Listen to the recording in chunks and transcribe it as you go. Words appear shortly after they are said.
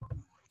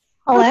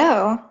Oh,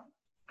 Hello.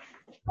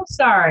 I'm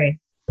sorry.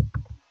 It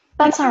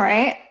That's all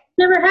right.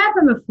 never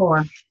happened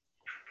before.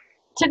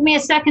 Took me a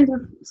second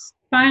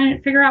to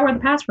figure out where the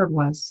password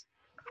was.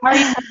 How are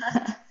you?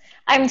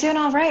 I'm doing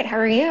all right. How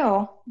are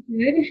you?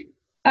 Good.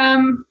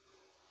 Um,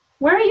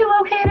 where are you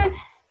located?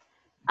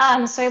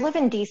 So I live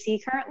in DC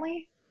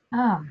currently.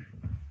 Oh,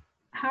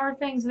 how are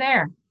things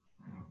there?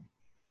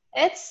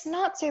 It's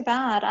not too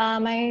bad.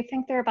 I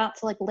think they're about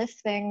to like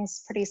lift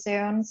things pretty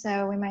soon,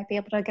 so we might be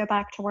able to go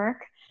back to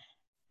work,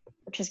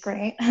 which is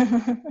great.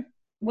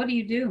 What do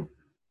you do?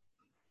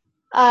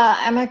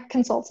 I'm a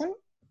consultant.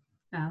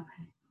 Oh,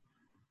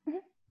 Mhm.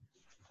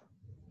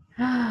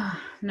 okay.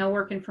 No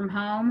working from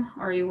home,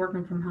 or are you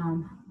working from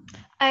home?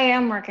 I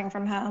am working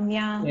from home.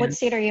 Yeah. Yeah. What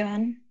state are you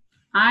in?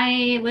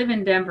 I live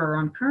in Denver.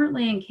 I'm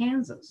currently in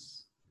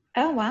Kansas.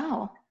 Oh,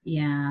 wow.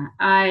 Yeah,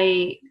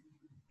 I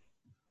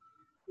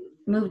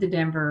moved to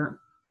Denver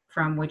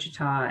from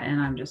Wichita, and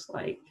I'm just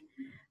like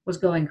was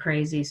going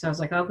crazy. So I was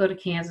like, I'll go to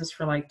Kansas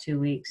for like 2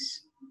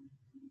 weeks,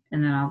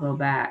 and then I'll go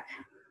back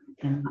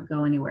and not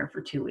go anywhere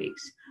for 2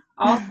 weeks.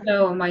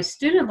 Also, my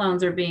student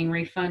loans are being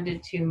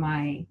refunded to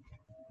my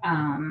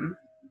um,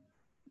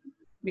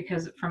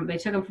 because from they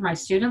took them from my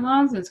student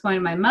loans, and it's going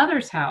to my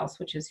mother's house,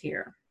 which is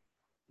here.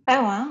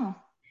 Oh, wow.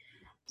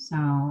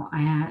 So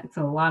it's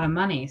a lot of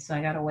money, so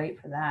I got to wait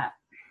for that.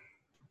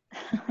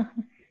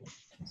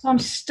 So I'm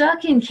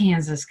stuck in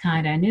Kansas,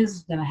 kind of. I knew this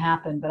was going to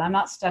happen, but I'm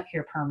not stuck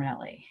here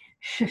permanently.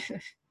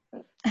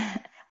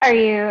 Are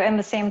you in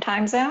the same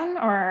time zone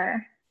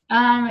or?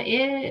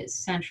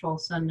 It's central,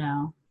 so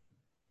no.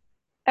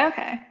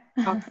 Okay.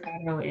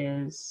 Colorado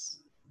is,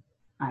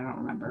 I don't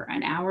remember,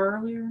 an hour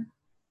earlier.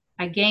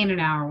 I gain an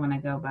hour when I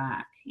go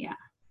back. Yeah,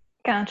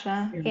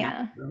 Gotcha. an hour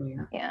Yeah.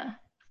 earlier. Yeah.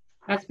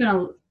 That's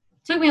been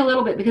took me a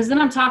little bit because then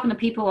I'm talking to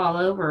people all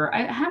over.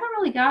 I haven't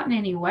really gotten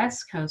any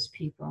West Coast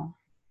people.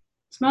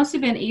 It's mostly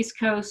been East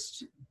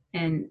Coast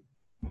and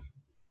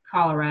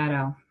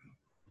Colorado.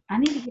 I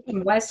need to get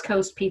some West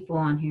Coast people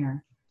on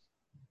here.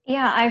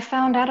 Yeah, I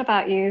found out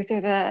about you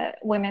through the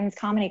women's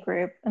comedy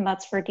group, and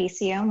that's for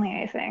DC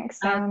only, I think.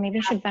 Uh, So maybe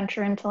you should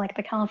venture into like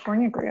the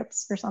California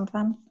groups or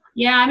something.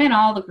 yeah, I'm in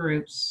all the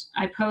groups.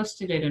 I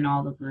posted it in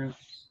all the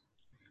groups,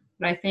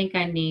 but I think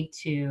I need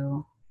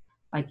to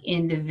like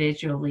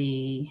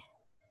individually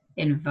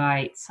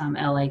invite some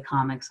LA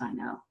comics I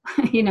know,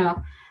 you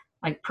know,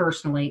 like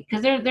personally,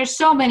 because there's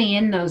so many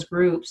in those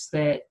groups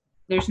that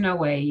there's no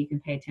way you can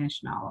pay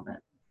attention to all of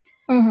it.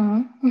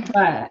 Mm-hmm.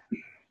 But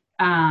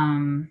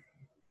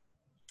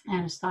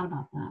I just thought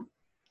about that.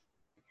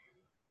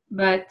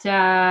 But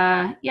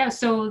yeah,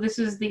 so this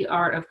is the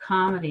Art of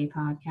Comedy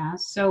podcast.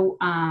 So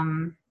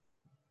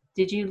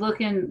did you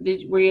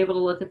were you able to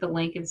look at the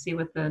link and see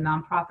what the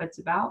nonprofit's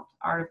about?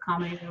 Art of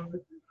Comedy.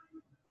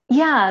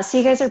 Yeah, so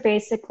you guys are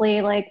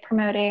basically like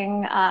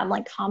promoting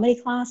like comedy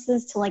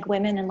classes to like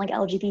women and like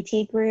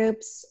LGBT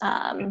groups.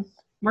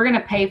 We're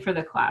gonna pay for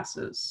the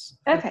classes.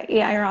 Okay,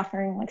 yeah, you're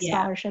offering like Yeah.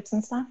 scholarships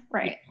and stuff, Yeah.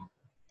 right?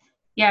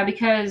 Yeah,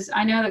 because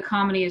I know that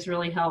comedy has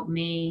really helped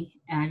me,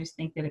 and I just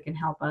think that it can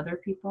help other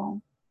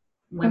people,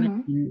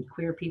 women Mm-hmm. and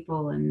queer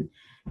people and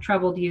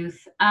troubled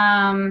youth.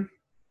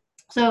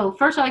 So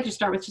first, I'd like to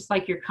start with just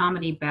like your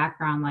comedy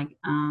background. Like,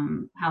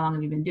 how long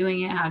have you been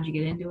doing it? How did you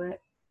get into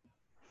it?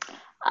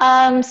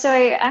 So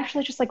I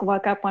actually just like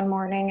woke up one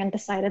morning and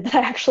decided that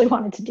I actually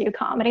wanted to do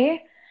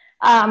comedy.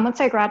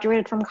 Once I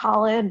graduated from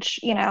college,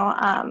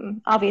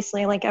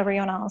 obviously like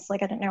everyone else,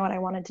 like I didn't know what I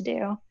wanted to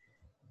do.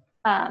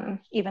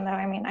 Even though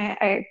I mean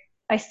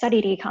I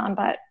studied econ,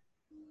 but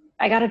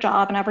I got a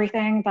job and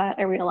everything, but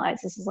I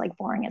realized this is like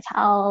boring as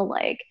hell.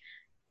 Like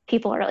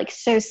people are like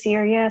so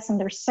serious and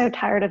they're so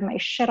tired of my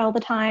shit all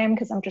the time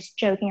because I'm just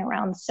joking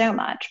around so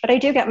much. But I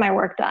do get my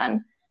work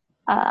done.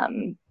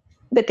 Um,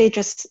 but they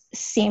just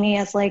see me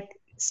as like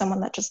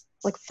someone that just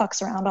like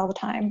fucks around all the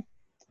time,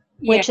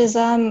 Yeah, which is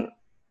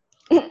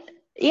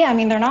yeah, I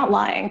mean they're not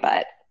lying,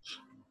 but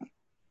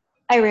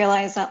I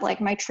realize that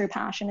like my true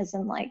passion is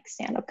in like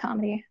stand-up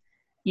comedy.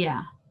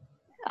 yeah.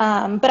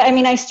 But I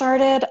mean I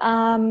started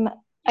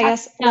I How,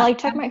 guess well how, I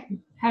took my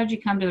how did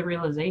you come to the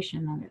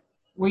realization that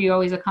were you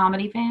always a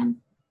comedy fan?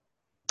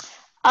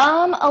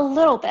 a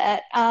little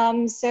bit.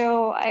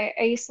 So I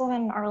used to live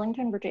in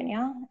Arlington,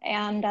 Virginia,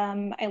 and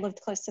I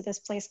lived close to this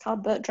place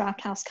called the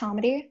Draft House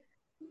Comedy.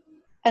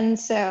 And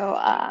so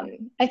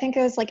I think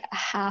it was like a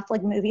half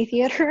like movie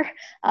theater.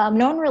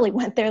 No one really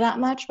went there that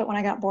much, but when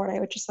I got bored, I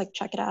would just like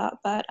check it out.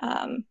 But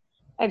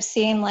I've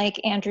seen like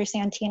Andrew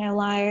Santino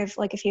live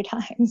like a few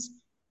times.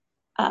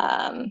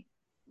 Um,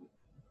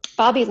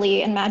 Bobby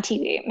Lee and Mad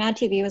TV. Mad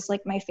TV was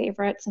like my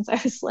favorite since I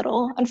was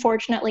little.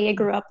 Unfortunately, I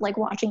grew up like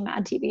watching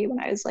Mad TV when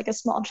I was like a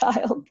small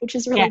child, which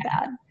is Yeah, really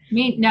bad.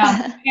 me no.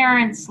 My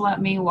parents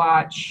let me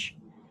watch.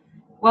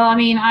 Well, I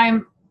mean, I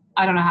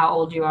don't know how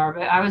old you are,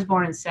 but I was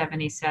born in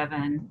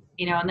 '77.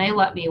 You know, and they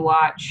let me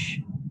watch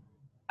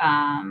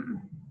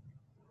um,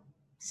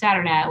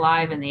 Saturday Night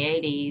Live in the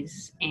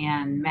 '80s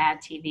and Mad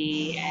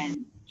TV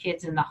and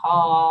Kids in the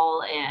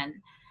Hall, and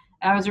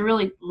I was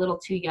really little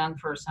too young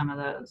for some of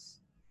those.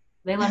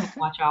 They let me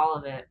watch all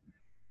of it.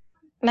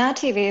 Mad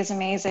TV is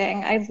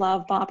amazing. I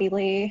love Bobby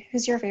Lee.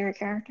 Who's your favorite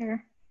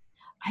character?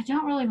 I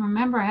don't really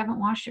remember. I haven't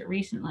watched it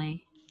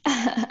recently.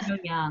 So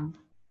young.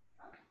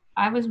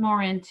 I was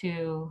more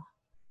into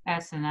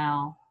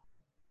SNL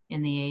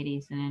in the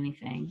 80s than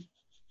anything.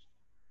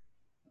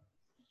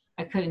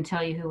 I couldn't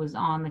tell you who was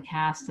on the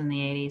cast in the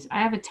 80s.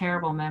 I have a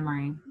terrible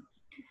memory.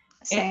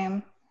 It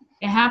Same.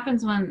 it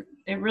happens when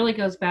it really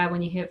goes bad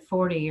when you hit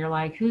 40. You're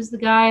like, who's the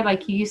guy?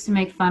 Like you used to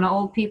make fun of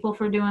old people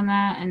for doing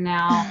that, and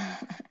now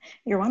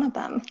You're one of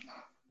them.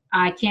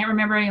 I can't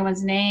remember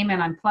anyone's name,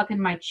 and I'm plucking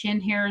my chin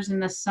hairs in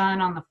the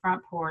sun on the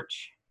front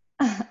porch.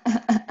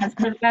 That's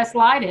where the best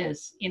light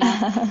is, you know.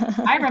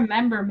 I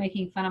remember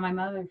making fun of my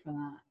mother for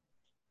that,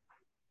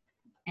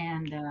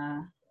 and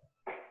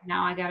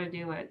now I got to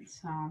do it.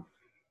 So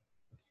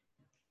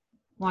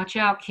watch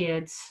out,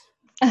 kids.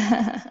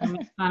 Don't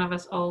make fun of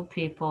us old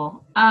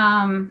people.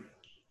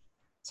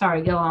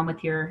 Sorry, go on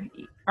with your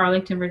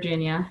Arlington,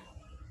 Virginia.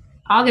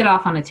 I'll get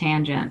off on a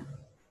tangent.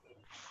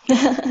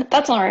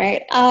 That's all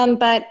right.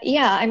 But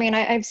yeah, I mean,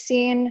 I've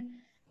seen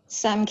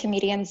some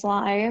comedians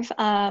live.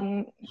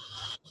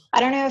 I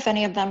don't know if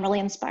any of them really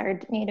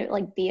inspired me to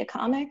like be a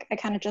comic. I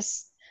kind of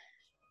just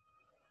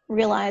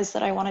realized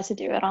that I wanted to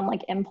do it on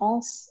like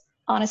impulse,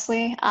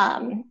 honestly.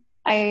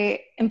 I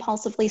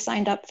impulsively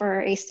signed up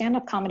for a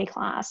stand-up comedy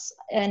class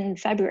in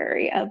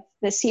February of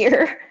this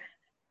year.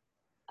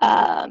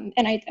 And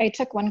I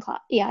took one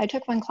class. Yeah, I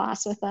took one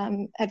class with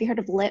them. Have you heard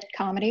of Lit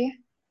Comedy?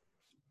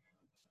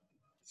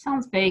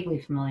 Sounds vaguely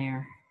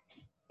familiar.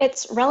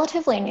 It's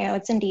relatively new.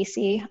 It's in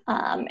DC,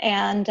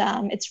 and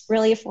it's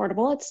really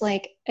affordable. It's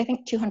like I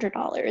think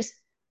 $200,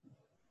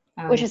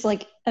 Oh which yeah. is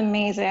like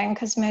amazing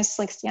because most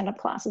like stand-up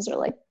classes are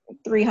like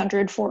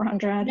 300,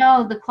 400.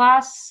 No, the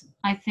class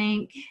I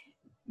think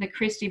that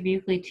Christy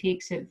Buckley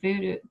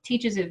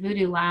teaches at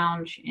Voodoo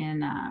Lounge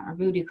in or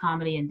Voodoo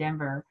Comedy in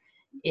Denver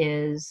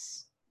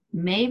is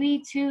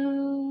maybe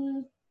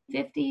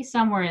 250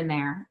 somewhere in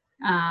there.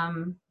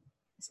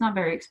 It's not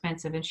very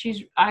expensive, and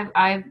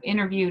I've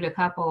interviewed a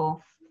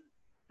couple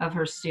of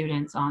her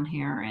students on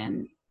here,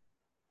 and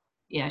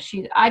yeah,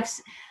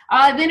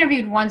 I've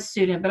interviewed one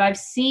student, but I've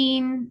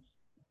seen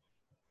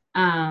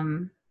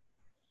um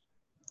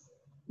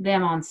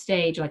them on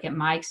stage like at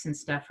mics and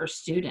stuff for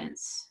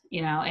students,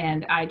 you know,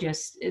 and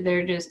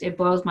it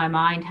blows my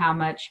mind how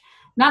much,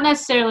 not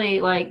necessarily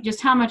like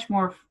just how much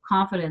more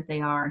confident they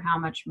are and how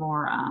much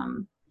more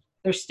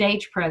their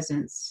stage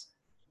presence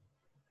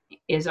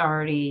is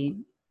already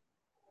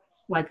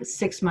like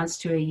 6 months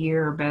to a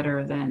year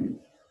better than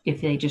if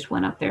they just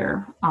went up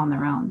there on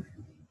their own.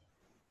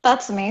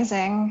 That's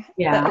amazing.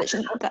 Yeah.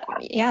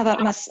 Yeah,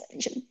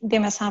 they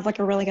must have like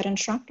a really good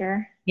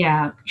instructor.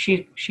 Yeah,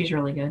 she's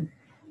really good.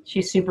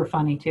 She's super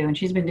funny too, and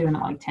she's been doing it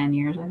like 10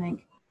 years, I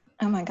think.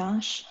 Oh my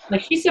gosh.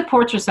 Like she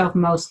supports herself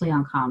mostly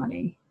on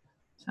comedy.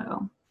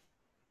 So,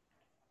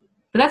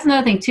 but that's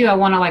another thing too. I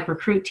want to like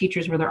recruit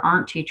teachers where there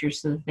aren't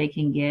teachers so that they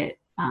can get,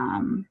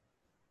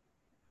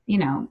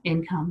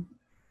 income.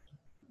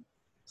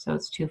 So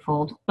it's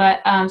twofold.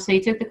 But so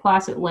you took the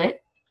class at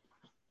Lit.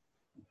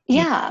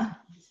 Yeah.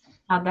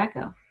 How'd that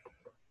go?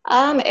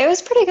 It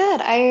was pretty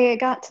good. I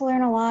got to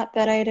learn a lot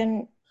that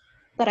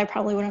I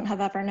probably wouldn't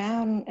have ever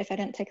known if I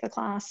didn't take the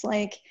class.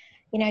 Like,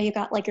 you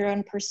got like your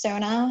own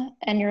persona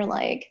and you're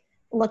like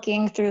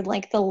looking through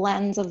like the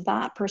lens of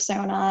that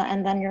persona.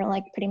 And then you're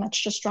like pretty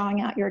much just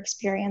drawing out your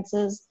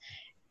experiences.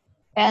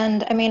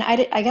 And I mean,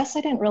 I guess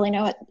I didn't really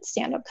know what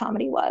stand-up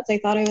comedy was. I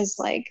thought it was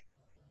like,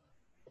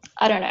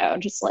 I don't know,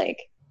 just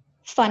like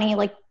funny,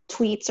 like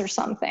tweets or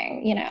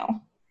something,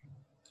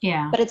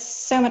 Yeah. but it's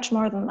so much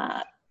more than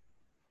that.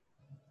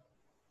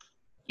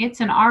 It's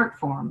an art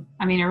form.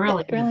 I mean, it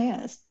really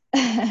is.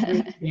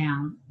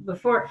 Yeah.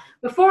 Before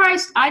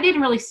I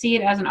didn't really see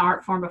it as an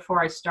art form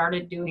before I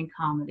started doing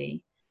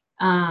comedy.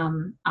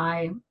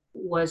 I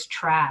was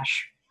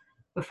trash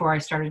before I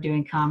started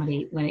doing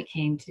comedy when it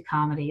came to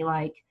comedy.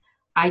 Like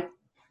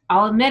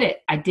I'll admit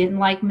it, I didn't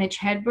like Mitch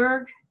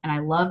Hedberg and I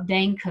loved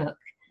Dane Cook.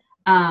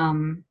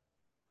 And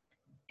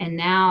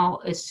now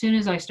as soon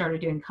as I started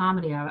doing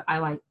comedy,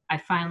 I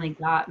finally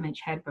got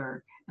Mitch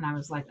Hedberg and I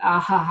was like, ah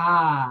ha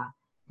ha,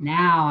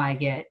 now I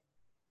get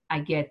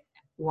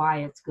why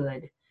it's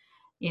good,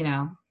 you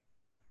know.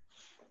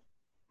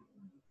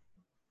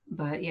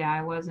 But yeah,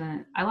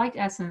 I liked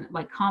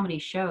like comedy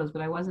shows,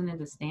 but I wasn't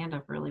into stand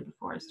up really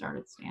before I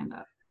started stand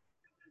up.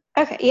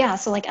 Okay, yeah,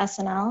 so like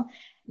SNL.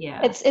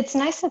 Yeah. It's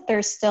nice that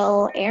they're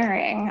still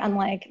airing on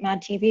like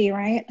Mad TV,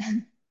 right?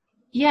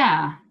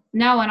 Yeah.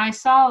 No, and I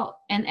saw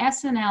an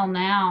SNL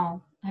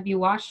now. Have you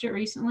watched it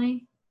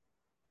recently?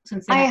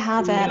 Since they I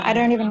have haven't. I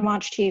don't even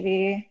watch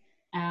TV.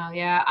 Oh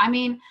yeah. I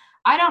mean,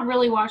 I don't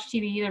really watch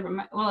TV either,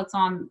 but it's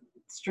on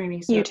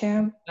streaming service.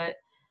 YouTube. But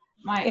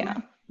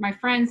my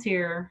friends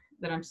here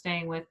that I'm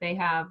staying with, they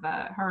have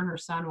her and her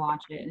son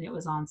watch it, and it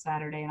was on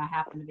Saturday, and I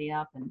happened to be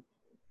up, and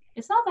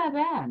it's not that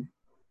bad.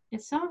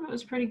 Some of it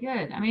was pretty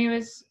good. I mean, it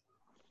was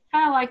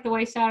kind of like the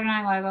way Saturday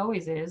Night Live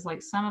always is.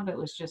 Like some of it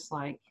was just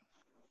like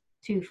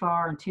too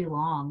far and too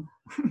long,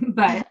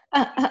 but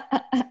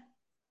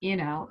you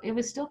know, it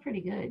was still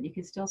pretty good. You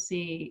could still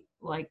see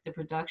like the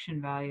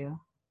production value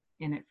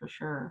in it for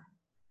sure.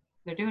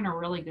 They're doing a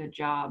really good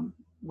job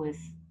with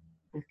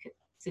the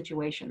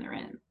situation they're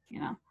in, you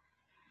know.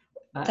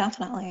 But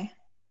Definitely.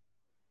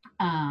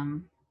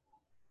 um,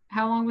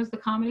 how long was the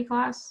comedy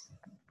class?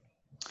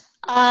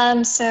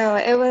 So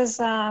it was,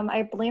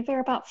 I believe there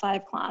were about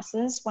 5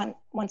 classes,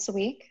 once a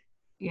week.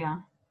 Yeah,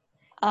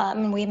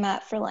 We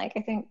met for like,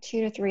 I think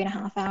 2 to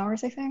 3.5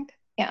 hours, I think.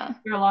 Yeah.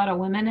 there are a lot of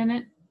women in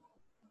it.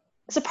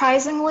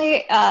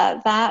 Surprisingly,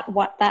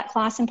 that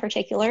class in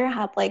particular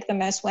had like the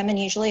most women.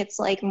 Usually it's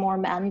like more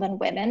men than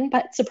women,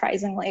 but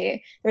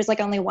surprisingly, there's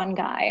like only one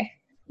guy.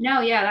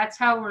 No, yeah, that's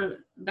how we're.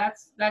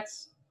 That's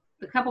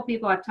the couple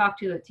people I've talked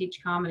to that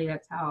teach comedy.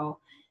 That's how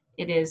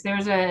it is.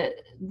 There's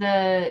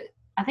the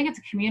I think it's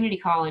a community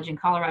college in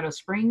Colorado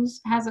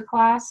Springs has a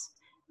class.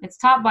 It's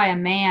taught by a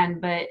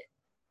man, but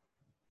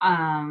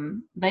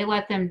they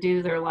let them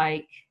do their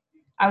like.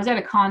 I was at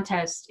a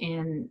contest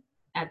in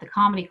at the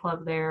comedy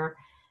club there,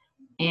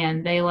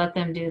 and they let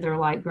them do their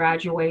like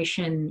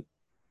graduation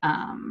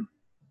um,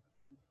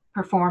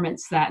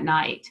 performance that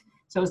night.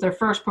 So it was their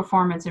first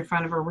performance in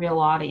front of a real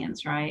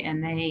audience, right?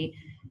 And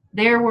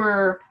there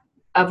were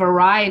a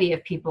variety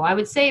of people. I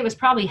would say it was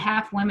probably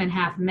half women,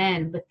 half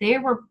men, but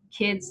there were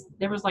kids.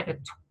 There was like a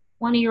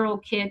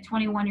 20-year-old kid,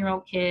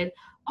 21-year-old kid,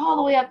 all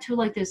the way up to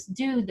like this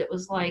dude that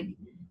was like,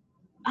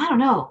 I don't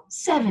know,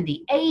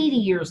 70, 80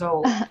 years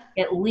old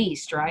at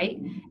least, right?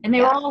 And they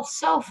were Yeah. all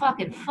so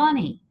fucking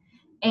funny.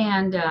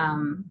 And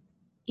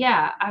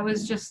yeah, I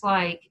was just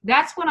like,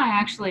 that's when I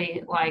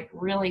actually like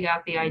really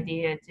got the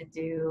idea to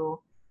do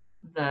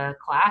the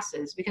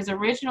classes, because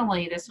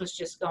originally this was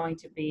just going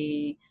to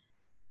be,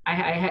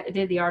 I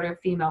did the Art of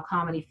Female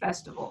Comedy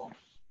Festival,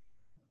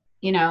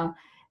 you know,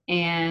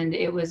 and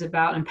it was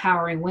about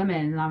empowering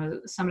women.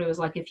 And somebody was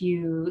like, if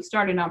you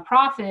start a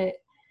nonprofit,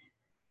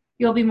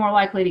 you'll be more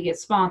likely to get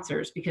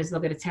sponsors because they'll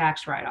get a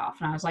tax write-off.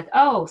 And I was like,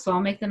 oh, so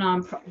I'll make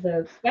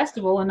the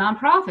festival a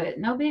nonprofit.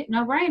 No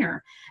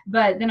brainer.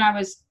 But then I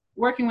was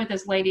working with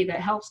this lady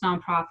that helps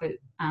nonprofit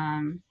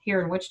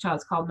here in Wichita.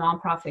 It's called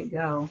Nonprofit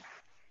Go.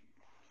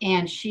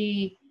 And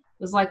she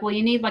was like, well,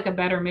 you need like a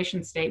better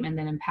mission statement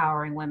than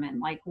empowering women.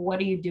 Like,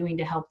 what are you doing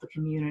to help the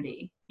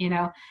community? You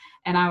know?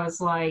 And I was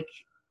like,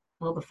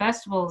 well, the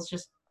festival is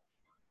just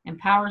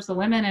empowers the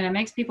women and it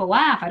makes people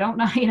laugh. I don't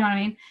know, you know what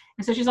I mean?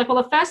 And so she's like,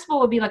 well, the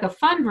festival would be like a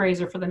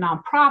fundraiser for the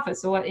nonprofit.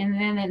 So what, and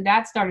then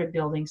that started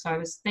building. So I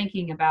was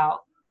thinking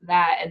about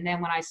that. And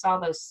then when I saw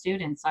those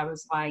students, I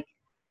was like,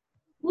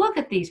 look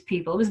at these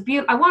people. It was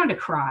beautiful. I wanted to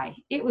cry.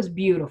 It was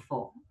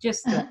beautiful.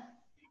 Just the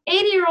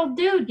 80-year-old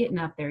dude getting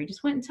up there. He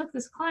just went and took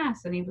this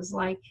class and he was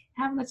like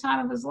having the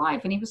time of his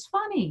life and he was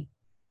funny.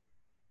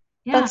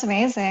 Yeah, That's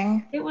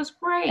amazing. it was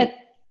great. It,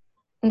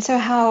 and so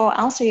how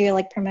else are you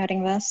like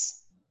promoting this?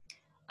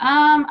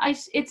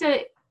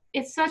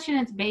 It's such in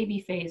its baby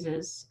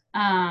phases.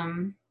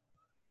 I'd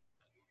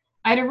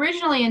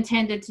originally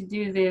intended to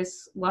do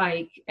this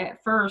like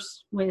at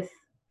first with,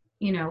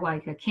 you know,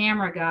 like a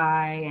camera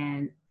guy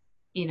and,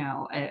 you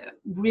know, a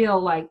real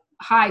like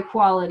high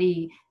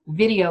quality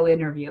video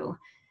interview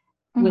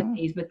with Mm-hmm.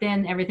 these, but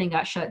then everything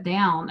got shut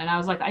down. And I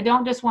was like, I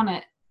don't just want to,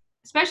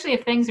 especially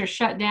if things are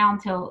shut down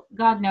till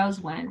God knows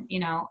when, you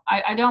know,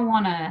 I don't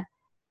want to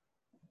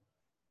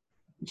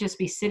just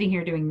be sitting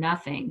here doing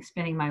nothing,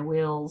 spinning my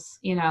wheels,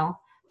 you know.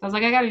 So I was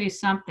like, I got to do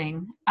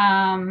something.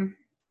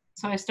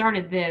 So I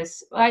started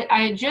this. I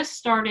had just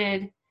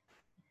started.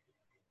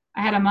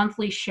 I had a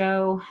monthly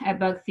show at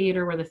Bug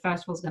Theater where the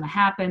festival was going to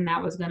happen.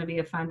 That was going to be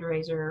a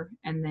fundraiser,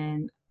 and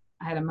then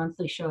I had a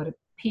monthly show at a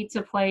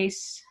pizza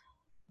place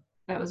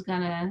that was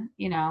going to,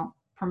 you know,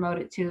 promote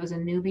it too. It was a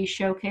newbie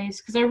showcase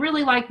because I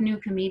really like new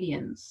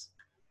comedians.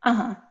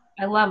 Uh-huh.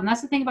 I love them.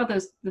 That's the thing about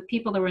the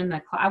people that were in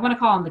that class. I want to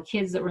call them the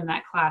kids that were in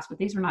that class, but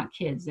these were not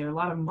kids. There were a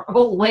lot of them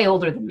were way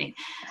older than me.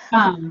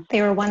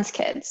 They were once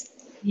kids.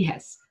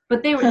 Yes,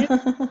 but they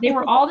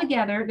were all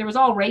together. There was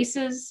all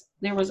races.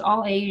 There was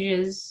all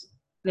ages.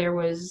 It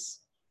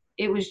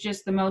was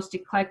just the most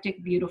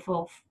eclectic,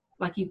 beautiful.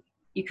 Like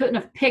you couldn't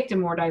have picked a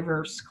more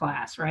diverse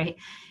class, right?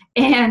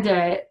 And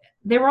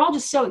they were all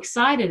just so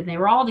excited. And they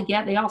were all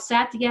together. They all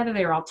sat together.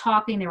 They were all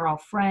talking. They were all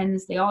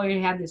friends. They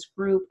already had this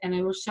group, and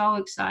they were so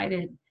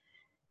excited.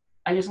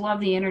 I just love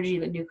the energy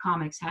that new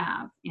comics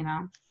have, you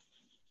know,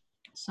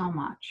 so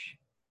much.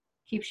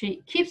 Keeps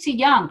you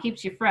young,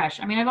 keeps you fresh.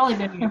 I mean, I've only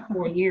been here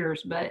 4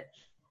 years, but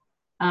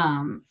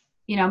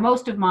you know,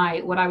 most of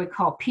my what I would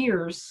call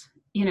peers,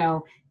 you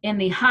know, in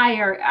the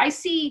higher, I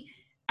see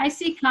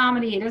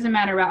comedy. It doesn't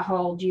matter about how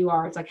old you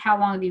are. It's like how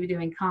long have you been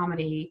doing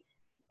comedy,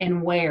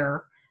 and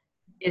where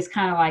is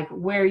kind of like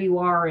where you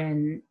are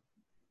in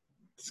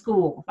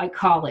school, like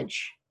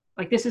college.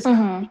 Like this is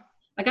Mm-hmm.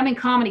 like I'm in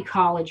comedy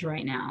college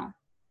right now.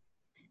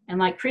 And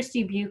like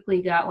Christy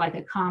Buckley got like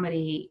a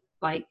comedy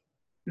like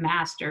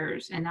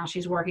master's and now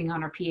she's working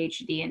on her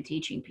PhD and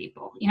teaching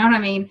people. You know what I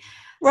mean?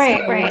 So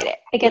Right, right.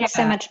 It gets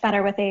so yeah, much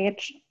better with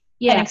age and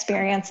yeah,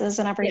 experiences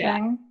and yeah.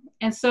 everything.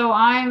 And so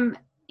I'm,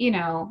 you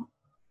know,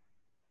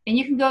 and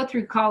you can go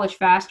through college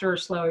faster or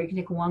slower. You can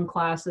take one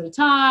class at a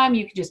time.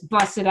 You can just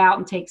bust it out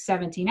and take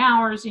 17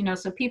 hours,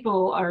 so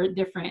people are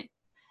different.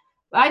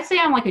 I'd say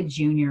I'm like a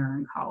junior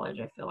in college.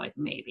 I feel like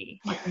maybe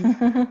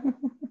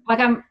like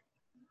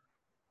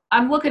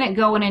I'm looking at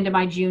going into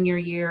my junior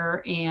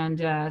year,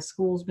 and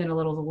school's been a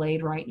little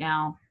delayed right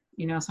now.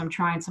 So I'm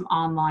trying some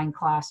online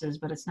classes,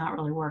 but it's not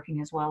really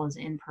working as well as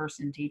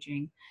in-person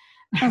teaching.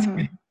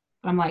 Mhm.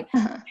 I'm like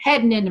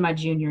heading into my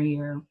junior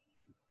year,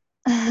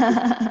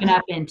 been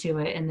up into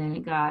it, and then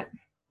it got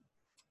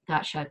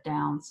shut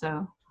down.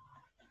 So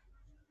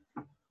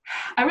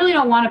I really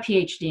don't want a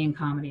PhD in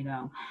comedy,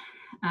 though.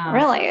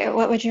 Really?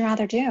 What would you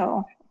rather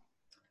do?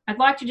 I'd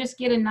like to just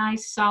get a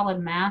nice solid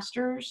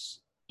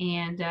master's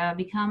and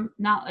become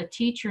not a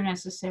teacher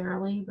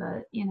necessarily,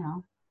 but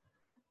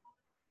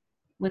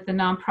with the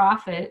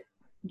nonprofit,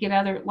 get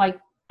other, like,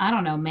 I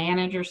don't know,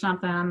 manage or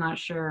something. I'm not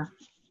sure.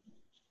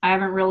 I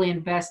haven't really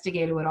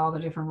investigated what all the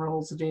different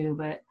roles do,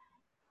 but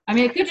I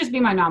mean, it could just be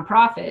my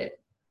nonprofit.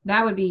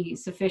 That would be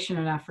sufficient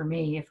enough for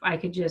me. If I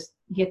could just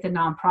get the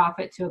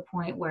nonprofit to a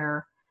point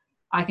where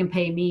I can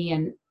pay me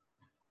and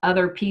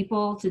other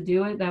people to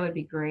do it, that would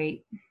be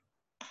great.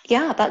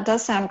 Yeah, that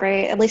does sound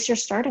great. At least you're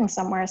starting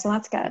somewhere, so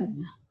that's good.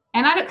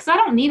 And because I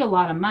don't need a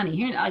lot of money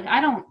here. Like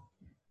I don't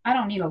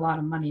need a lot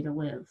of money to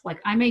live. Like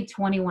I made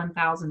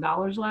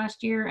 $21,000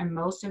 last year, and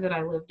most of it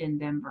I lived in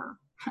Denver.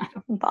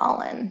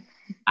 Ballin'.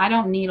 I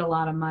don't need a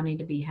lot of money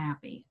to be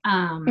happy.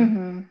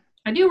 Mm-hmm.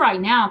 I do right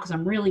now because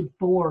I'm really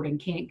bored and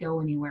can't go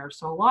anywhere.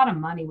 So a lot of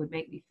money would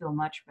make me feel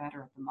much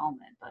better at the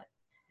moment.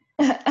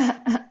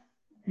 But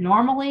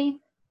normally,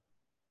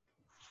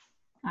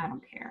 I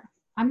don't care.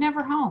 I'm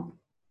never home.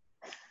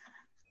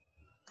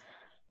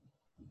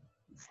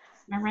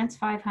 My rent's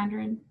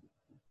 $500.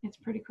 It's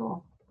pretty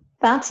cool.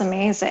 That's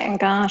amazing.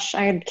 Gosh,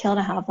 I'd kill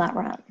to have that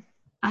rent.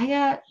 I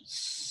got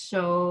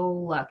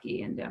so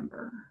lucky in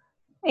Denver.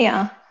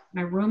 Yeah.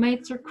 My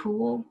roommates are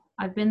cool.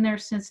 I've been there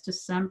since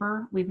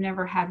December. We've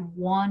never had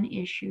one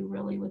issue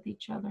really with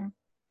each other.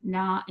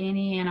 Not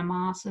any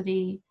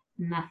animosity,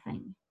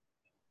 nothing.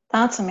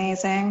 That's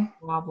amazing.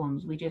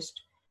 Problems. We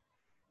just,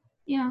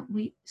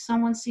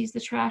 someone sees the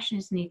trash and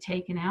needs to be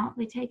taken out,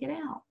 they take it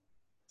out.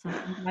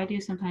 Sometimes I do,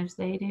 sometimes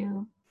they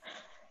do.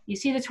 You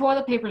see the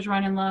toilet paper's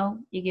running low,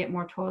 you get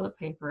more toilet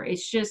paper.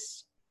 It's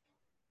just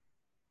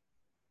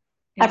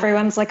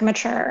Everyone's like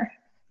mature.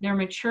 They're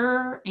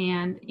mature,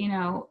 and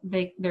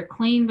they're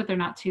clean, but they're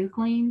not too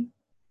clean.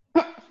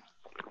 You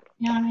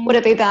know what I mean? Would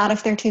it be bad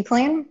if they're too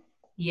clean?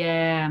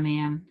 Yeah,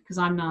 man, because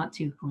I'm not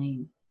too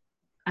clean.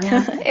 I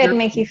mean, It'd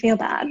make you feel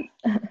bad.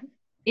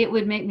 It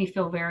would make me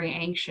feel very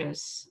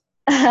anxious.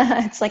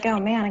 It's like, oh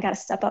man, I got to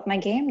step up my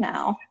game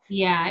now.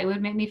 Yeah, it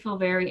would make me feel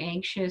very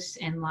anxious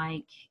and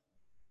like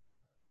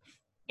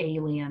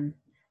alien.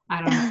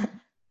 I don't know.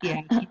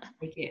 Yeah, I can't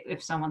take it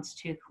if someone's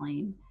too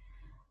clean.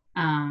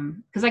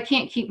 Because I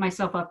can't keep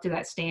myself up to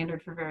that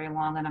standard for very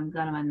long, and I'm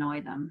gonna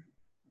annoy them.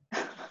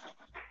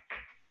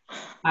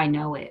 I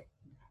know it.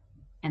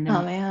 And then,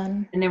 oh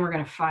man. And then we're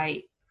gonna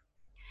fight.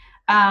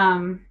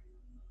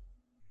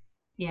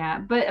 Yeah,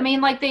 but I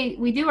mean, like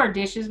we do our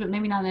dishes, but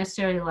maybe not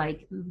necessarily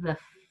like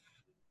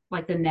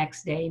the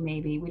next day.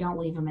 Maybe we don't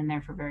leave them in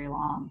there for very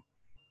long.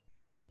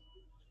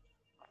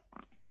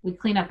 We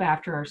clean up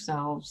after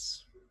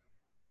ourselves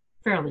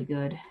fairly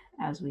good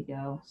as we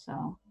go.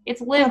 So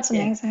it's lived. That's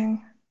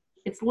amazing.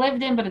 It's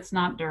lived in, but it's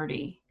not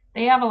dirty.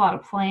 They have a lot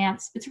of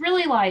plants. It's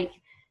really hippie.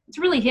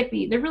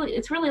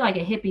 It's really like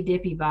a hippie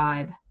dippy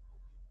vibe.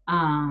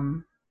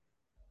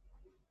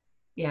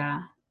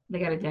 Yeah, they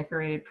got it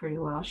decorated pretty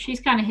well. She's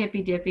kind of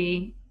hippy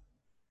dippy.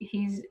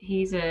 He's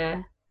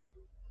a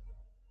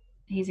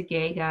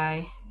gay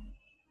guy,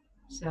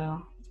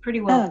 so it's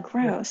pretty well. Oh,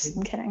 gross!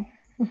 I'm kidding.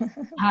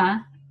 Huh?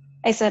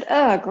 I said,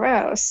 oh,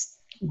 gross.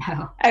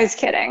 No, I was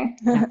kidding.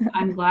 No,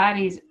 I'm glad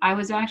I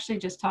was actually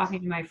just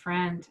talking to my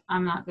friend.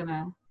 I'm not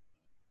gonna.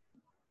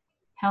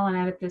 Helen,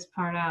 edit this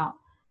part out.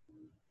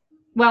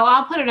 Well,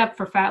 I'll put it up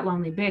for Fat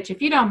Lonely Bitch.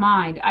 If you don't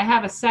mind, I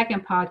have a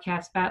second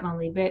podcast, Fat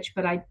Lonely Bitch,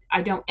 but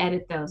I don't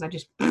edit those. I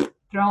just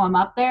throw them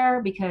up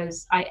there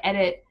because I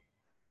edit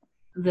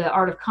the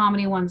Art of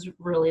Comedy ones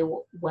really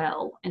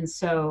well. And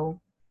so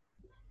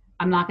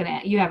I'm not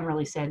going to, you haven't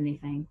really said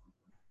anything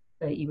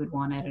that you would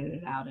want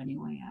edited out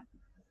anyway yet.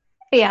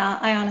 Yeah,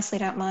 I honestly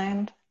don't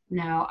mind.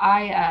 No,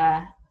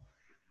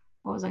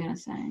 what was I going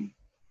to say?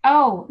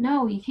 Oh,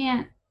 no, you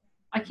can't.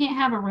 I can't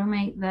have a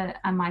roommate that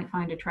I might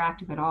find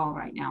attractive at all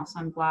right now. So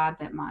I'm glad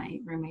that my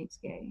roommate's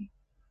gay.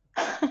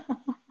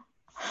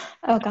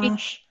 Oh,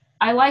 gosh.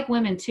 I like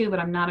women too, but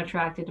I'm not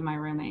attracted to my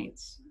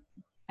roommates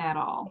at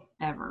all,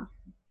 ever.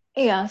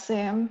 Yeah,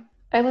 same.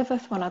 I live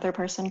with one other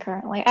person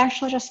currently. I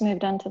actually just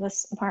moved into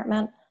this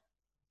apartment.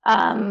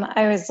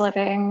 I was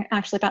living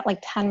actually about like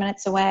 10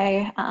 minutes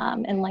away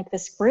in like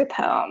this group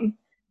home.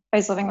 I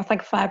was living with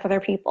like 5 other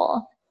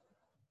people.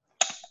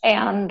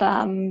 And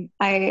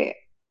I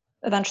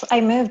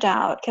moved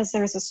out because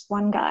there was this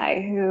one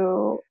guy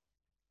who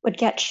would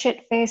get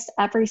shit-faced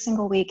every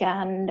single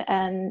weekend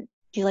and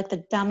do like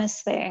the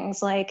dumbest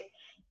things. Like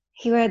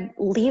he would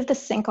leave the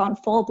sink on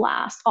full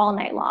blast all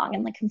night long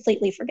and like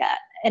completely forget.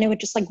 And it would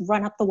just like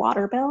run up the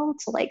water bill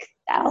to like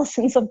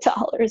thousands of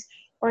dollars.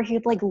 Or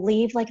he'd like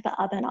leave like the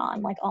oven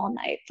on like all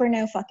night for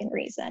no fucking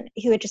reason.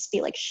 He would just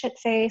be like shit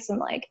faced and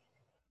like,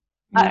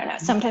 I don't know.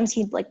 Sometimes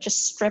he'd like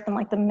just strip in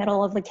like the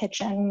middle of the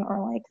kitchen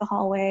or like the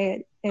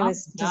hallway. It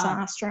was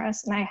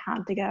disastrous and I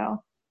had to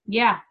go.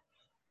 Yeah.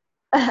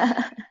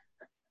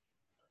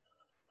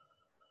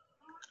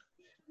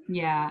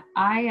 Yeah.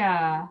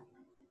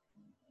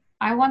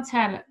 I once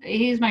had,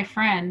 he's my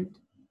friend,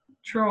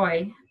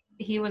 Troy.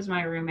 He was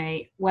my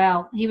roommate.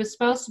 Well, he was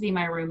supposed to be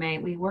my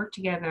roommate. We worked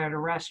together at a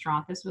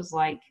restaurant. This was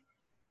like,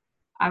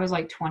 I was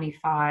like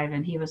 25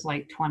 and he was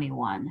like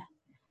 21.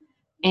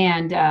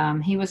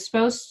 And he was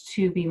supposed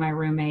to be my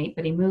roommate,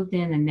 but he moved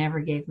in and never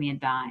gave me a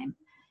dime.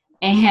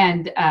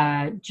 And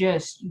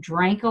just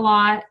drank a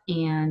lot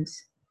and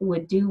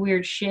would do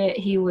weird shit.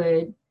 He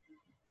would,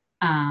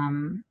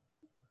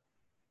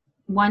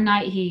 one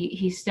night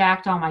he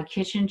stacked all my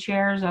kitchen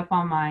chairs up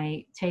on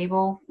my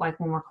table, like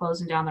when we're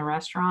closing down the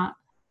restaurant.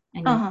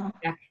 And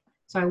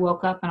so I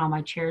woke up and all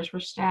my chairs were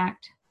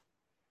stacked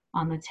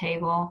on the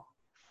table.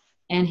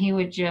 And he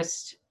would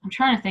just, I'm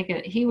trying to think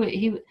of,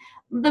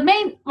 the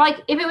main,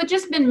 like if it would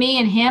just been me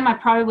and him, I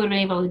probably would have been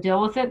able to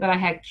deal with it. But I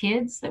had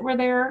kids that were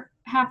there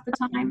half the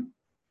time.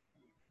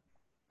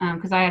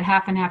 Because I had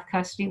half and half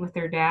custody with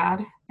their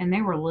dad, and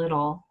they were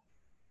little.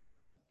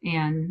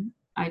 And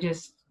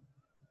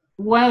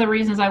one of the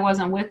reasons I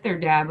wasn't with their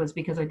dad was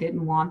because I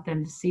didn't want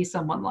them to see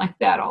someone like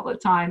that all the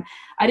time.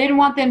 I didn't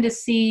want them to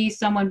see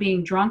someone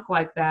being drunk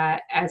like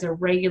that as a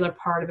regular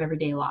part of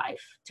everyday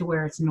life to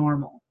where it's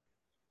normal,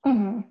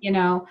 you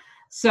know?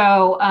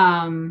 So,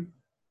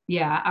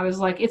 yeah, I was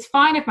like, it's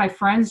fine if my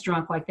friend's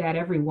drunk like that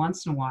every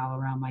once in a while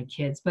around my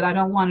kids, but I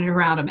don't want it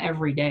around them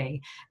every day.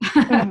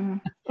 So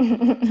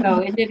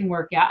it didn't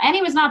work out. And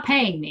he was not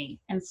paying me.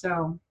 And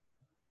so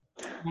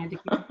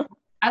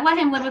I let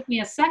him live with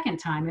me a second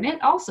time, and it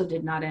also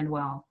did not end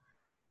well.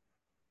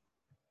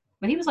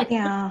 But he was like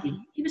 30.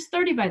 He was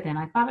 30 by then.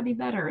 I thought it'd be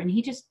better. And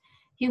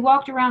he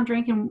walked around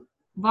drinking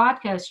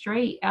vodka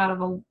straight out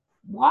of a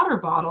water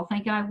bottle,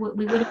 thinking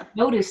we would have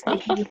noticed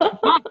that he was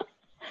drunk.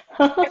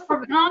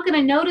 We're not going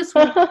to notice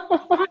when he's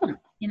drunk,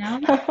 you know?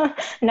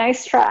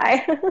 Nice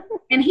try.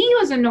 And he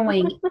was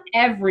annoying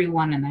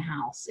everyone in the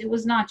house. It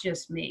was not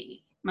just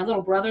me. My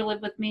little brother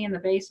lived with me in the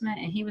basement,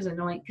 and he was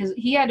annoying because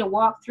he had to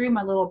walk through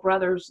my little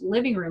brother's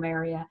living room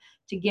area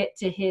to get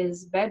to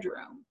his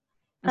bedroom.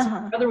 And so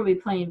my brother would be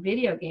playing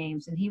video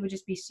games, and he would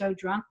just be so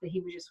drunk that he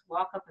would just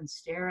walk up and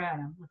stare at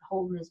him with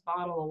holding his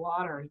bottle of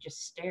water. He'd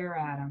just stare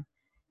at him.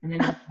 And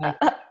then he'd be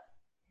like,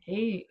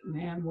 hey,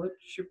 man, what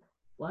you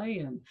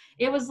playing?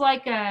 It was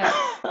like a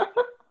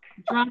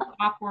drunk,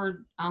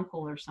 awkward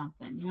uncle or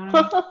something. You know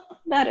what I mean?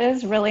 That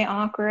is really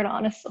awkward,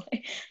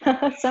 honestly.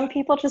 Some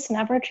people just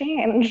never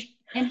change.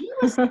 And he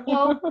was so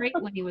great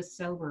when he was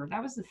sober.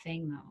 That was the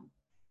thing, though.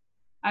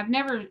 I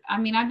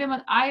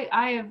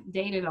have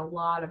dated a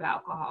lot of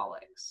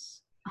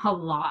alcoholics. A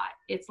lot.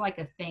 It's like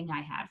a thing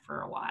I had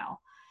for a while.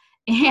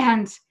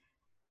 And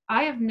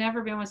I have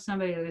never been with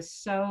somebody that is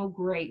so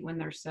great when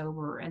they're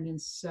sober and then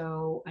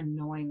so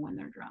annoying when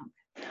they're drunk.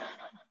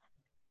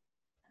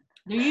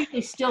 They're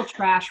usually still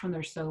trash when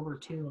they're sober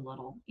too, a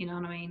little. You know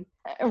what I mean?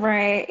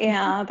 Right.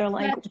 Yeah. They're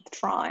like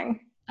withdrawing.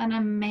 An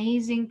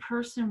amazing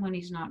person when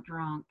he's not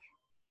drunk.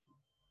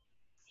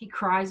 He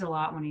cries a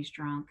lot when he's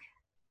drunk.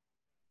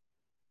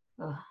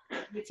 Ugh.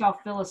 It's all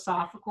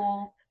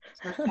philosophical.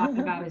 Starts talking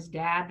about his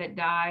dad that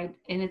died,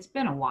 and it's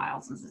been a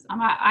while since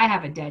I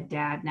have a dead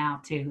dad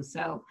now too,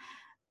 so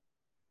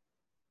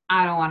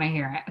I don't want to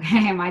hear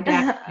it. My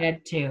dad's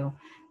dead too.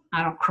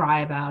 I don't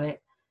cry about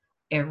it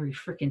every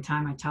freaking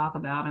time I talk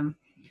about him.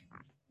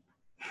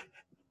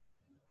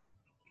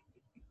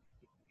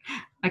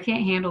 I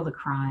can't handle the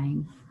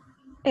crying.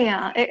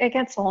 Yeah, it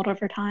gets old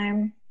over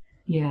time.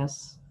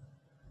 Yes.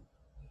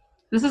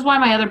 This is why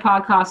my other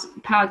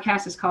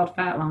podcast is called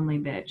Fat Lonely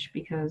Bitch,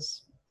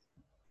 because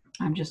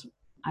I just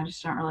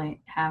don't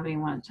really have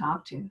anyone to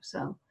talk to.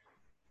 So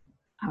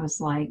I was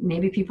like,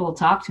 maybe people will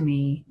talk to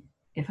me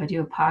if I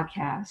do a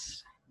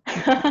podcast.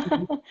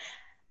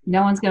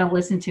 No one's going to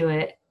listen to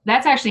it.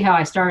 That's actually how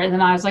I started. And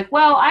then I was like,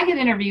 well, I could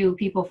interview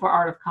people for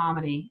Art of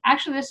Comedy.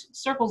 Actually, this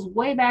circles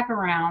way back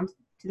around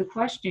to the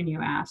question you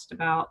asked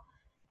about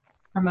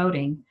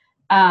promoting.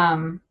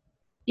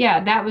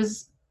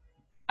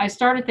 I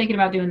started thinking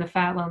about doing the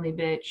Fat Lonely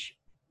Bitch.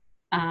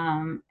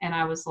 And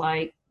I was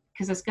like,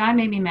 because this guy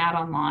made me mad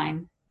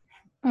online.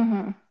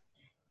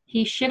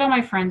 He shit on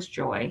my friend's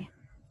Joy.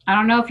 I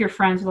don't know if you're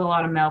friends with a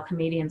lot of male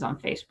comedians on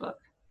Facebook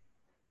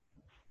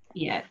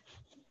yet.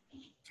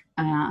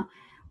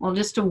 Well,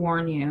 just to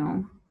warn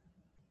you,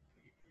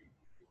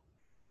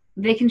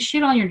 they can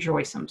shit on your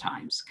Joy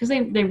sometimes because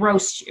they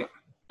roast you.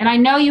 And I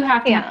know you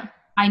have to.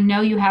 I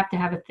know you have to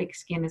have a thick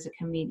skin as a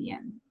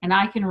comedian, and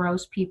I can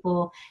roast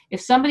people.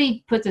 If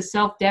somebody puts a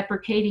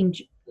self-deprecating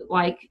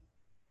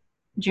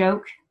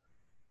joke,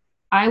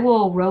 I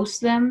will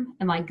roast them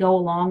and go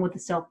along with the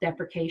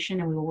self-deprecation,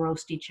 and we will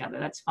roast each other.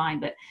 That's fine.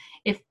 But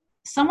if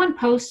someone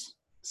posts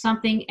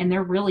something and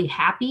they're really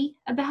happy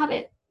about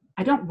it,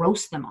 I don't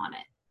roast them on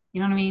it.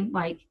 You know what I mean?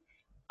 Like,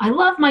 I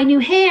love my new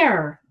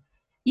hair.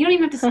 You don't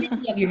even have to say you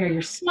love your hair.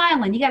 You're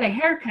smiling. You got a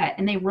haircut,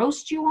 and they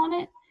roast you on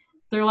it.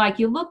 They're like,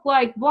 you look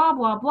like blah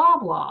blah blah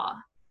blah.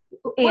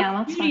 What Yeah, do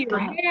that's you do to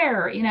fucked your up.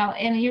 hair? You know,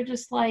 and you're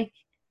just like,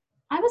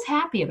 I was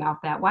happy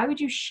about that. Why would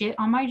you shit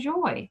on my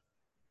joy?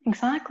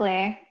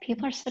 Exactly.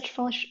 People are so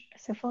full of shit.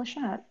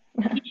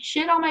 You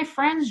shit on my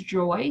friend's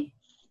joy,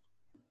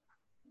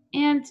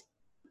 and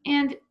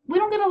we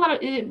don't get a lot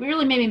of. It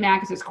really made me mad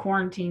because it's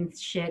quarantine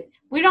shit.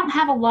 We don't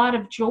have a lot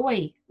of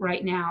joy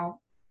right now,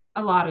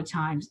 a lot of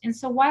times, and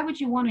so why would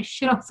you want to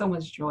shit on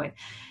someone's joy?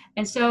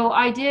 And so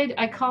I did.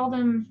 I called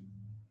him.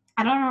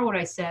 I don't remember what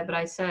I said, but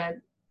I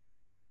said,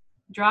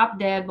 "Drop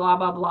dead, blah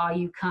blah blah,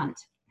 you cunt."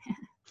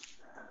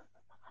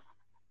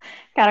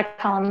 Gotta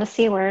call him the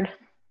C word.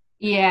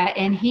 Yeah,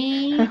 and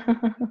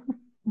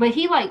but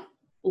he like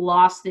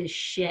lost his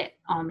shit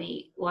on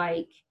me.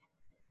 Like,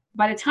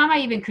 by the time I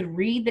even could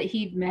read that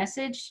he'd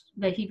messaged,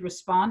 that he'd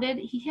responded,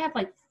 he had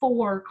like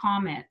 4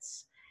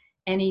 comments.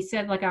 And he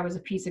said like I was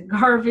a piece of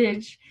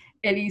garbage.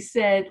 And he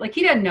said, like,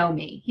 he doesn't know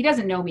me. He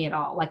doesn't know me at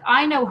all. Like,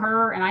 I know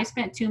her, and I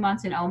spent 2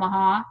 months in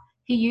Omaha.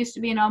 He used to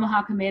be an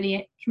Omaha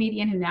comedian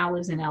who now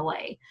lives in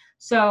LA.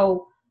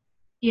 So,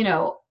 you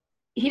know,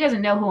 he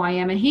doesn't know who I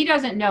am, and he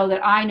doesn't know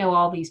that I know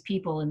all these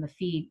people in the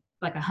feed.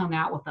 Like, I hung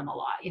out with them a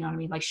lot. You know what I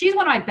mean? Like, she's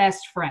one of my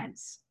best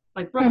friends.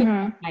 Like, Brooke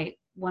is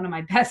one of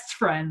my best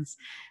friends,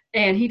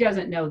 and he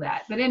doesn't know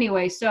that. But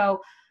anyway,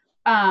 so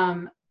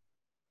um,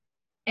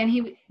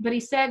 but he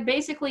said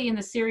basically in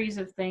the series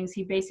of things,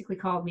 he basically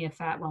called me a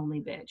fat lonely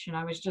bitch, and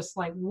I was just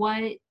like,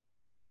 what? It's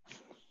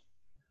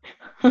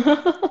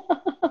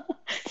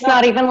Well,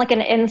 not even like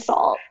an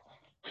insult.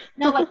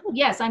 no, like,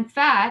 yes, I'm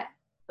fat.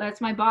 That's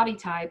my body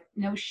type.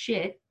 No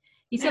shit.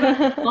 He said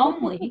I'm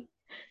lonely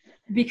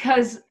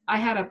because I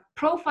had a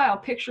profile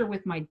picture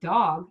with my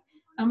dog.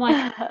 I'm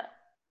like,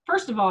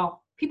 first of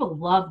all, people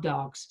love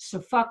dogs, so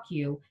fuck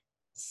you.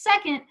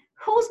 Second,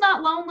 who's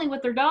not lonely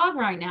with their dog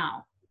right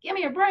now? Give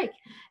me a break.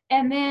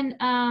 And then,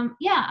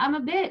 yeah, I'm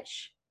a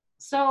bitch.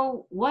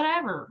 So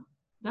whatever.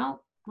 Don't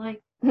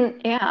like,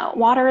 Yeah,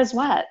 water is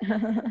wet.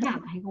 yeah.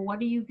 I go, what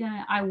are you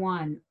gonna? I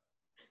won,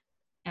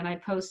 and I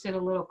posted a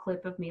little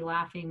clip of me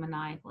laughing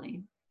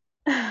maniacally.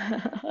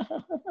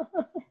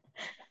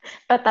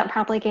 But that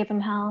probably gave him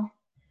hell.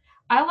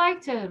 I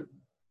like to,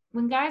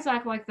 when guys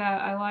act like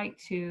that, I like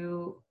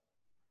to.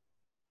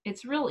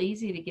 It's real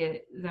easy to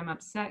get them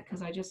upset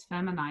because I just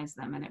feminize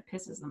them and it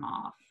pisses them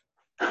off.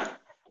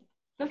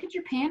 Go get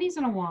your panties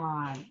in a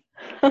wad.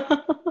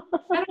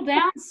 Settle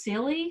down,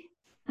 silly.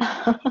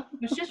 I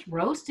was just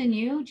roasting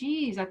you.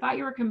 Jeez, I thought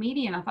you were a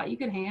comedian. I thought you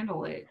could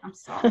handle it. I'm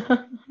sorry.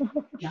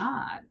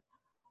 God,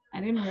 I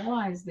didn't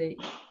realize that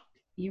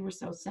you were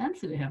so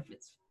sensitive.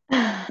 It's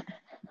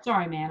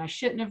sorry, man. I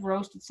shouldn't have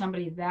roasted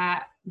somebody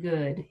that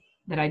good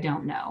that I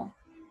don't know.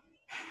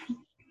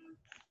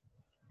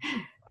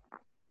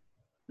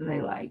 They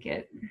like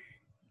it.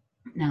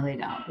 No, they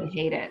don't. They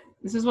hate it.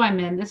 This is why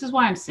this is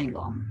why I'm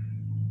single.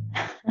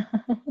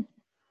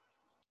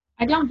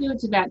 I don't do it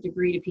to that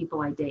degree to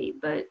people I date,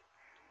 but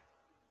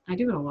I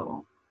do it a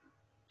little.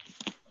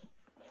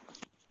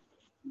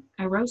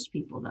 I roast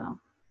people though.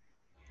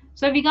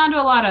 So have you gone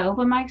to a lot of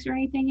open mics or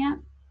anything yet?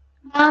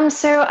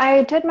 So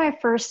I did my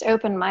first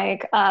open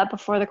mic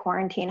before the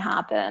quarantine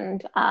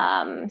happened.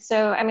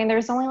 So I mean,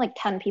 there's only like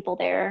 10 people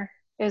there.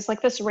 It was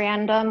like this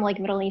random like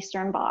Middle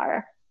Eastern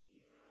bar.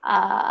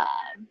 Uh,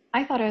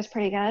 I thought it was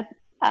pretty good.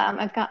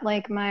 I've got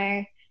like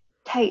my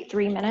tight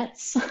 3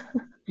 minutes.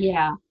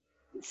 Yeah.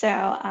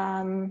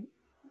 So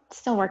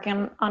still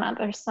working on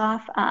other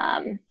stuff.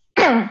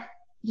 Did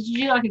you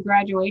do like a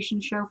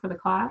graduation show for the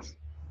class?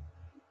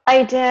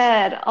 I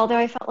did, although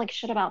I felt like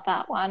shit about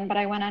that one, but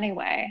I went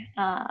anyway.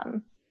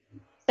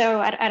 So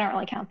I don't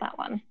really count that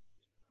one.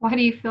 Why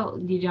do you feel?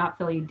 Do you not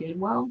feel you did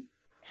well?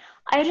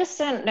 I just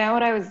didn't know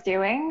what I was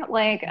doing.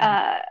 Like,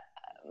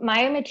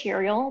 my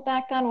material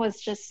back then it was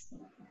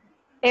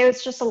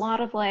just a lot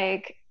of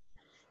like,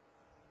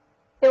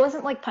 it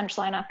wasn't like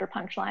punchline after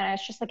punchline. I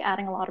was just like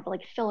adding a lot of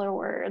like filler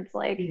words.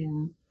 Like,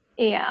 Yeah.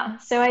 yeah.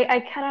 So I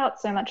cut out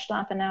so much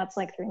stuff and now it's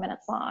like 3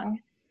 minutes long.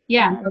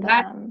 Yeah. No,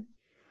 And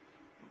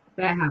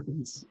that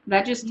happens.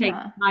 That just takes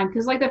yeah. time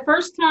because like the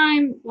first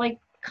time, like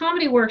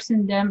Comedy Works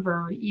in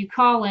Denver, you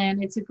call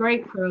in. It's a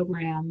great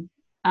program.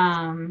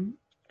 And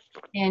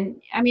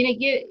I mean,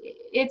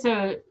 it's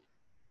a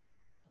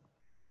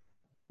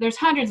there's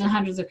hundreds and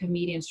hundreds of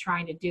comedians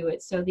trying to do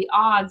it. So the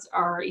odds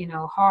are,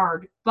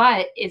 hard,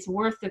 but it's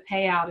worth the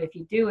payout if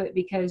you do it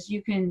because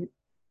you can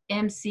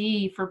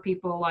MC for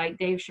people like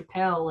Dave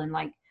Chappelle and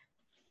like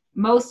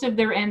most of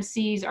their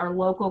MCs are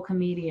local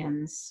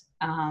comedians,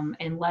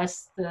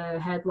 unless the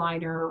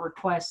headliner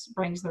requests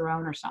brings their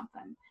own or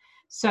something.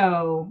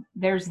 So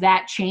there's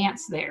that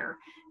chance there.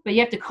 But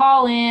you have to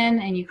call in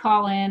and you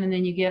call in and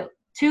then you get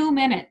 2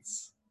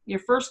 minutes. Your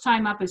first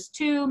time up is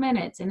 2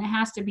 minutes and it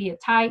has to be a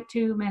tight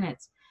 2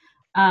 minutes.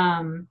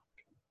 Because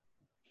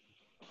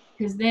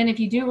because then if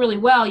you do really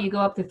well, you go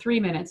up to 3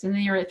 minutes, and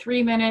then you're at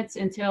 3 minutes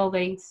until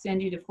they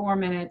send you to 4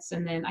 minutes,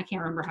 and then I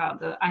can't remember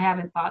I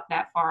haven't thought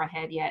that far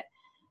ahead yet.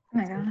 Oh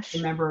my To gosh.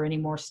 remember any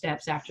more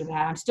steps after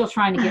that. I'm still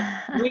trying to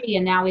get 3,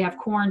 and now we have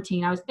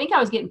quarantine. I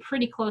was getting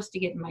pretty close to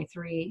getting my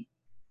 3,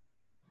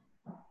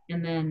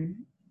 and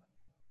then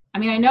I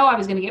mean, I know I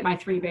was going to get my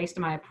 3 based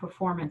on my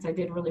performance. I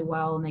did really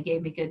well, and they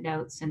gave me good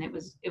notes, and it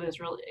was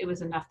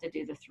enough to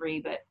do the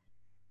 3. But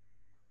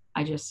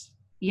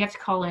you have to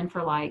call in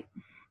for like,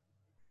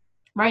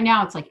 right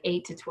now it's like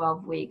 8 to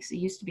 12 weeks. It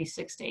used to be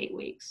 6 to 8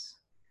 weeks.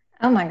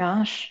 Oh my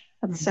gosh,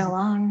 that's so Mm-hmm.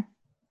 long.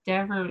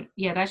 Denver,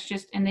 yeah, that's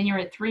just, and then you're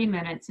at 3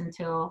 minutes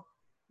until,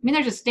 I mean,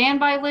 there's a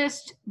standby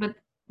list, but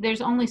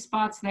there's only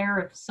spots there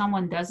if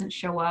someone doesn't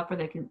show up, or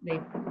they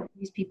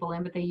these people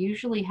in, but they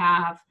usually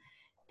have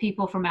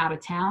people from out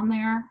of town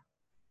there.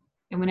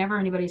 And whenever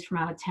anybody's from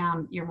out of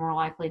town, you're more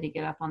likely to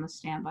get up on the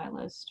standby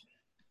list,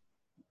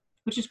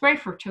 which is great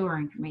for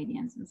touring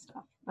comedians and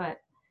stuff. But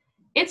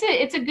it's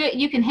a good,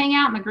 you can hang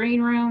out in the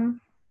green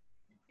room.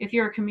 If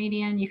you're a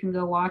comedian, you can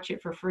go watch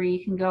it for free.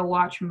 You can go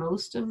watch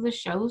most of the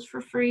shows for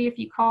free if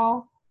you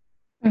call.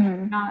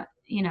 Mm-hmm. Not,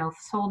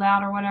 sold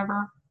out or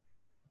whatever.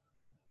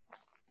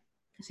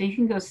 So you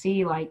can go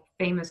see like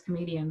famous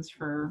comedians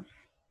for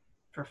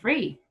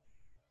free.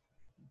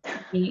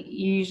 You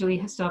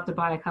usually still have to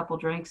buy a couple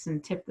drinks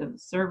and tip the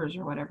servers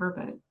or whatever,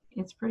 but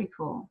it's pretty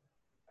cool.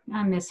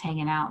 I miss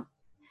hanging out.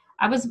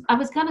 I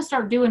was gonna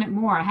start doing it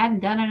more. I hadn't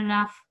done it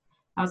enough.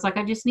 I was like,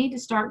 I just need to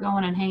start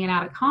going and hanging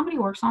out at Comedy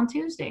Works on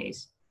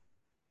Tuesdays.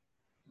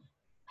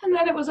 And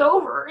then it was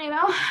over,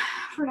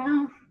 for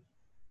now.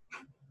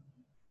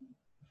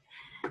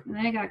 And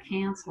then it got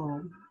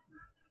canceled.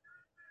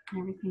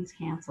 Everything's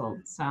canceled.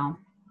 So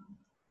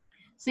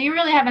you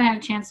really haven't had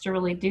a chance to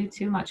really do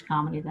too much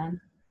comedy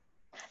then.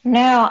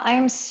 No,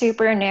 I'm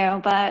super new,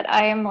 but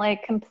I am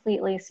like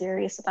completely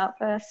serious about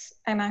this.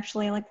 I'm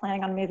actually like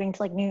planning on moving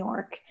to like New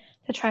York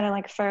to try to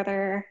like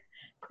further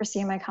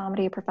pursue my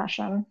comedy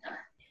profession.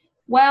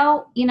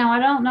 Well, I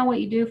don't know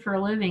what you do for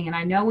a living, and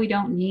I know we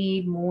don't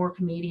need more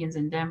comedians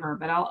in Denver,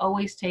 but I'll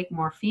always take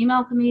more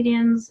female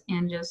comedians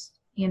and just,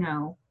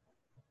 more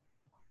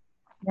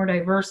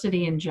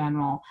diversity in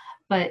general.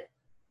 But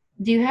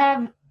do you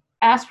have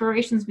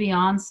aspirations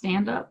beyond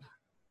stand-up?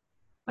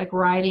 Like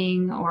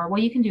writing, or,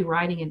 well, you can do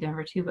writing in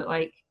Denver too, but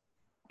like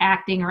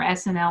acting or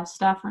SNL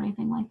stuff or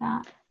anything like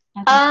that?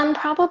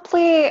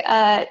 Probably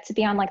to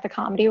be on like the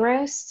comedy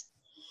roast.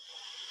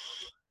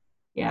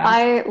 Yeah.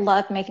 I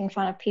love making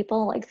fun of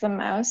people like the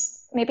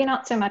most. Maybe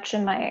not so much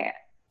in my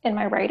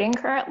writing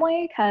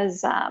currently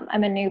because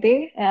I'm a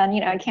newbie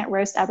and I can't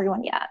roast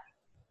everyone yet.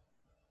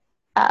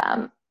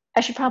 I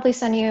should probably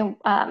send you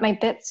my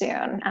bit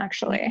soon,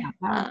 actually. Yeah,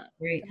 that would be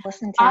great.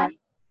 Listen to it.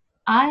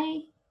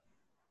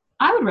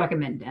 I would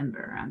recommend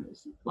Denver. I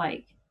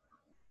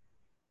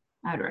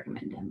would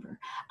recommend Denver.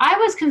 I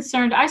was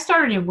concerned. I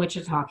started in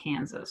Wichita,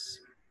 Kansas,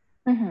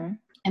 Mm-hmm.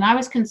 and I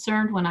was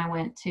concerned when I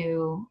went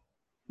to,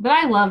 but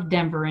I loved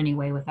Denver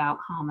anyway without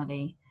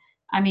comedy.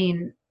 I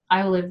mean,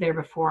 I lived there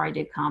before I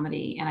did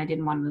comedy, and I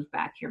didn't want to move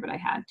back here, but I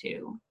had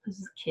to because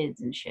of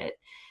kids and shit.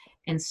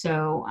 And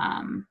so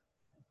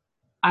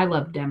I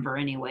love Denver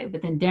anyway,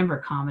 but then Denver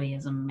comedy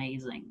is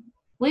amazing.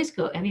 At least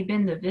go, have you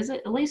been to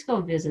visit? At least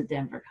go visit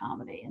Denver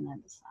comedy and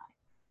then decide.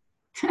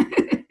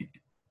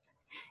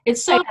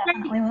 It's so I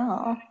definitely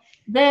will.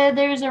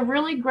 there's a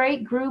really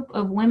great group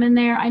of women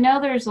there. I know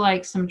there's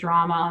like some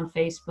drama on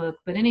Facebook,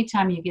 but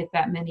anytime you get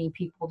that many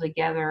people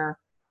together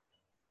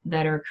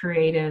that are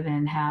creative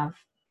and have,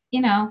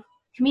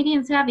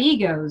 comedians have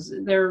egos.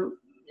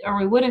 Or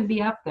we wouldn't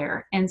be up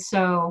there. And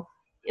so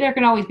there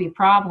can always be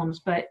problems,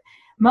 but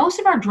most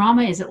of our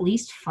drama is at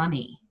least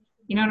funny.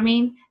 You know what I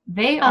mean?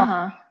 They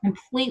are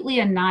completely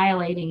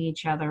annihilating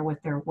each other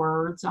with their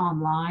words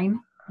online,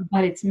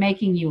 but it's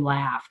making you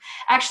laugh.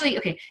 Actually,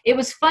 okay, it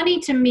was funny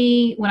to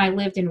me when I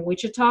lived in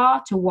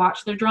Wichita to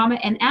watch their drama.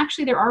 And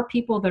actually, there are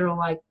people that are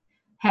like,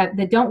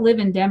 that don't live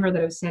in Denver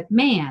that have said,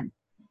 man,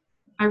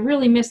 I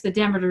really miss the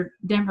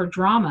Denver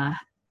drama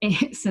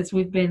since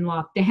we've been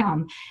locked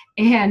down.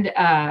 And,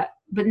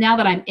 but now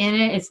that I'm in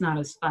it, it's not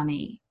as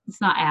funny.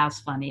 It's not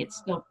as funny. It's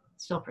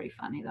still pretty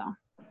funny though.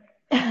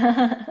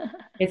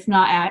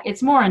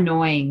 It's more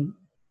annoying.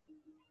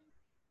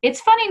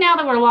 It's funny now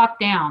that we're locked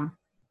down,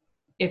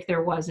 if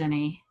there was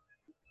any.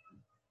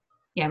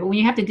 Yeah, but when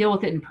you have to deal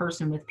with it in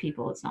person with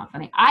people, it's not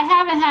funny. I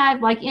haven't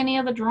had like any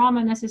of the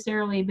drama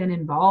necessarily been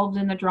involved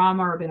in the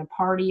drama or been a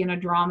party in a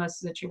drama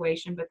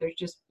situation, but there's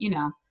just, you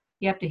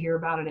have to hear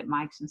about it at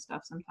mics and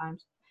stuff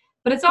sometimes.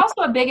 But it's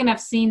also a big enough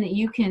scene that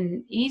you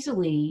can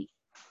easily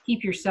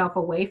keep yourself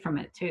away from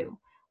it too.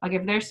 Like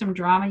if there's some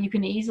drama, you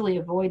can easily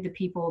avoid the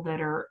people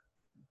that are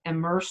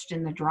immersed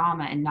in the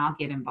drama and not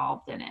get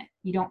involved in it.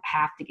 You don't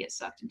have to get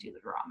sucked into the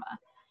drama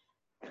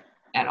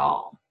at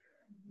all.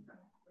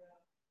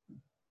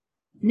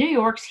 New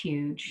York's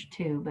huge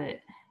too, but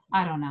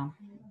I don't know.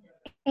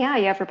 Yeah,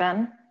 you ever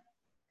been?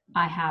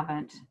 I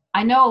haven't.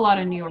 I know a lot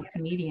of New York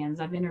comedians.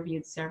 I've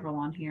interviewed several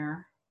on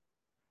here.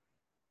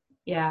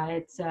 Yeah,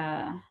 it's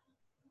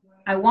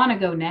I want to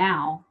go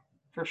now.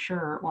 for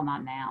sure. Well,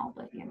 not now,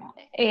 but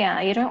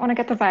Yeah, you don't want to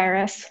get the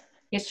virus.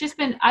 it's just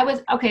been, I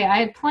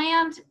had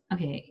planned,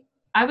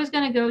 I was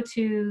going to go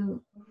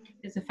to,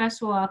 there's a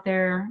festival out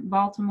there,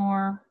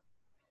 Baltimore,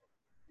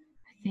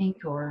 I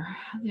think, or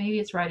maybe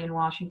it's right in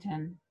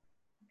Washington.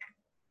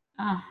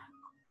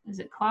 Is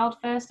it Cloud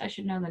Fest? I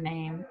should know the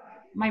name.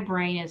 My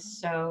brain is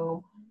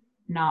so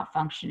not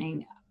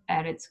functioning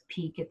at its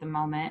peak at the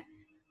moment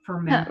for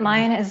memory.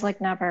 Mine is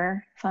like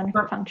never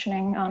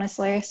functioning,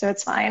 honestly, so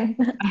it's fine.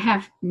 I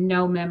have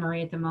no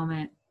memory at the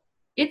moment.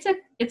 It's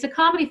a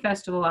comedy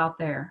festival out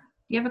there.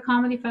 Do you have a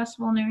comedy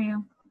festival near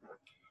you?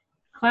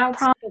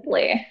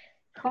 Probably.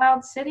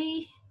 Cloud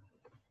City?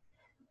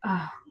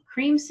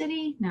 Cream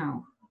City?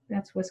 No,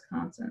 that's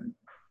Wisconsin.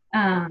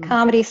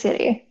 Comedy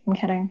City. I'm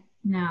kidding.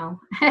 No.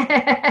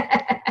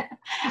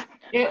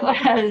 It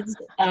was,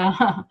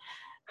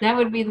 that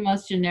would be the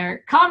most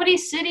generic. Comedy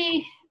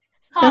City?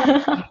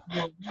 Comedy.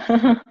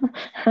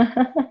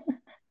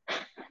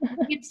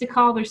 Who gets to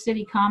call their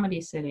city Comedy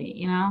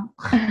City,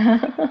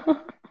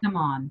 Come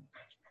on.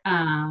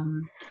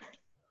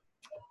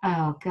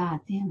 Oh, God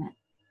damn it.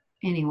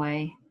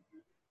 Anyway.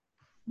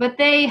 But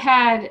they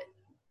had,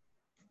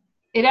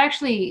 it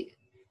actually,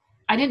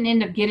 I didn't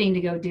end up getting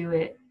to go do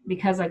it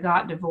because I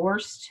got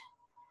divorced,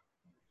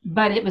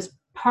 but it was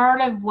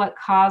part of what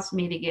caused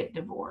me to get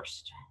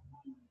divorced.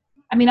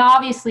 I mean,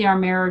 obviously our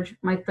marriage,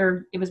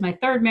 it was my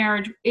third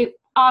marriage. It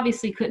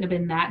obviously couldn't have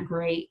been that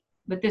great,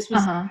 but this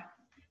was,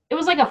 it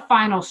was like a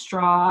final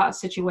straw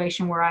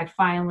situation where I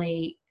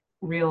finally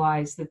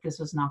realized that this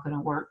was not going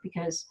to work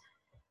because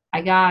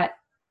I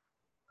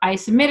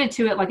submitted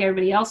to it like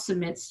everybody else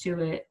submits to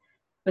it,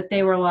 but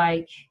they were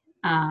like,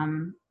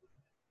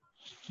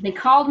 they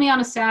called me on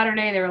a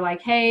Saturday. They were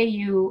like, hey,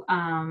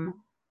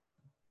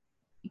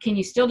 can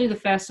you still do the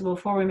festival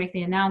before we make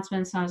the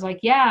announcements? And I was like,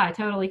 yeah, I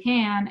totally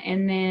can.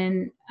 And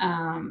then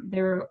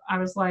I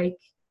was like,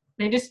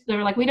 they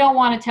were like, we don't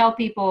want to tell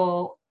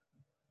people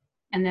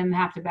and then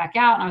have to back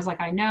out. And I was like,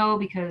 I know,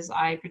 because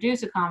I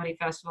produce a comedy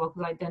festival,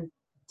 because I'd done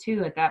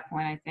 2 at that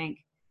point, I think.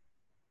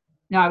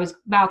 No, I was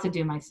about to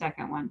do my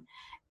second one.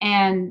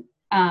 And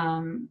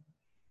I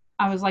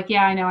was like,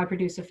 yeah, I know, I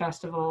produce a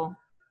festival,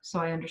 so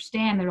I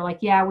understand. They were like,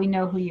 yeah, we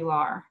know who you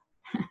are.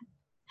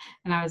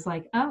 And I was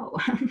like, oh.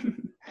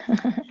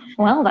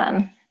 Well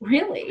then.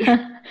 Really?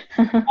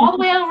 All the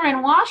way over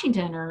in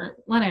Washington or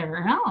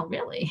whatever. Oh,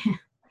 really?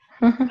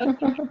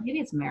 Maybe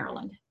it's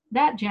Maryland,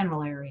 that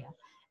general area.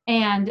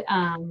 And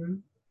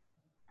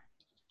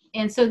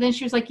so then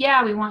she was like,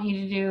 yeah, we want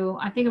you to do,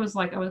 I think it was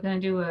like, I was going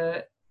to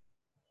do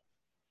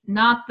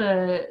not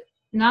the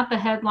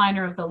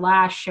headliner of the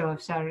last show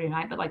of Saturday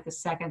night, but like the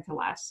second to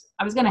last.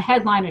 I was going to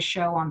headline a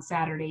show on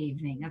Saturday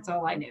evening. That's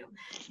all I knew.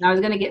 And I was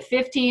going to get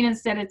 15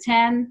 instead of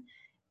 10.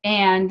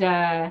 And,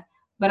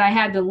 but I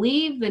had to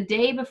leave the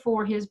day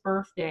before his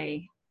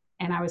birthday,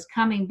 and I was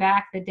coming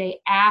back the day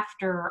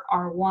after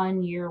our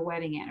 1-year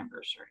wedding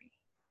anniversary.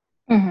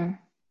 Mm-hmm.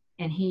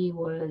 And he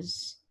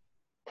was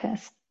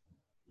pissed.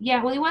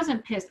 Yeah, well, he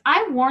wasn't pissed.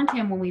 I warned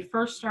him when we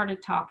first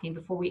started talking,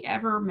 before we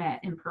ever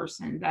met in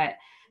person, that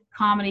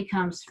comedy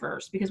comes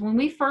first. Because when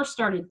we first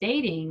started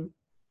dating,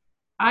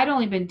 I'd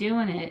only been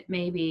doing it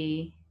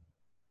maybe,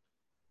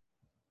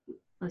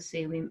 let's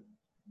see,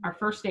 our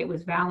first date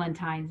was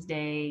Valentine's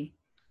Day.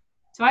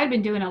 So I'd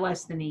been doing it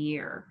less than a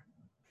year,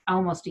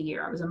 almost a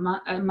year. I was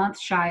a month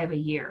shy of a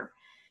year.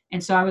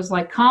 And so I was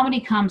like, comedy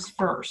comes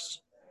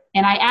first.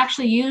 And I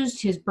actually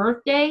used his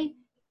birthday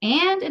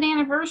and an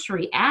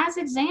anniversary as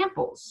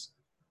examples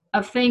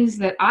of things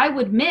that I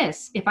would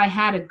miss if I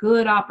had a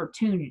good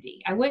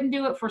opportunity. I wouldn't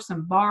do it for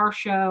some bar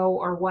show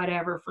or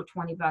whatever for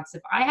 $20.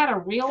 If I had a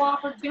real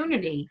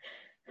opportunity,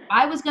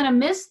 I was going to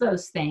miss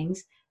those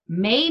things.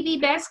 Maybe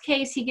best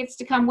case, he gets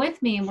to come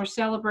with me and we're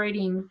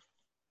celebrating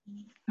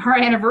her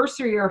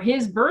anniversary or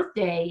his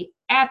birthday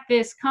at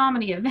this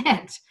comedy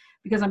event,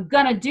 because I'm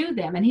going to do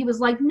them. And he was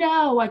like,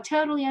 no, I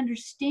totally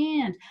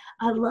understand.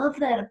 I love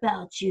that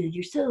about you.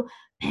 You're so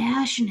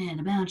passionate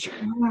about your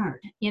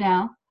art,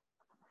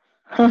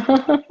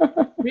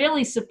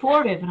 really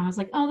supportive. And I was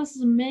like, oh, this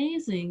is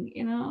amazing,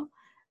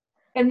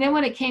 And then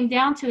when it came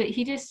down to it,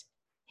 he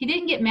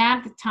didn't get mad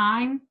at the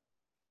time.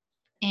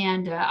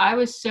 And I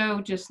was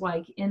so just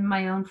like in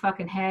my own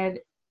fucking head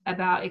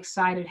about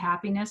excited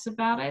happiness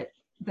about it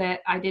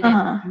that I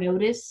didn't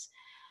notice.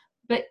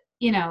 But,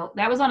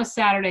 that was on a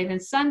Saturday.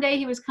 Then Sunday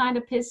he was kind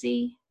of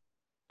pissy.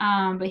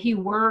 But he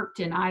worked,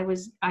 and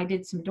I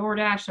did some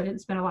DoorDash, so I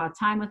didn't spend a lot of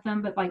time with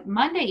him. But like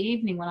Monday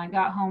evening when I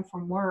got home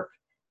from work,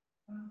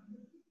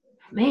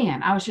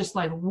 man, I was just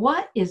like,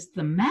 what is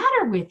the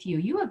matter with you?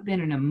 You have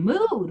been in a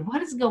mood.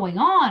 What is going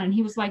on? And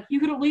he was like, you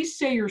could at least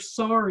say you're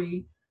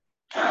sorry.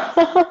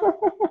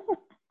 Oh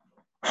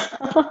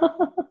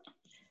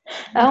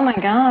my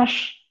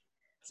gosh.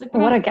 Like,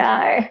 what a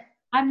guy.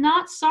 I'm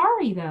not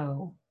sorry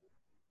though.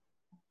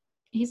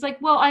 He's like,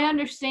 well, I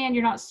understand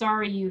you're not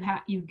sorry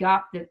you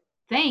got the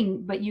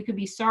thing, but you could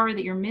be sorry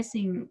that you're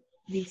missing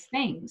these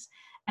things.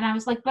 And I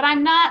was like, but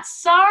I'm not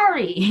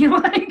sorry.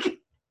 Like,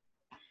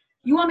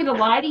 You want me to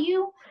lie to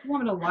you? You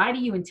want me to lie to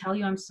you and tell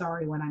you I'm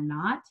sorry when I'm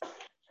not?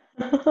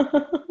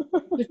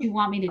 That's what you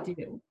want me to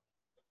do,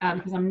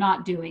 because I'm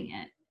not doing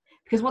it.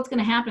 Because what's going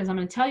to happen is I'm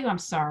going to tell you I'm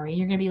sorry, and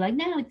you're going to be like,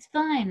 no, it's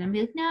fine. And I'm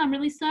be like, no, I'm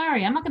really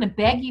sorry. I'm not going to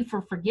beg you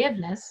for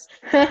forgiveness,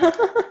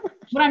 but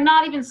I'm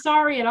not even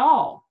sorry at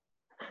all.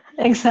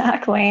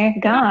 Exactly.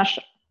 Gosh.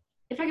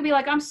 If I could be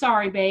like, I'm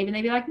sorry, babe, and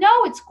they'd be like,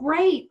 no, it's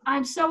great.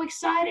 I'm so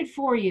excited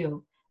for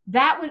you.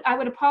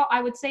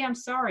 I would say I'm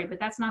sorry, but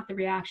that's not the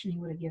reaction he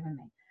would have given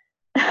me.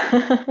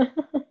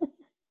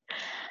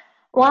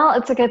 Well,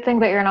 it's a good thing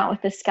that you're not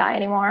with this guy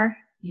anymore.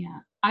 Yeah,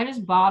 I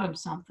just bought him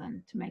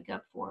something to make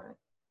up for it.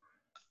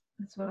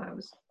 That's what I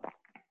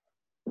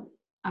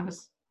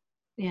was,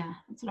 yeah,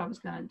 that's what I was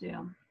gonna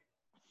do.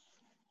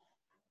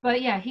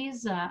 But yeah,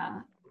 he's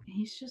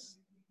just,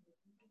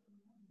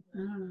 I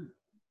don't know.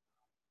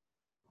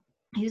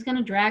 He's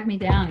gonna drag me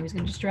down. He was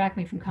gonna distract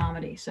me from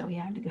comedy, so he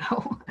had to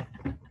go.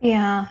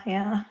 Yeah,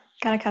 yeah.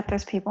 Gotta cut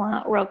those people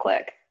out real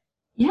quick.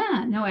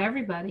 Yeah, no,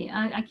 everybody.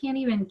 I can't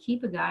even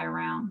keep a guy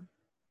around.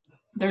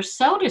 They're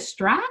so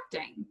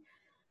distracting.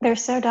 They're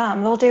so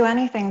dumb. They'll do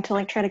anything to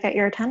like try to get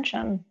your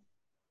attention.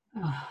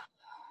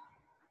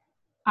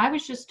 I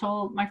was just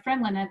told, my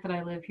friend Lynette that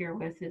I live here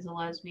with is a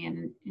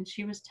lesbian, and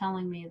she was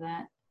telling me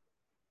that,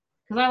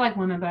 because I like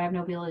women, but I have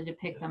no ability to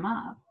pick them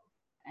up.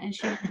 And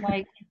she was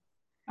like,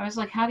 I was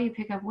like, how do you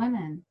pick up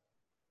women?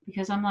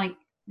 Because I'm like,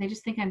 they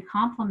just think I'm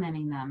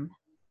complimenting them.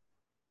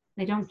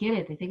 They don't get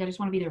it. They think I just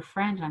want to be their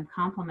friend, and I'm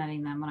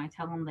complimenting them when I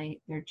tell them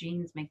their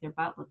jeans make their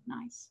butt look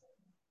nice.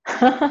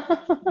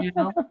 You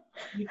know,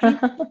 your jeans,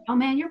 oh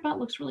man, your butt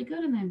looks really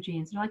good in them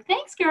jeans. And they're like,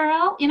 thanks,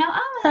 girl. You know,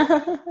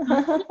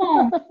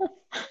 oh,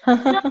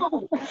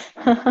 no,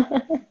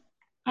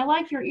 I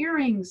like your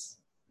earrings.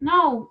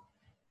 No,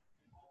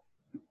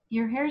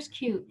 your hair's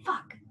cute.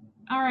 Fuck.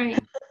 All right.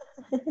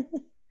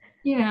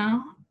 You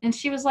know, and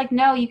she was like,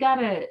 no, you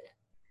gotta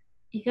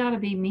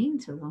be mean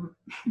to them.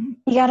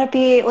 You gotta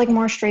be like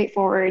more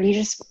straightforward. You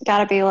just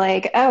gotta be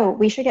like, oh,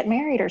 we should get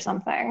married or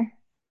something.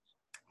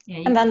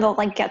 Yeah, And then they'll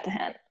like get the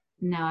hint.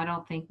 no, I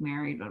don't think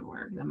married would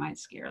work. That might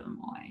scare them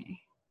away.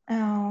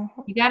 Oh.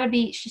 You gotta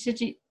be, she said,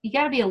 you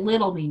gotta be a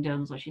little mean to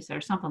them, is what she said,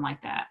 or something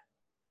like that.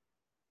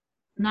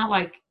 Not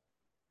like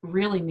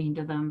really mean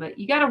to them, but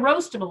you got to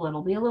roast them a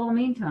little, be a little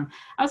mean to them.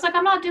 I was like,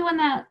 I'm not doing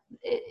that.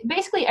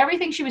 Basically,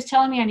 everything she was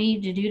telling me I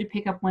needed to do to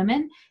pick up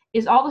women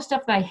is all the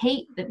stuff that I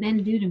hate that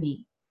men do to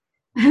me.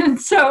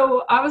 And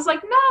so I was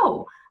like,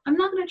 no, I'm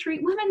not going to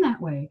treat women that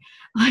way.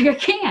 Like, I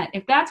can't.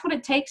 If that's what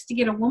it takes to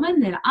get a woman,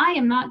 then I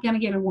am not going to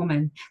get a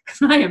woman,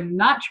 because I am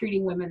not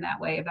treating women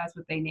that way if that's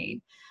what they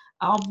need.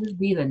 I'll just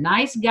be the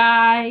nice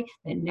guy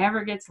that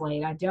never gets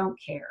laid. I don't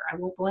care. I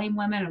won't blame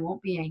women. I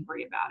won't be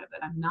angry about it,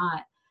 but I'm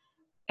not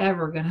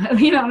ever gonna,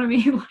 you know what I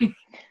mean? Like,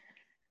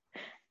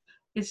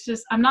 it's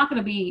just, I'm not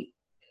gonna be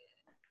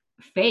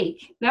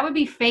fake. That would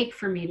be fake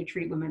for me to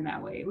treat women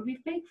that way. It would be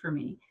fake for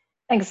me.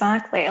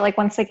 Exactly. Like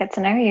once they get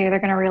to know you, they're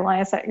gonna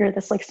realize that you're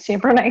this like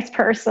super nice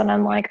person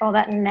and like all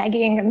that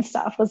negging and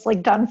stuff was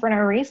like done for no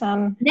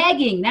reason.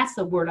 Negging, that's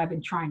the word I've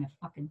been trying to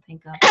fucking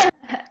think of.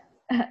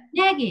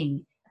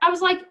 Negging. I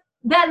was like,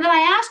 that. Then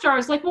I asked her, I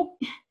was like, well,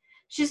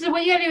 she said,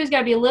 what you gotta do is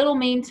gotta be a little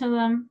mean to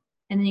them,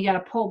 and then you gotta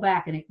pull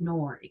back and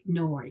ignore.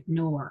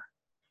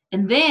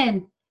 And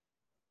then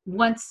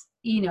once,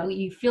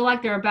 you feel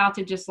like they're about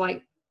to just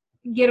like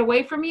get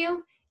away from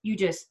you, you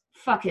just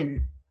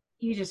fucking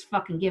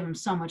give them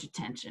so much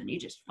attention. You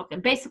just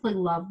fucking basically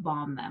love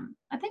bomb them.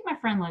 I think my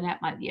friend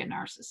Lynette might be a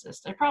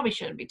narcissist. I probably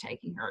shouldn't be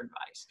taking her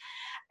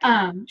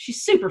advice.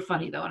 She's super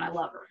funny though, and I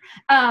love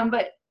her.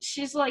 But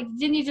she's like,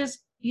 didn't you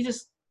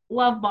just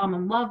love bomb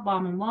them, love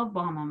bomb them, love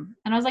bomb them?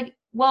 And I was like,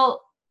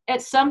 well,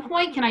 at some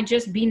point, can I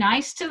just be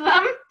nice to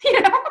them?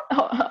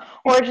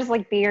 Or just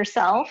like be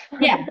yourself.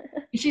 Yeah.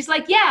 And she's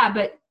like, yeah,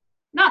 but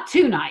not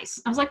too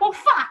nice. I was like, well,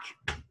 fuck.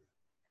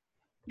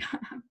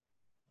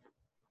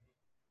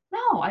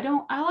 No, I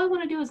don't. All I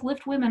want to do is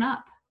lift women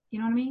up. You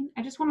know what I mean?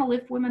 I just want to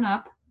lift women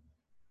up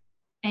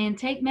and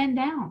take men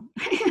down.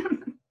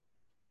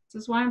 This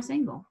is why I'm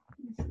single.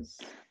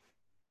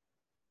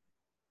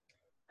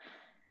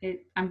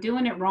 I'm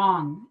doing it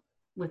wrong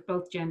with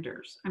both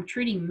genders. I'm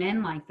treating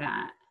men like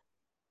that.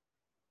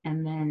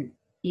 And then,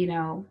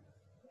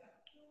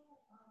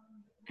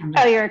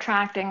 Oh, you're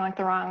attracting like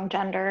the wrong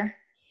gender.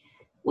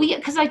 Well, yeah,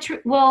 because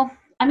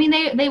I mean,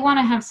 they want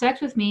to have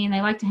sex with me and they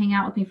like to hang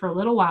out with me for a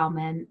little while,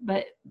 men,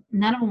 but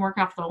none of them work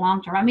out for the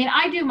long term. I mean,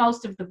 I do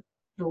most of the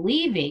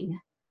leaving,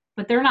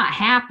 but they're not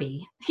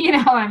happy.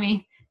 I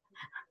mean,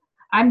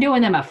 I'm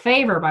doing them a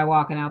favor by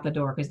walking out the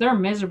door because they're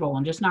miserable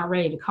and just not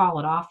ready to call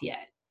it off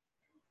yet.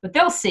 But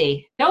they'll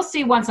see. They'll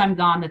see once I'm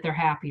gone that they're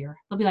happier.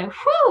 They'll be like,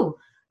 whew,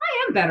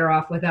 I am better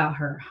off without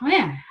her.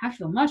 Man, I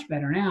feel much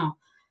better now.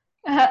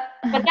 But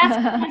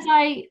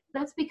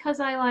that's because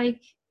I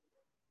like,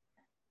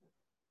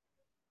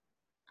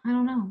 I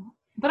don't know.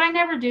 But I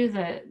never do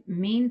the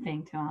mean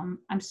thing to them.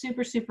 I'm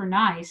super, super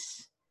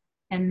nice.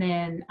 And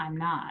then I'm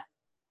not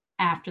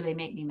after they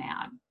make me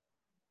mad.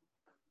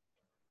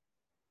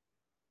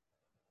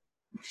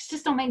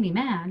 Just don't make me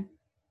mad.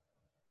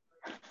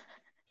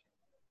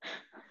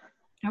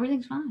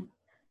 Everything's fine.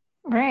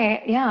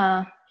 Right.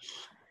 Yeah.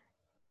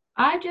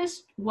 I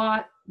just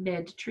want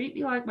Ned to treat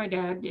me like my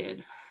dad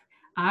did.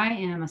 I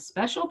am a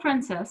special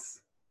princess.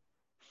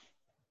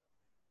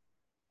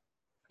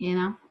 You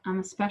know, I'm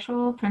a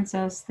special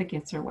princess that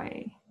gets her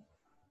way.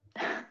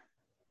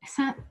 Is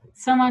that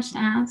so much to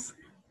ask?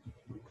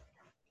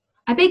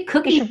 I bake You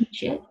cookies should and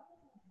shit.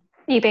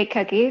 you bake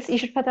cookies. You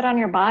should put that on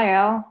your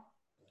bio.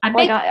 I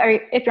Like, bake. or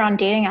if you're on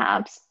dating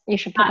apps, you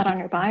should put that I, on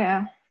your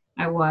bio.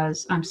 I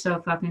was. I'm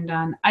so fucking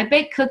done. I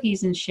bake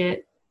cookies and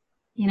shit.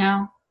 You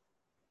know,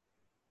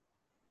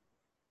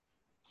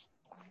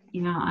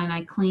 and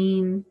I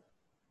clean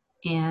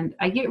and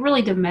I get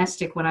really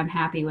domestic when I'm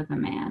happy with a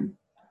man.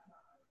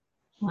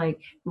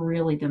 Like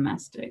really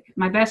domestic.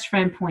 My best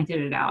friend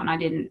pointed it out, and I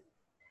didn't.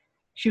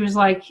 She was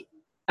like,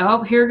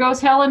 "Oh, here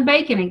goes Helen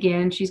Bacon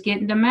again. She's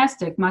getting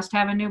domestic. Must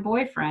have a new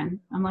boyfriend."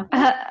 I'm like,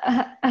 "What?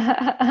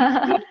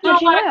 How'd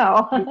you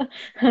know?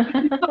 You've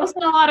been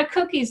posting a lot of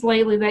cookies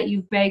lately that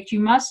you've baked.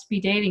 You must be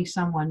dating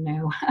someone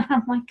new."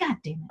 I'm like, "God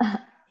damn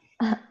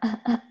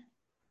it."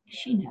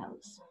 She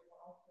knows.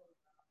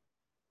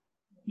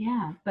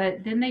 Yeah,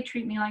 but then they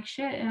treat me like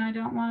shit, and I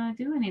don't want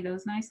to do any of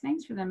those nice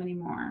things for them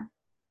anymore.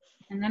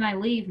 And then I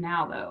leave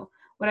now, though.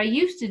 What I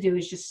used to do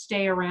is just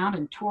stay around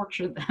and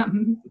torture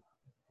them.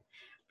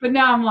 But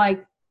now I'm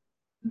like,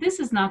 this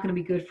is not going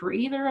to be good for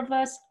either of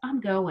us. I'm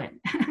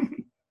going.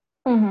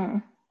 Mm-hmm.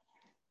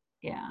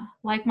 Yeah.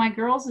 Like my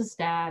girls'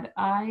 dad,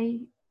 I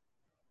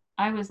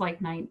was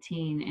like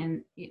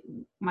 19 and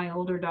my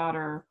older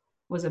daughter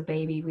was a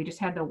baby. We just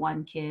had the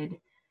one kid.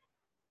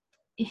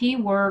 He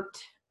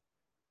worked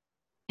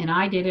and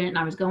I didn't. And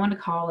I was going to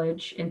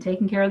college and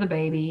taking care of the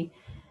baby.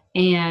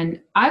 And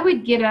I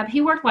would get up.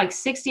 He worked like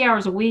 60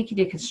 hours a week. He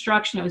did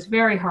construction. It was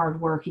very hard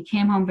work. He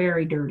came home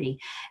very dirty.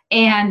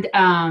 And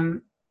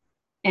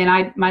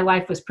my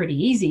life was pretty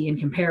easy in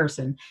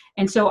comparison.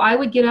 And so I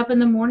would get up in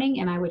the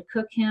morning and I would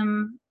cook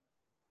him,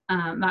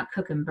 not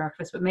cook him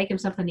breakfast, but make him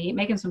something to eat,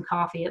 make him some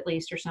coffee at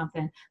least or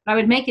something. But I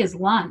would make his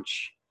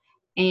lunch.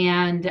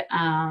 And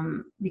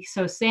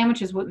so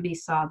sandwiches wouldn't be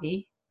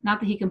soggy. Not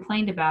that he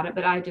complained about it,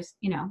 but I just,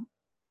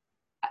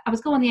 I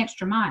was going the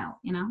extra mile.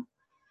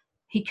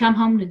 He'd come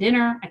home to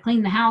dinner. I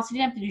cleaned the house. He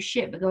didn't have to do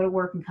shit, but go to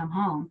work and come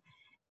home.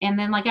 And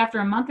then like after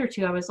a month or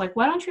two, I was like,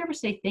 why don't you ever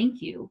say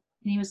thank you?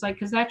 And he was like,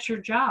 because that's your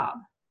job.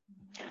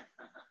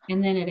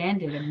 And then it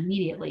ended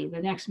immediately.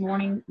 The next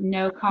morning,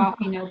 no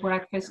coffee, no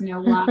breakfast,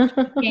 no lunch.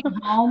 He came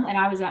home and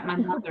I was at my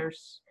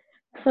mother's.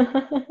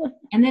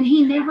 And then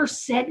he never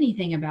said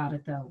anything about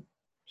it though.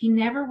 He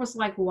never was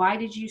like, why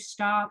did you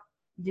stop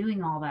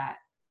doing all that?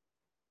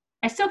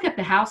 I still kept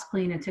the house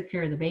clean and took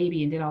care of the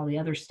baby and did all the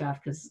other stuff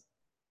because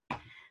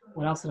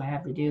what else did I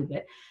have to do?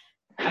 But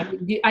I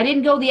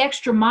didn't go the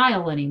extra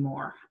mile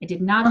anymore. I did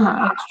not go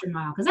the extra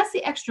mile because that's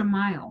the extra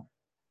mile.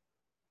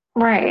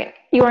 Right.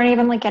 You weren't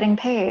even like getting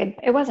paid.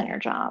 It wasn't your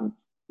job.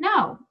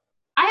 No,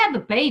 I had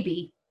the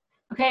baby.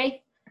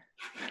 Okay.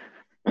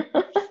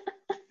 I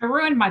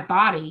ruined my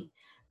body.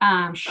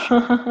 And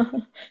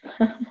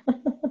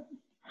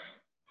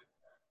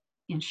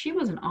she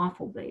was an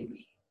awful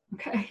baby.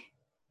 Okay.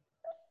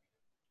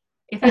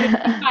 If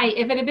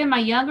it had been my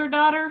younger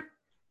daughter,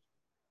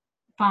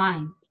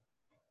 fine.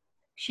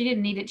 She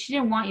didn't need it. She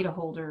didn't want you to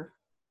hold her.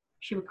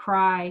 She would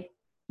cry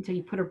until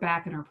you put her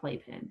back in her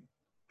playpen.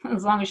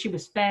 As long as she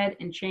was fed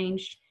and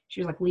changed, she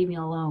was like, leave me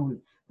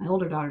alone. My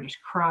older daughter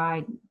just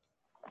cried.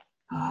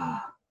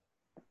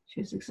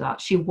 She was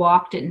exhausted. She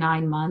walked at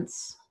 9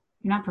 months.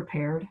 You're not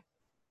prepared.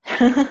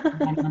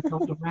 9 months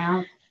old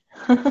around.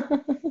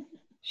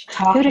 She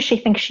talked. Who does she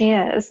think she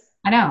is?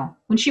 I know.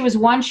 When she was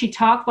 1, she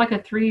talked like a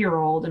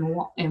 3-year-old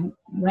and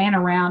ran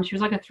around. She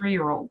was like a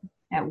 3-year-old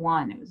at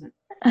 1. It was,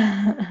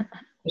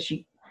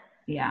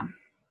 yeah.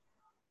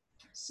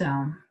 So.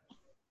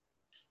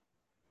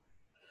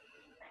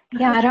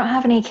 Yeah, I don't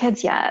have any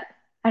kids yet.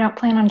 I don't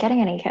plan on getting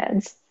any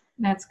kids.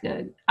 That's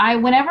good.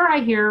 Whenever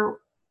I hear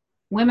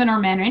women or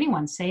men or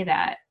anyone say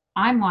that,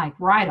 I'm like,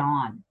 right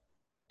on.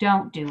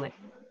 Don't do it.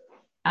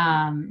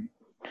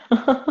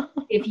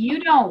 If you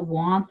don't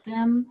want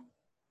them,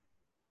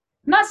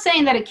 I'm not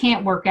saying that it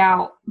can't work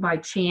out by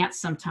chance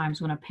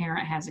sometimes when a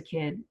parent has a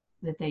kid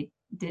that they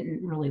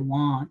didn't really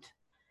want.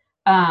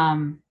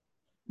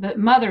 But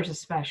mothers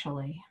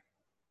especially.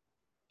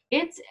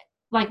 It's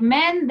like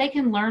men, they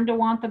can learn to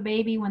want the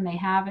baby when they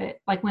have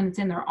it, like when it's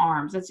in their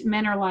arms.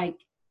 Men are like,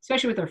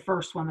 especially with their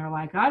first one, they're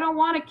like, I don't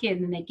want a kid.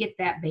 And then they get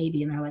that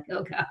baby and they're like,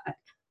 oh God, I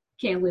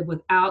can't live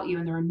without you.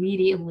 And they're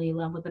immediately in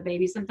love with the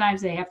baby.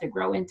 Sometimes they have to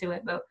grow into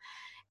it, but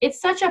it's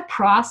such a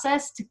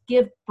process to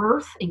give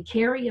birth and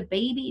carry a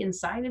baby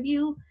inside of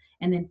you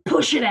and then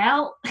push it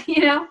out,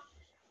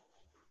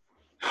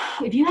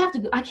 If you have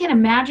to, I can't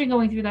imagine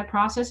going through that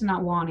process and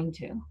not wanting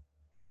to.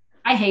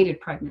 I hated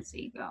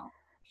pregnancy though.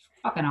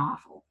 Fucking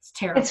awful. It's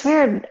terrible. It's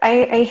weird.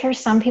 I hear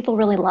some people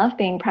really love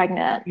being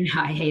pregnant.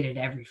 I hated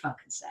every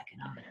fucking second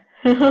of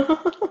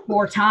it.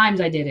 4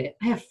 times I did it.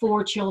 I have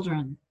 4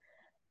 children.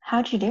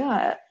 How'd you do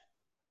it?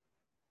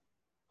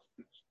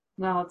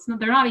 Well,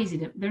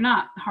 they're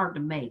not hard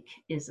to make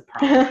is the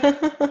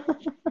problem.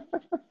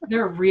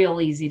 They're real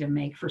easy to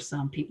make for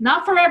some people.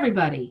 Not for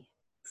everybody.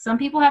 Some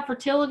people have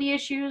fertility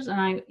issues, and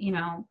I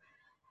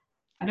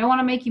don't want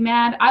to make you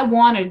mad. I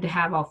wanted to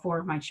have all 4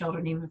 of my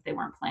children, even if they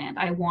weren't planned.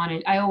 I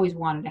always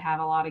wanted to have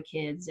a lot of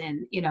kids,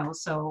 and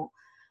so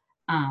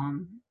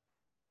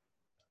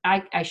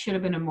I should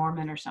have been a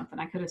Mormon or something.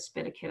 I could have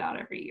spit a kid out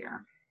every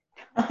year.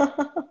 I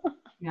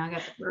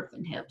got the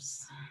birthing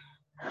hips.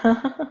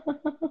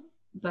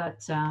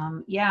 But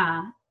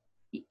yeah,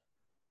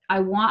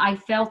 I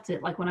felt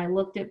it, like when I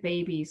looked at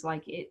babies,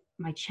 like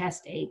my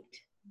chest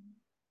ached.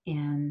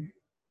 And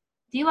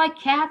do you like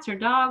cats or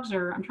dogs,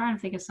 or I'm trying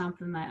to think of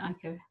something that I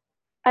could.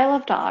 I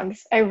love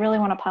dogs. I really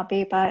want a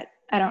puppy, but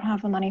I don't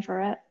have the money for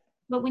it.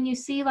 But when you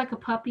see like a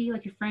puppy,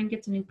 like your friend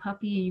gets a new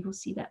puppy and you go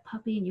see that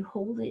puppy and you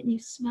hold it and you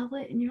smell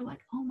it and you're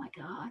like, oh my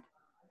God.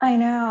 I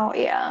know,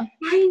 yeah.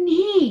 I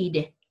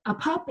need a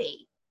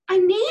puppy. I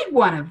need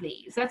one of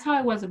these. That's how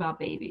I was about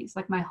babies,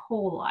 like my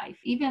whole life.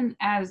 Even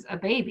as a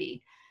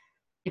baby,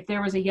 if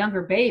there was a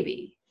younger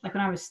baby, like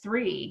when I was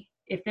 3,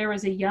 if there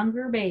was a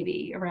younger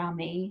baby around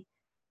me,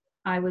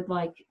 I would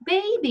like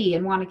baby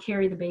and want to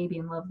carry the baby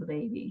and love the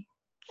baby.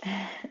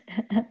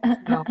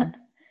 So,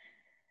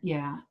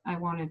 yeah, I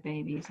wanted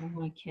babies. I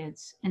wanted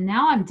kids. And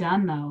now I'm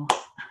done though.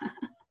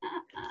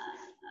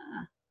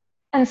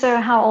 And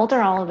so how old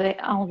are all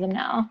of them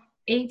now?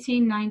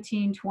 18,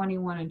 19,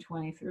 21, and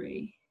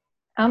 23.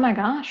 Oh my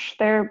gosh,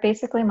 they're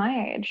basically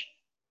my age.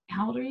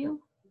 How old are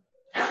you?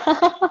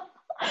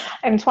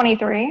 I'm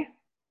 23.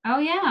 Oh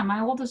yeah,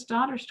 my oldest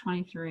daughter's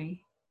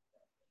 23.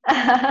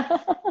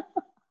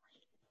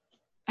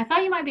 I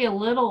thought you might be a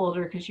little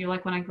older because you're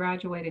like when I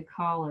graduated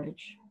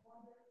college.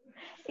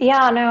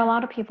 Yeah, no, a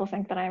lot of people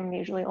think that I'm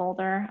usually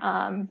older.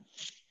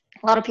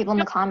 A lot of people in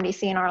the comedy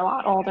scene are a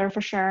lot older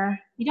for sure.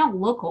 You don't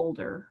look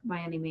older by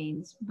any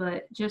means,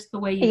 but just the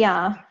way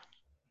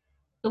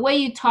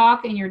you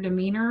talk and your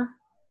demeanor,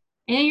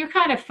 and you're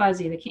kind of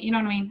fuzzy. You know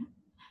what I mean?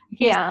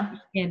 Yeah.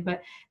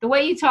 But the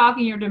way you talk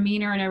and your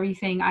demeanor and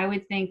everything, I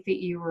would think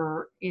that you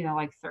were,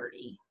 like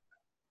 30.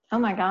 Oh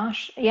my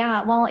gosh.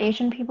 Yeah. Well,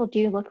 Asian people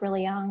do look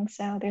really young,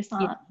 so there's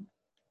not. Yeah.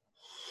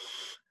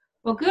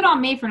 Well, good on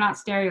me for not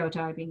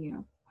stereotyping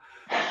you.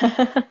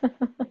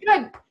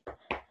 Good.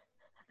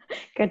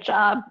 Good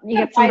job. You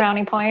get some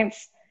brownie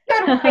points.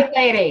 Good white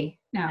lady.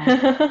 No.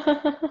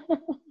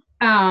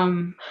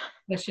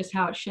 That's just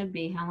how it should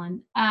be,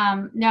 Helen.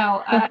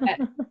 No,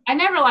 I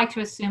never like to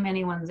assume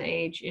anyone's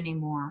age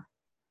anymore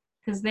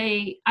because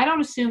I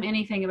don't assume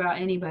anything about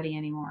anybody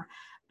anymore,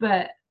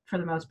 but for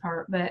the most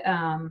part, but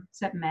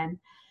except men.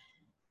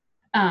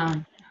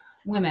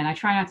 Women, I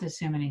try not to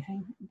assume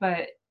anything,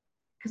 but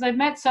because I've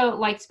met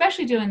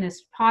especially doing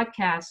this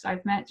podcast,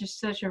 I've met just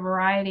such a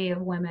variety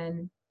of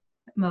women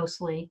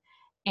mostly,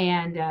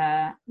 and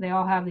they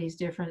all have these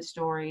different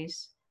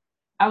stories.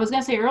 I was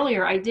going to say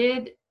earlier, I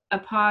did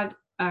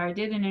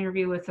an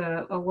interview with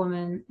a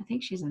woman. I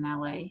think she's in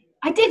LA.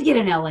 I did get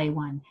an LA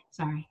one.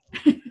 Sorry.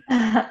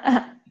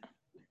 I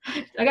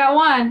got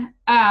one.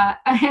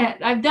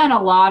 I've done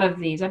a lot of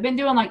these. I've been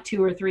doing like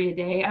 2 or 3 a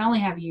day. I only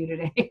have you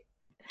today.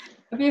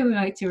 I've been doing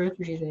like 2 or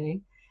 3 a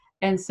day.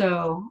 And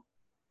so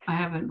I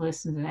haven't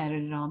listened and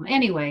edited all of them.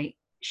 Anyway,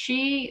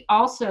 she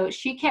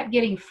kept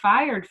getting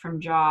fired from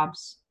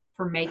jobs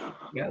for making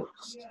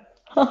jokes.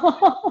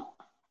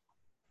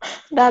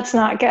 That's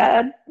not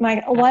good.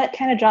 What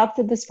kind of job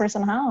did this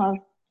person have?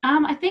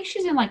 I think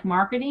she's in like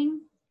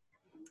marketing,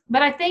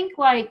 but I think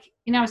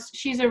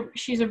she's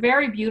a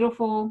very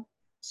beautiful,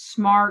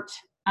 smart,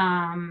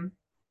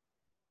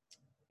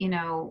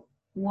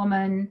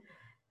 woman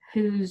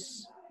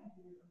who's,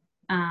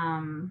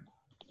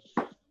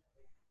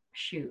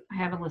 shoot, I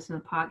haven't listened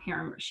to the pod. Can't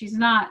remember. She's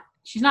not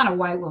a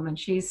white woman.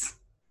 She's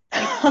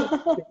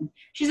a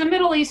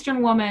Middle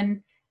Eastern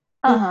woman.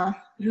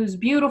 Who's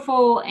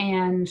beautiful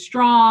and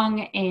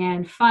strong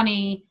and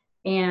funny,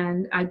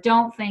 and I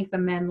don't think the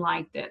men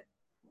liked it.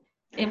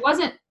 It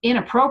wasn't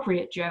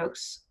inappropriate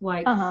jokes,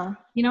 like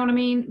you know what I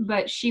mean?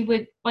 But she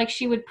would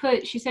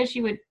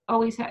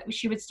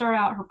start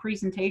out her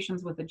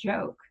presentations with a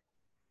joke,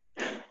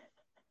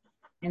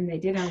 and they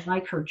didn't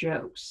like her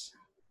jokes.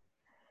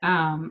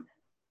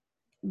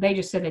 They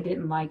just said they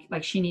didn't like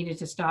she needed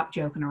to stop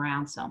joking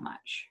around so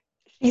much.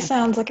 She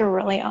sounds like a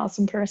really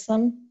awesome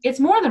person.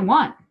 It's more than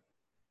one.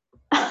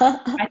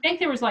 I think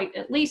there was like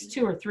at least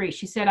 2 or 3.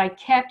 She said, I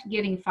kept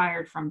getting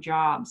fired from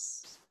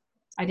jobs.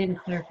 I didn't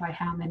clarify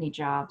how many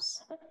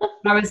jobs.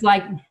 I was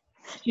like,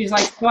 she was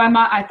like, so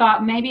I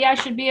thought maybe I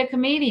should be a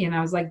comedian.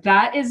 I was like,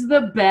 that is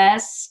the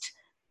best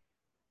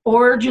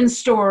origin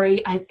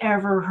story I've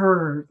ever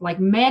heard. Like,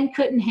 men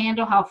couldn't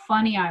handle how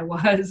funny I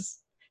was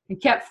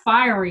and kept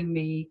firing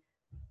me.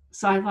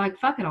 So I was like,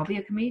 fuck it, I'll be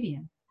a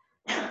comedian.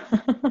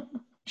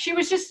 She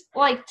was just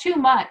like too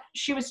much.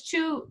 She was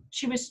too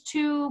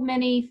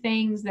many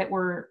things that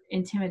were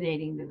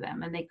intimidating to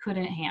them, and they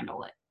couldn't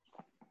handle it.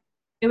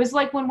 It was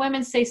like when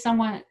men say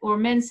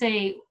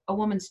a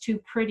woman's too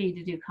pretty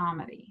to do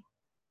comedy.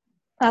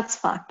 That's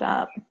fucked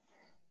up.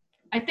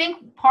 I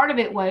think part of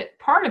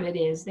it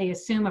is they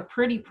assume a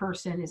pretty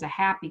person is a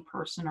happy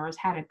person or has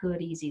had a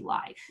good, easy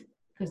life.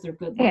 because they're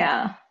good looking.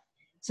 Yeah.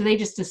 So they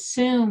just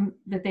assume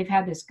that they've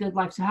had this good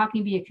life. So how can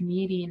you be a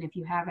comedian if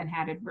you haven't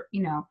had it,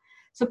 you know?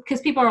 So because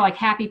people are like,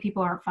 happy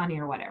people aren't funny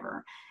or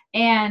whatever.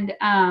 And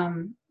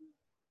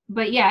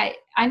but yeah,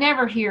 I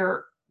never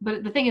hear.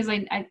 But the thing is,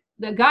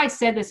 the guy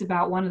said this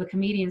about one of the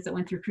comedians that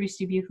went through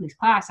Christy Buckley's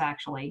class.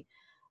 Actually,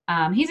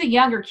 he's a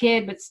younger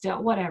kid, but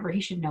still, whatever.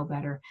 He should know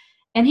better.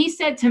 And he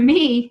said to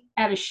me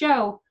at a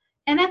show,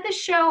 and at the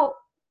show,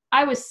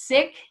 I was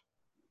sick,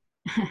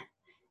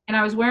 and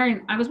I was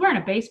wearing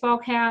a baseball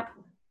cap.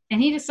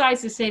 And he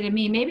decides to say to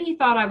me, maybe he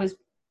thought I was,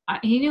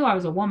 he knew I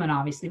was a woman,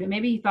 obviously, but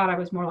maybe he thought I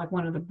was more like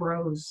one of the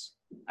bros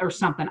or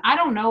something. I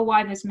don't know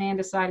why this man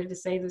decided to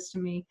say this to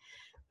me,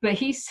 but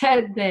he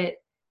said that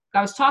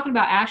I was talking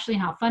about Ashley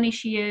and how funny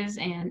she is.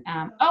 And,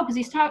 because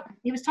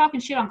he was talking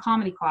shit on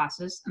comedy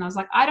classes. And I was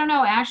like, I don't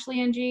know, Ashley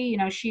and G, you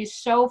know, she's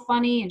so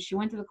funny and she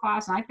went to the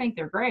class and I think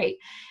they're great.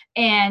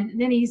 And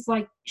then he's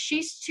like,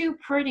 she's too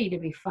pretty to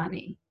be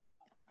funny.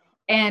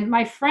 And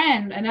my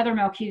friend, another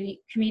male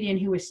comedian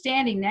who was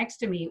standing next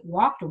to me,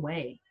 walked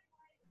away.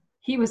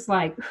 He was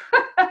like,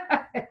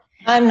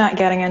 I'm not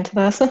getting into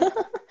this.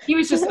 he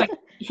was just like,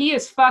 he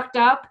is fucked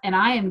up and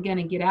I am going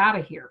to get out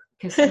of here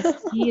because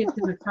he is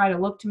going to try to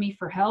look to me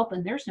for help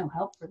and there's no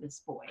help for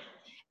this boy.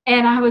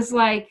 And I was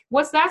like,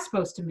 what's that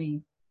supposed to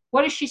mean?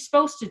 What is she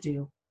supposed to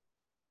do?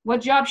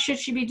 What job should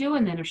she be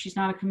doing then if she's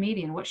not a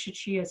comedian? What should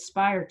she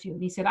aspire to?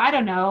 And he said, I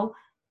don't know.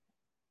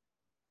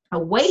 A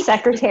waitress.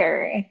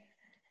 Secretary.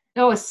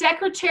 No, a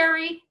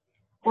secretary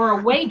or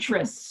a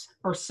waitress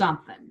or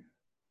something.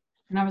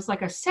 And I was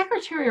like, a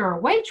secretary or a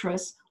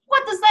waitress?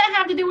 What does that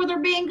have to do with her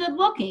being good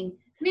looking?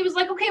 And he was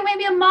like, okay,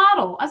 maybe a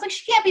model. I was like,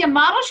 she can't be a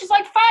model. She's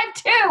like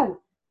 5'2".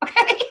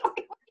 Okay, what are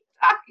you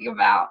talking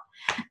about?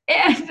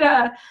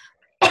 And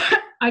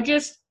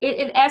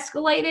it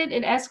escalated.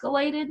 It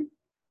escalated.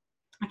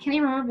 I can't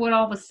even remember what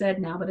all was said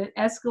now, but it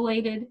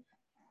escalated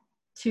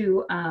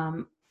to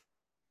a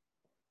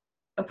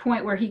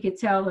point where he could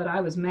tell that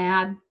I was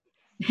mad.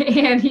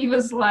 And he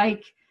was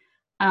like,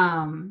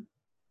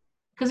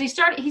 because he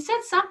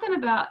said something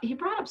about, he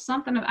brought up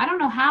something, I don't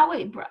know how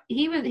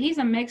he's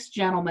a mixed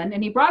gentleman,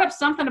 and he brought up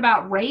something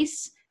about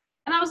race.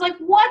 And I was like,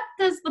 what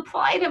does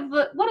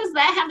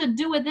that have to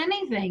do with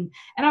anything?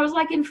 And I was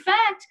like, in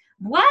fact,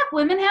 Black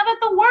women have it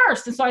the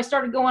worst. And so I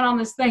started going on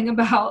this thing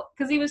about,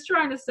 because he was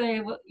trying to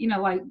say, you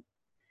know, like,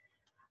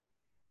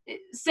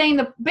 saying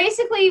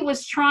basically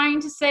was trying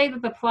to say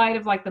that the plight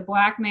of like the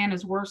Black man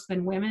is worse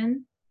than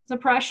women's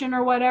oppression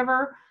or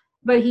whatever,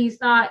 but he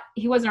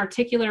wasn't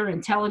articulate or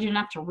intelligent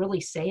enough to really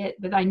say it,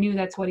 but I knew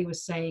that's what he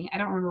was saying. I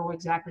don't remember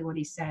exactly what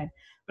he said,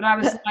 but I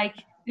was like,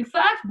 in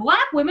fact,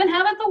 Black women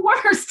have it the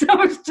worst. I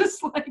was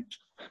just like,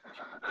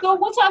 so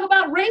we'll talk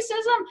about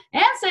racism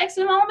and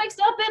sexism all mixed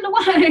up into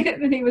one.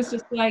 And he was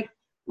just like,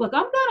 look,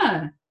 I'm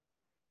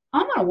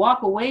gonna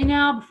walk away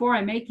now before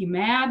I make you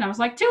mad. And I was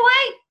like, too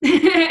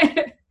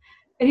late.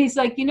 And he's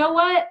like, you know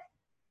what?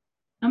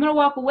 I'm going to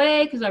walk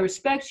away because I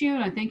respect you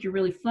and I think you're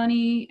really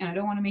funny and I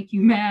don't want to make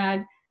you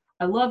mad.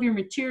 I love your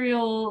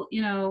material,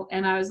 you know.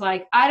 And I was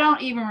like, I don't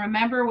even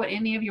remember what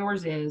any of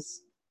yours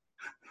is.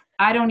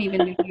 I don't even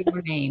know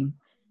your name.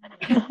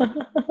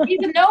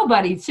 He's a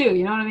nobody too,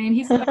 you know what I mean?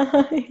 He's an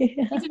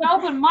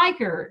open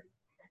micer.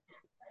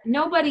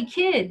 Nobody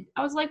kid.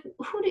 I was like,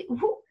 who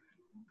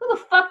the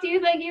fuck do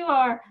you think you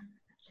are?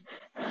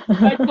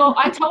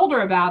 I told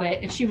her about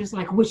it and she was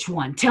like, which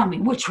one? Tell me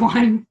which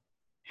one.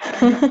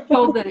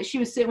 Told that she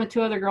was sitting with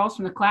two other girls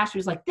from the class. She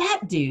was like,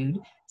 that dude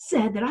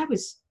said that I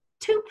was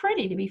too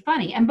pretty to be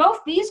funny. And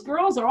both these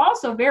girls are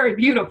also very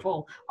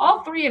beautiful.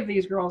 All three of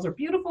these girls are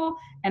beautiful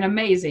and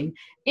amazing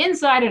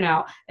inside and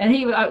out. And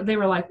they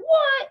were like,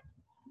 what?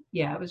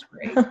 Yeah, it was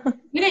great.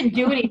 We didn't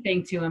do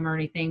anything to him or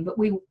anything, but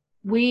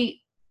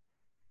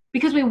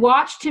because we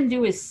watched him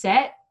do his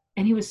set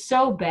and he was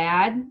so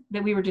bad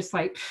that we were just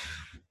like,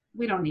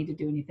 we don't need to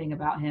do anything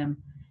about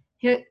him.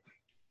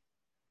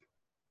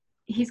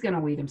 He's going to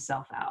weed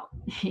himself out.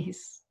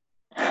 He's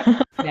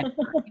never,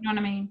 you know what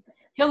I mean?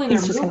 He'll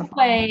either move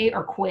away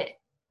or quit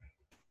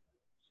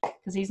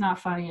because he's not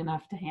funny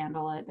enough to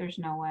handle it. There's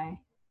no way.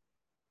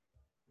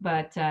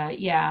 But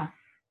yeah,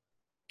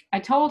 I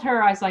told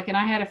her, I was like, and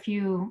I had a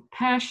few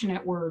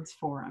passionate words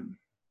for him.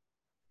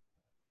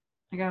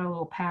 I got a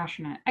little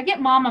passionate. I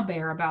get mama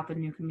bear about the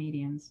new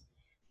comedians,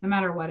 no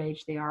matter what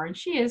age they are. And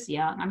she is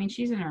young. I mean,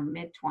 she's in her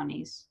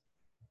mid-20s,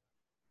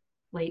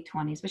 late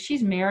 20s, but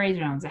she's married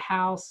and owns a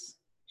house.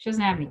 She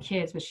doesn't have any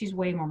kids, but she's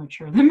way more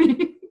mature than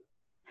me.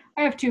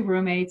 I have 2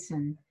 roommates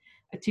and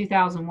a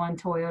 2001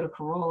 Toyota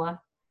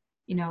Corolla,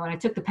 you know, and I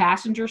took the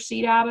passenger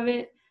seat out of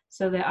it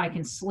so that I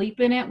can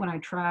sleep in it when I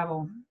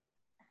travel.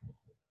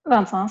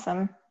 That's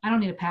awesome. I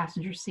don't need a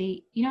passenger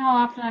seat. You know how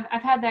often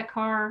I've had that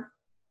car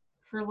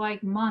for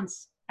like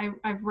months.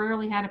 I've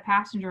rarely had a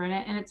passenger in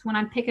it, and it's when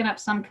I'm picking up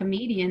some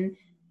comedian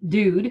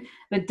dude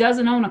that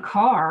doesn't own a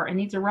car and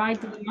needs a ride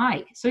to the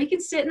mic. So he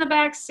can sit in the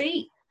back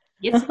seat,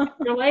 get some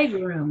extra leg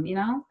room, you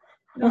know?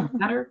 It don't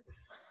matter.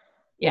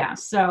 Yeah,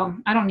 so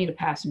I don't need a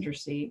passenger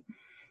seat.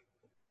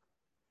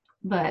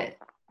 But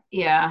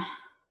yeah,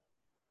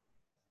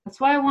 That's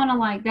why I want to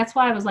like, that's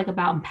why I was like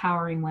about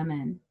empowering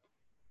women.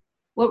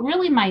 What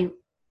really my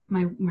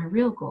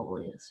real goal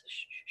is,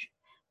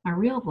 my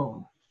real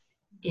goal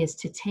is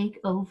to take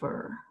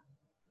over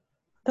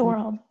The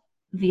world.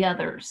 the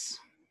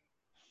others.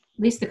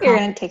 At least the You're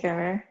going to take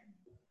over.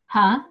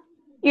 huh?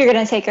 You're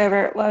going to take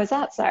over. What was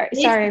that? Sorry. At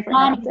least Sorry the for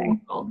comedy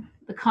interrupting. world.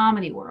 The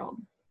comedy world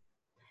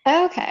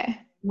Okay.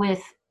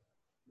 with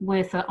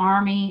an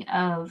army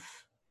of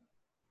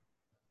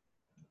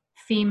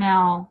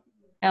female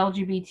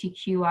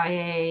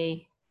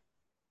LGBTQIA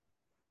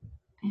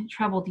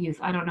troubled youth.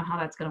 I don't know how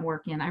that's going to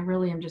work in. I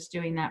really am just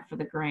doing that for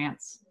the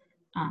grants.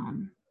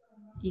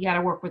 You got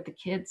to work with the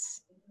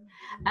kids.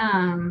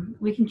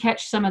 We can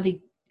catch some of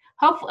the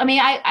hopefully. I mean,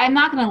 I'm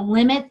not going to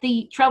limit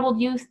the troubled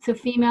youth to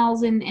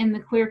females in the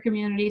queer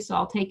community, so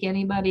I'll take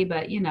anybody.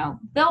 But you know,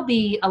 there'll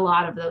be a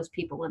lot of those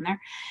people in there,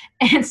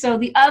 and so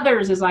the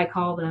others, as I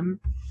call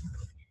them,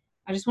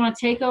 I just want to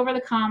take over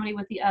the comedy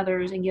with the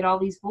others and get all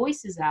these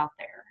voices out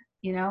there.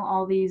 You know,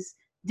 all these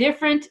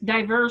different,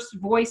 diverse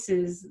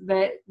voices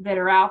that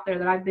are out there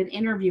that I've been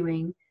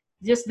interviewing.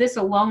 Just this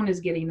alone is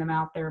getting them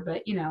out there.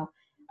 But you know,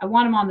 I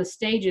want them on the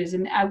stages,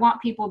 and I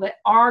want people that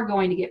are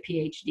going to get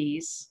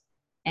PhDs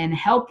and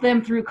help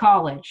them through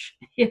college.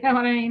 You know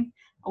what I mean?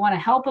 I want to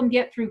help them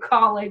get through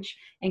college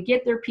and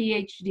get their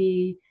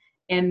PhD,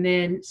 and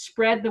then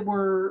spread the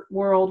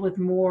world with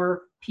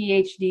more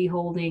PhD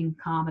holding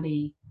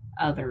comedy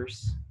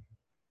others.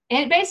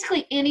 And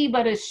basically any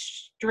but a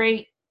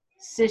straight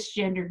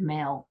cisgendered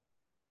male.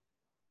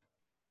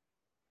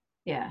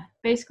 Yeah,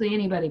 basically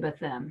anybody but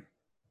them.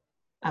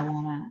 I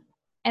want to.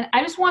 And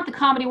I just want the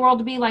comedy world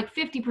to be like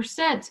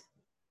 50%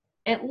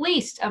 at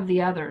least of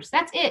the others.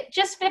 That's it,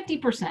 just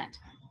 50%.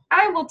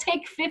 I will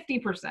take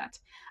 50%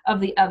 of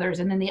the others,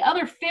 and then the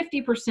other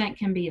 50%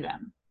 can be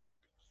them.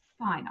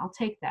 Fine, I'll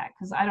take that,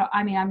 because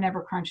I mean, I've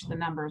never crunched the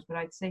numbers, but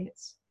I'd say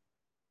it's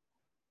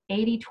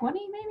 80-20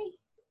 maybe?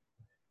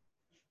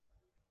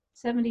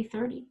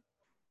 70-30.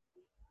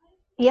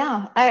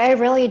 Yeah, I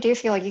really do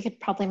feel like you could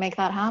probably make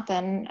that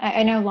happen.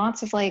 I know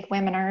lots of like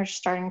women are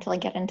starting to like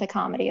get into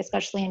comedy,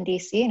 especially in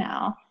DC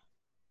now.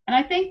 And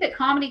I think that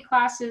comedy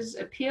classes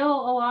appeal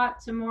a lot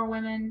to more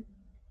women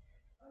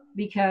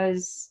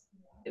because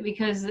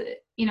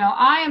you know,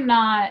 I am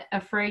not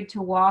afraid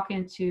to walk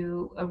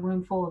into a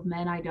room full of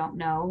men I don't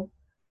know.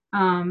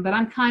 But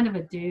I'm kind of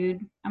a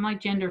dude. I'm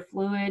like gender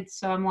fluid,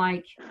 so I'm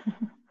like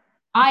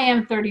I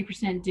am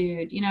 30%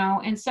 dude, you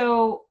know? And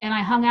so, and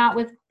I hung out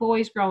with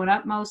boys growing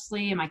up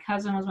mostly, and my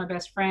cousin was my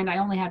best friend. I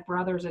only had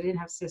brothers, I didn't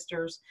have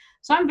sisters.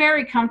 So I'm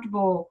very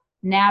comfortable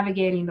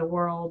navigating the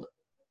world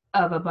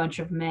of a bunch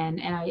of men.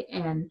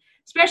 And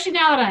especially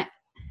now that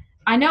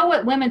I know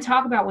what women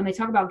talk about when they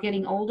talk about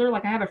getting older.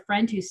 Like I have a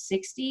friend who's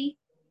 60,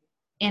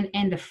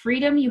 and the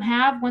freedom you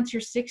have once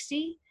you're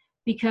 60,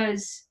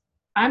 because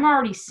I'm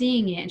already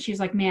seeing it. And she's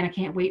like, man, I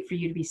can't wait for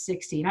you to be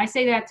 60. And I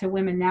say that to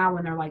women now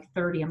when they're like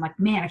 30. I'm like,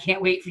 man, I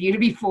can't wait for you to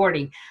be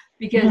 40,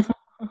 because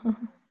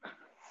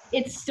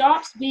it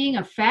stops being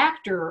a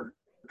factor,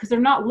 because they're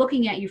not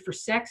looking at you for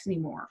sex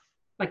anymore.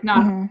 Like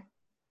not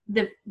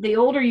the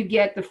older you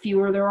get, the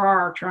fewer there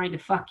are trying to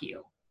fuck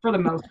you for the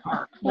most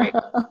part, right?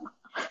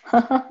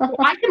 So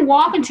I can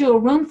walk into a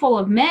room full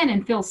of men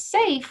and feel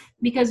safe,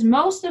 because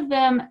most of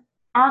them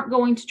aren't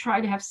going to try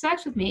to have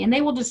sex with me, and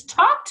they will just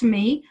talk to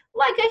me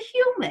like a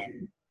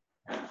human.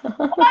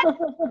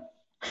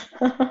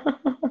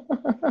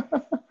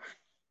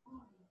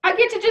 I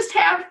get to just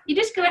have, you're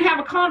just going to have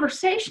a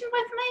conversation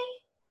with me?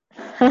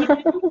 You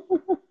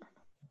know?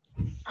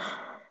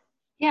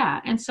 Yeah,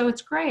 and so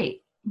it's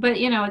great. But,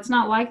 you know, it's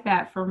not like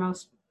that for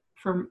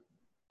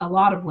a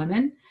lot of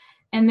women.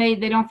 And they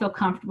don't feel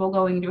comfortable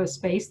going into a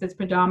space that's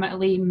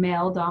predominantly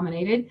male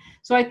dominated.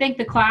 So I think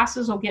the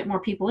classes will get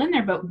more people in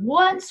there. But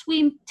once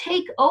we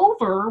take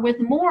over with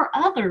more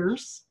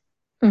others,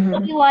 they'll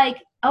be like,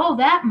 oh,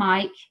 that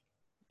mic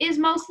is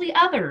mostly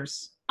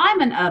others. I'm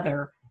an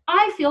other.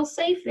 I feel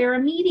safe there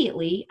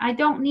immediately. I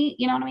don't need,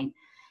 you know what I mean?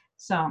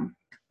 So,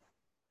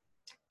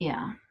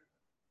 yeah,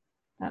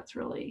 that's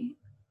really.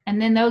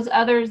 And then those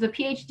others, the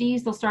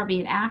PhDs, they'll start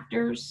being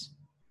actors.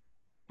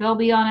 They'll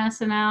be on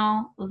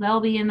SNL. They'll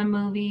be in the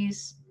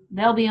movies.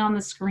 They'll be on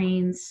the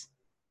screens.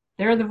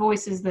 They're the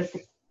voices that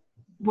the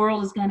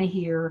world is going to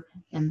hear.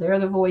 And they're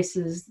the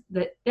voices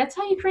that's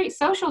how you create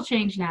social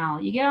change now.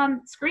 You get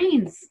on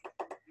screens.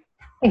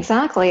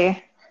 Exactly.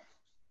 I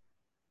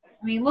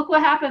mean, look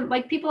what happened.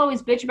 Like, people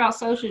always bitch about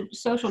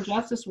social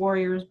justice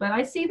warriors, but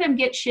I see them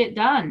get shit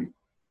done.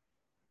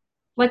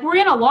 Like, we're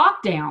in a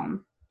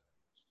lockdown,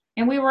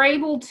 and we were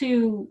able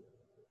to,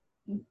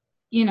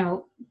 you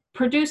know,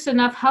 produce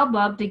enough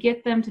hubbub to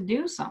get them to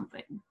do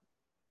something.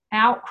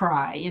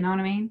 Outcry, you know what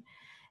I mean?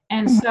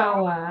 And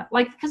so,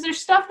 like, because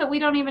there's stuff that we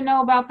don't even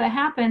know about that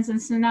happens,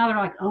 and so now they're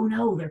like, oh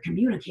no, they're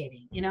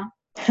communicating, you know?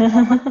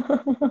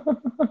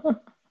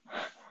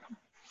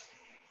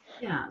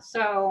 Yeah,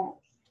 so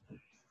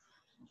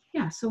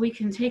we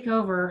can take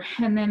over,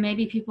 and then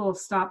maybe people will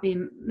stop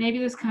being, maybe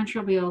this country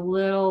will be a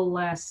little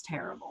less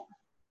terrible,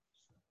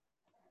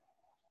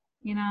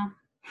 you know?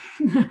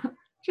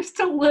 Just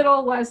a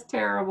little less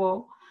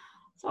terrible.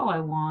 That's all I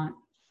want.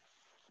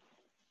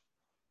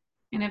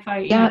 And if I,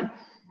 Yeah.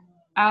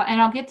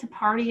 I'll get to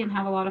party and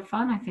have a lot of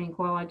fun, I think,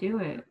 while I do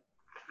it.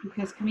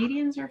 Because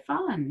comedians are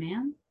fun,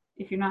 man.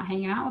 If you're not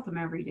hanging out with them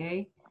every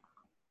day,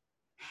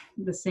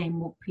 the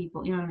same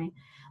people, you know what I mean?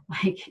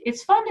 Like,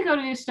 it's fun to go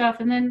to do stuff.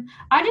 And then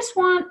I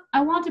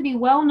want to be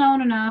well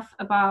known enough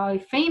by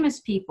famous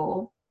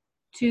people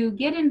to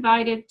get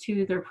invited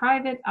to their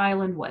private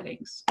island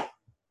weddings.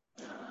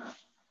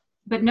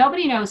 But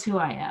nobody knows who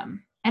I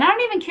am. And I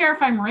don't even care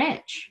if I'm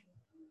rich.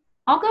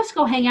 I'll just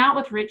go hang out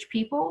with rich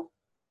people.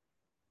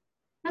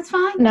 That's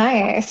fine.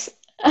 Nice.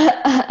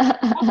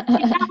 I'll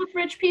hang out with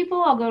rich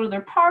people. I'll go to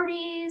their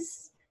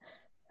parties.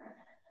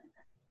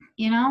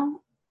 You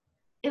know,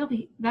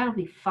 that'll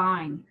be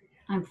fine.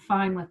 I'm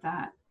fine with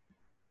that.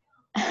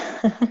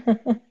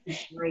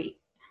 It's great.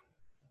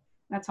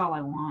 That's all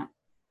I want.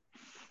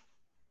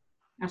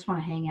 I just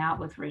want to hang out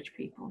with rich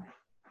people.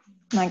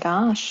 My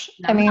gosh.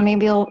 No, I mean,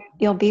 maybe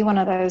you'll be one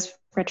of those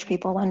rich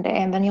people one day,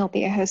 and then you'll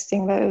be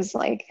hosting those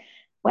like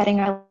wedding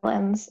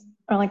islands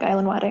or like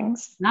island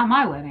weddings. not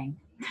my wedding.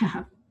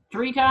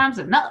 3 times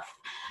enough.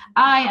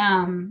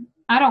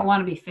 I don't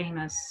want to be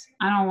famous.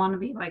 I don't want to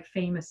be like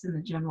famous in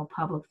the general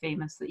public,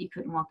 famous that you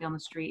couldn't walk down the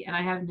street. And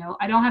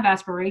I don't have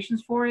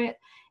aspirations for it.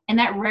 And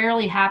that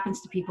rarely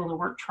happens to people that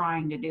weren't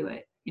trying to do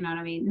it. You know what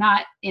I mean?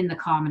 Not in the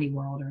comedy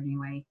world or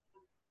anyway.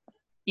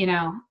 You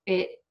know,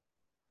 if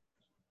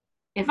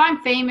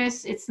I'm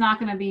famous, it's not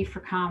going to be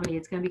for comedy.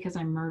 It's going to be because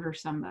I murder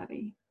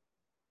somebody.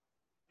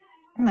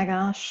 Oh my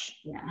gosh.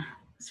 Yeah.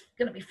 It's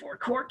going to be for a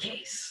court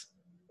case.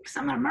 Because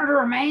I'm going to murder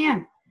a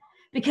man.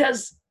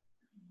 Because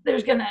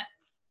there's going to,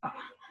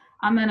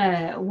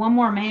 one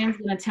more man's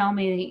going to tell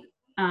me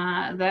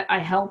that I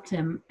helped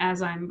him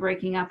as I'm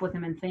breaking up with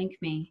him and thank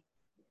me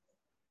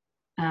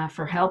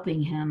for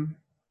helping him.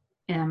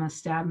 And I'm going to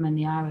stab him in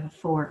the eye with a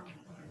fork.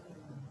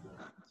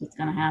 It's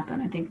going to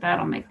happen. I think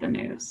that'll make the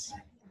news.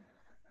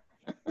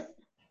 Did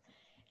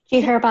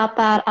you hear about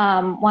that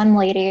one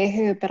lady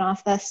who bit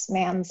off this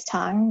man's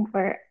tongue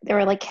where they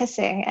were like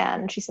kissing,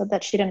 and she said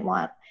that she didn't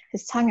want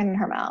his tongue in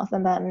her mouth,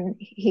 and then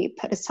he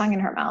put his tongue in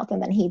her mouth,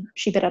 and then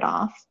she bit it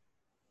off?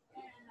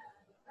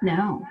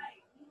 No.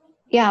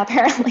 Yeah,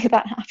 apparently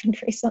that happened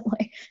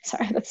recently.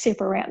 Sorry, that's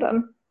super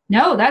random.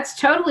 No, that's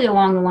totally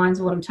along the lines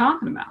of what I'm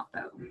talking about,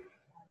 though.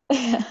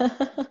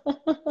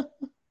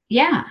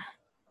 Yeah.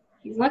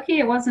 He's lucky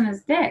it wasn't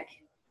his dick.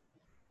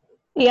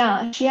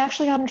 Yeah, she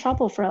actually got in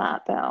trouble for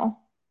that, though.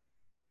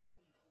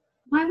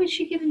 Why would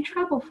she get in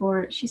trouble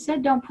for it? She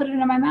said, don't put it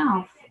in my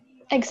mouth.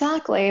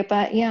 Exactly,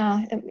 but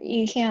yeah,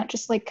 you can't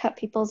just like cut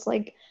people's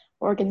like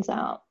organs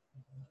out.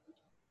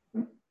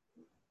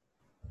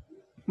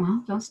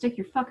 Well, don't stick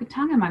your fucking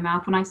tongue in my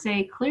mouth when I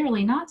say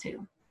clearly not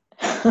to.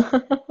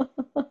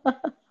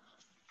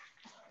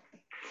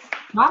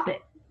 Stop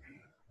it.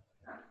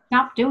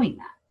 Stop doing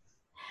that.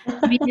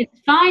 I mean,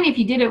 it's fine if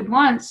you did it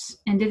once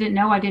and didn't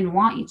know I didn't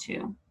want you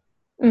to.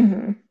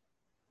 Mm-hmm.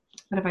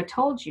 But if I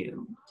told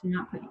you to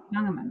not put your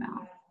tongue in my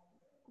mouth.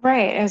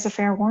 Right, it was a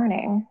fair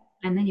warning.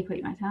 And then you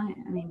put my tongue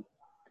in. I mean,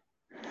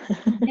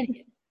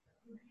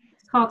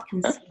 it's called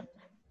consent.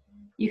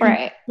 You can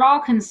withdraw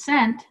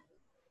consent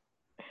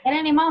at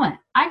any moment.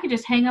 I could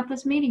just hang up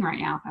this meeting right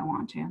now if I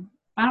want to.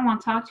 If I don't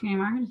want to talk to you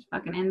anymore, I can just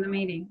fucking end the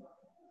meeting.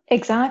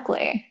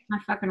 Exactly. My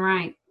fucking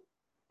right.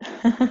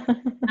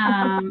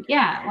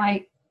 Yeah,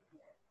 like,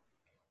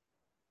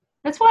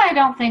 that's why I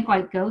don't think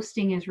like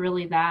ghosting is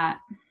really that.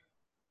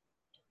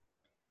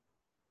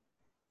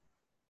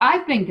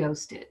 I've been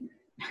ghosted.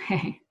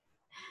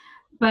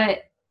 But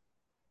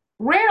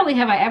rarely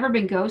have I ever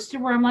been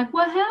ghosted where I'm like,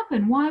 what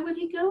happened? Why would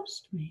he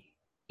ghost me?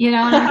 You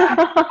know,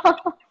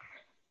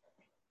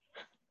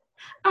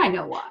 I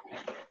know why.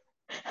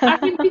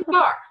 I've been too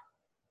far.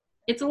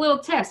 It's a little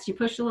test. You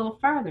push a little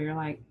farther. You're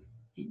like,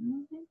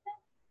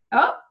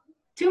 oh,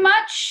 too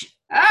much.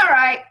 All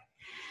right.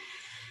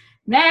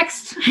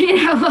 Next.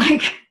 You know,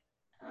 like.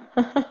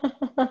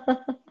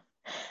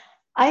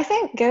 I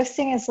think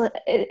ghosting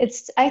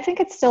I think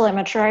it's still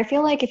immature. I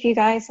feel like if you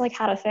guys like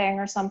had a thing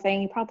or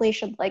something, you probably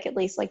should like at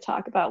least like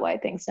talk about why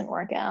things didn't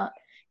work out.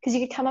 Because you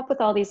could come up with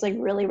all these like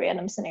really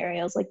random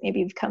scenarios, like maybe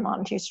you've come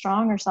on too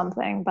strong or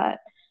something, but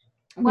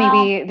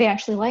maybe they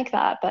actually like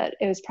that, but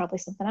it was probably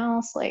something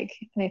else. Like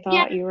they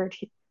thought you were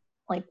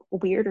like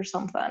weird or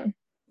something.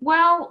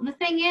 Well, the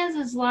thing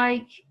is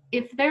like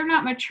if they're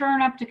not mature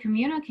enough to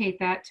communicate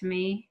that to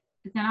me,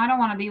 then I don't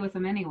want to be with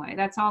them anyway.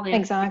 That's all the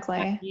information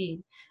I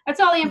need. That's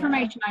all the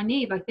information I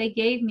need. Like they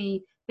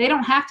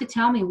don't have to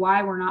tell me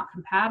why we're not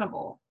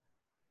compatible.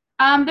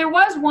 There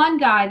was one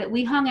guy that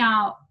we hung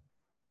out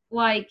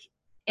like,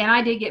 and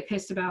I did get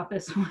pissed about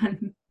this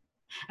one.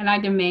 And I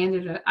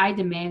demanded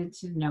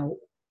to know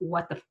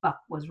what the fuck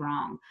was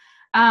wrong.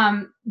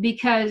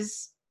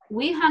 Because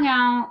we hung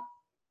out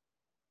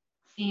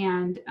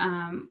and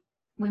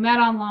we met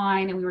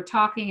online and we were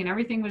talking and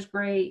everything was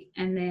great.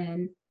 And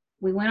then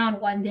we went on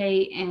one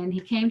date, and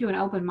he came to an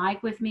open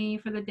mic with me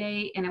for the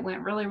date, and it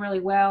went really, really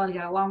well. And he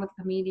got along with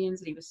the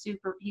comedians, and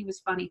he was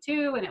funny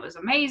too, and it was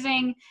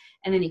amazing.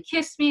 And then he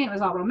kissed me, and it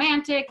was all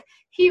romantic.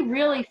 He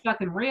really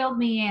fucking reeled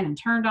me in and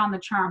turned on the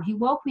charm. He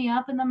woke me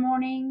up in the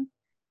morning.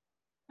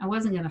 I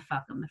wasn't going to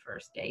fuck him the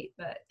first date,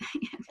 but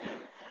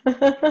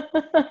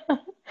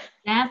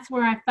that's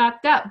where I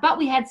fucked up. But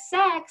we had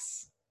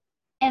sex,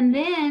 and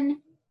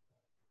then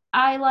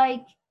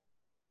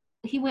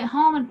he went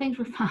home and things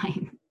were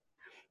fine.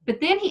 But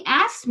then he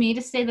asked me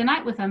to stay the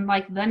night with him,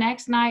 like the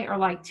next night or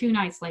like 2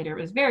 nights later.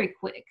 It was very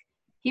quick.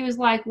 He was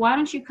like, why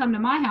don't you come to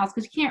my house?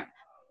 Because you can't,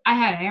 I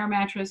had an air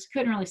mattress,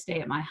 couldn't really stay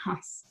at my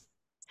house.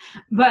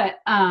 But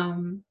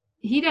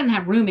he doesn't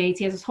have roommates.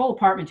 He has his whole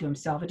apartment to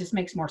himself. It just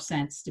makes more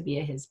sense to be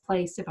at his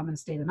place if I'm going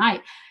to stay the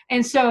night.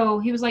 And so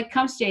he was like,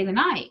 come stay the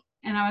night.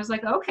 And I was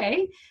like,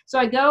 okay. So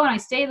I go and I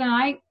stay the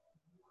night.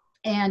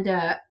 And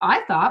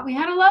I thought we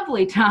had a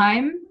lovely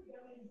time.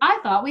 I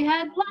thought we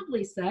had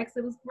lovely sex.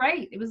 It was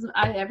great. It was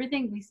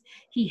everything.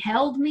 He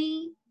held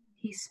me,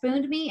 he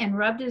spooned me, and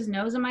rubbed his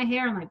nose in my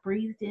hair and like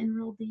breathed in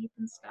real deep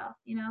and stuff,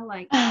 you know,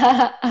 like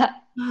oh,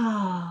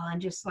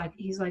 and just like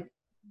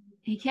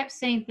he kept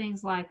saying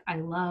things like,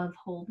 I love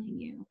holding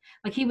you.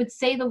 Like he would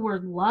say the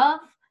word love,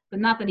 but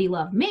not that he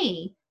loved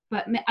me,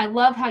 but I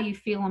love how you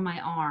feel in my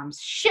arms.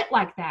 Shit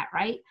like that,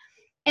 right?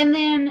 And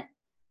then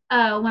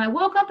when I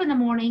woke up in the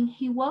morning,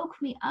 he woke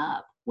me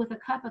up with a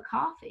cup of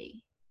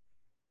coffee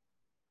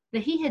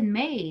that he had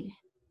made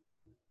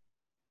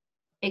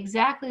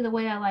exactly the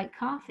way I like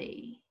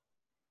coffee.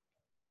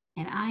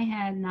 And I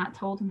had not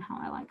told him how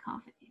I like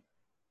coffee.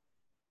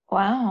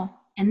 Wow.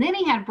 And then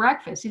he had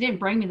breakfast. He didn't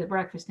bring me the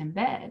breakfast in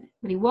bed,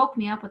 but he woke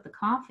me up with the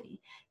coffee.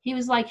 He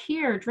was like,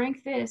 here,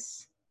 drink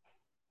this.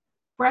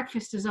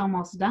 Breakfast is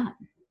almost done.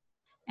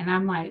 And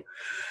I'm like,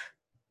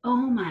 oh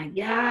my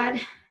God.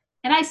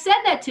 And I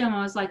said that to him.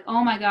 I was like,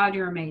 oh my God,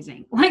 you're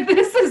amazing. Like,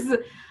 this is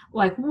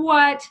like,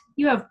 what?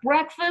 You have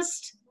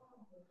breakfast?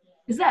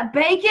 Is that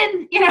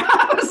bacon? You know,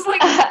 I was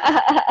like,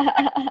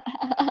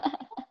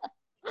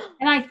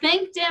 and I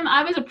thanked him.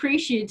 I was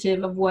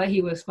appreciative of what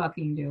he was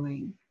fucking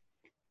doing.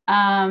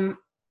 And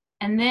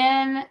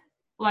then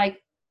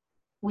like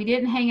we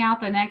didn't hang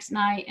out the next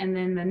night. And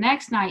then the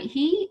next night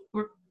he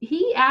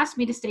asked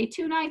me to stay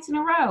 2 nights in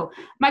a row.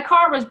 My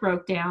car was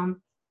broke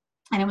down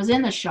and it was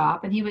in the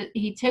shop, and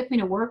he took me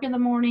to work in the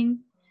morning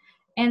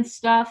and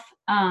stuff.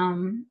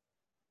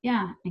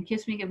 Yeah, and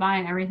kissed me goodbye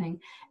and everything.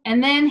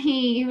 And then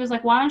he was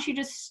like, why don't you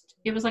just,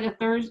 it was like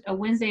a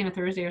Wednesday and a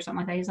Thursday or something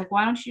like that. He's like,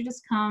 why don't you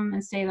just come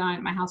and stay the night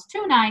at my house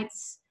 2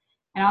 nights,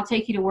 and I'll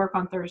take you to work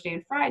on Thursday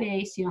and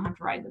Friday so you don't have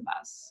to ride the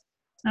bus.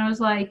 And I was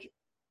like,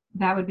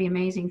 that would be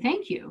amazing.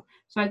 Thank you.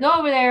 So I go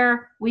over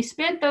there. We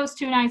spent those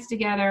 2 nights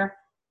together.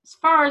 As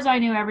far as I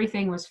knew,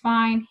 everything was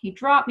fine. He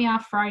dropped me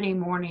off Friday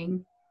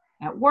morning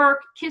at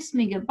work, kissed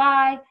me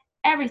goodbye.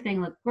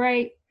 Everything looked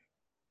great.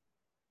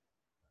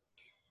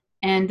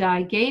 And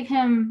I gave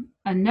him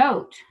a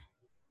note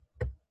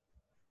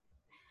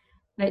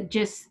that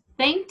just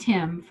thanked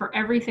him for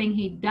everything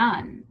he'd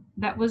done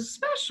that was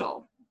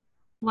special.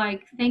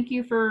 Like, thank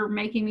you for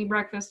making me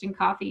breakfast and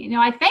coffee. You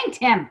know, I thanked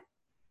him.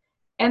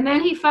 And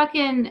then he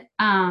fucking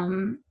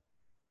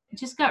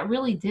just got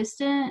really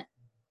distant.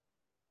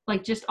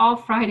 Like, just all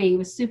Friday, he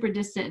was super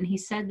distant. And he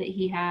said that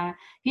he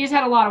just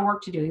had a lot of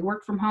work to do. He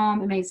worked from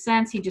home. It made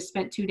sense. He just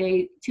spent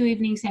 2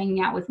 evenings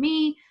hanging out with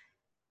me.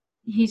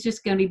 He's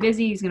just going to be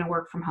busy. He's going to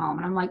work from home.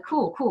 And I'm like,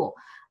 cool.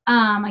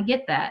 I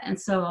get that. And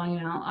so, you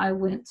know, I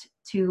went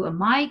to a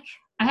mic.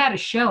 I had a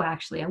show,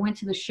 actually. I went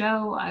to the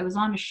show. I was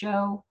on a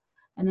show.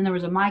 And then there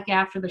was a mic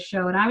after the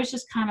show. And I was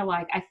just kind of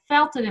like, I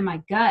felt it in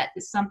my gut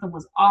that something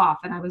was off.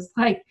 And I was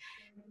like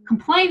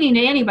complaining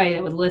to anybody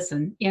that would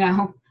listen, you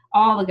know,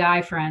 all the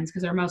guy friends,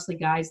 because they're mostly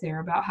guys there,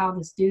 about how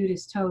this dude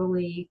is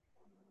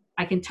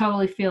I can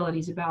totally feel it.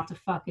 He's about to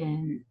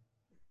fucking,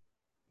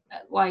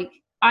 like,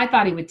 I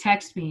thought he would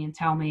text me and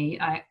tell me,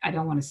 I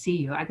don't want to see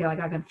you. I feel like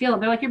I can feel it.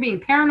 They're like, you're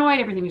being paranoid.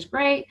 Everything was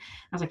great.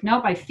 I was like,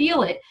 nope, I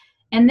feel it.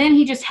 And then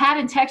he just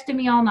hadn't texted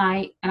me all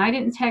night, and I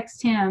didn't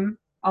text him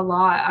a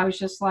lot. I was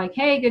just like,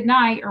 hey, good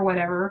night or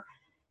whatever.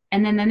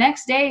 And then the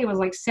next day, it was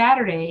like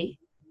Saturday.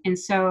 And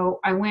so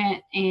I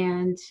went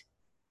and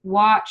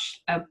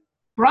watched a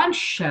brunch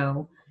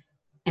show.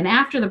 And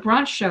after the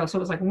brunch show, so it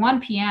was like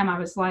 1 p.m., I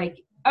was like,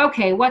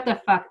 okay, what the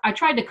fuck? I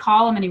tried to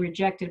call him and he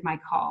rejected my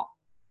call.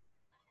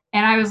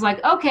 And I was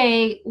like,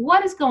 okay,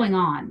 what is going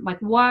on? Like,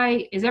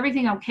 why is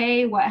everything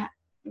okay?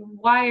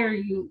 Why are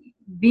you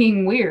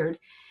being weird?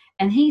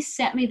 And he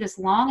sent me this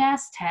long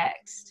ass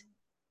text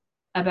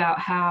about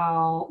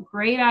how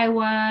great I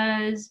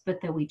was,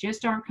 but that we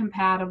just aren't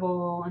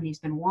compatible. And he's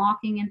been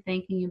walking and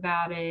thinking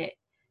about it,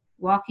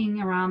 walking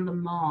around the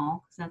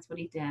mall, because that's what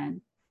he did.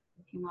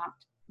 He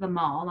walked the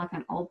mall like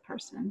an old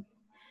person.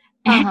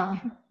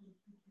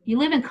 You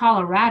live in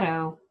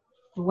Colorado.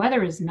 The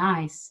weather is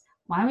nice.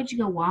 Why would you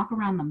go walk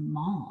around the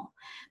mall?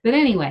 But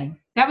anyway,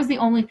 that was the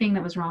only thing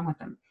that was wrong with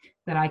him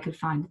that I could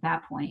find at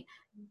that point.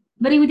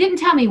 But he didn't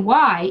tell me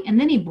why, and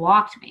then he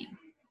blocked me.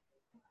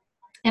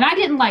 And I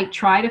didn't like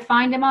try to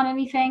find him on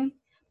anything.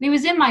 He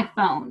was in my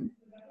phone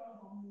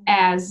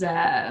as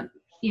a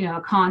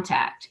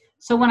contact.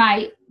 So when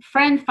I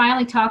friend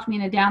finally talked me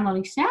into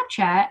downloading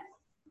Snapchat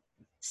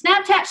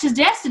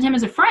suggested him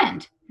as a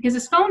friend because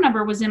his phone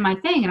number was in my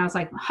thing. And I was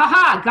like,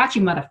 haha, got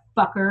you,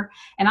 motherfucker.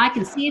 And I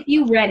can see if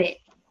you read it.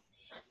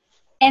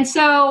 And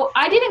so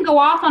I didn't go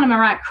off on him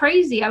or act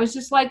crazy. I was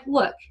just like,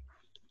 look,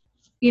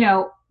 we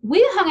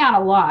hung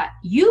out a lot.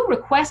 You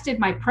requested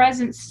my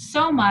presence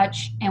so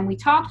much, and we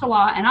talked a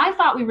lot, and I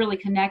thought we really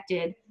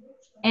connected.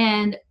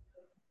 And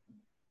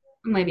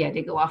maybe I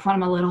did go off on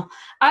him a little.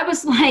 I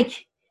was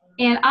like,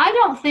 and I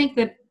don't think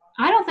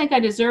I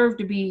deserve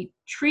to be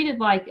treated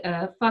like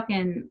a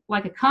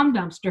cum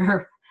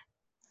dumpster,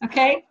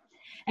 okay?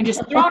 And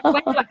just thrown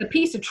away like a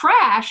piece of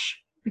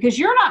trash because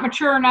you're not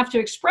mature enough to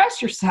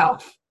express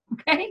yourself,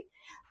 okay?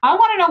 I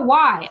want to know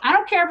why. I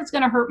don't care if it's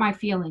going to hurt my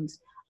feelings.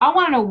 I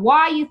want to know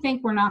why you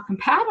think we're not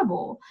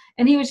compatible.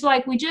 And he was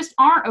like, we just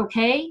aren't,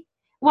 okay?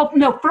 Well,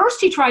 no, first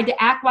he tried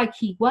to act like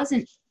he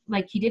wasn't,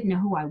 like he didn't know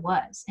who I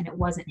was, and it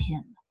wasn't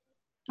him.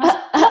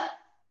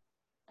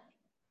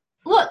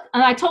 Look,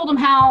 and I told him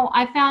how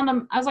I found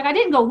him. I was like, I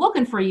didn't go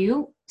looking for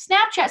you.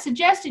 Snapchat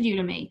suggested you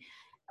to me.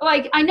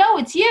 Like, I know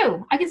it's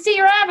you. I can see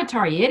your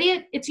avatar, you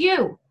idiot. It's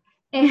you.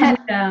 And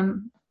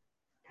then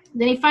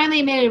he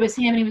finally admitted it was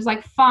him, and he was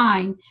like,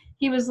 fine.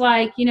 He was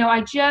like,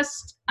 I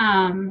just,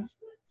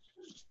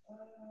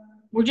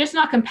 we're just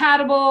not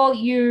compatible.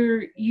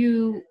 You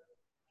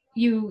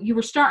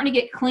were starting to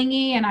get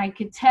clingy, and I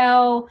could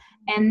tell.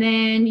 And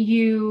then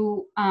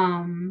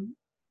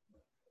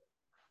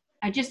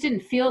I just didn't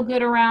feel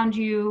good around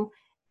you,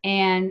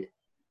 and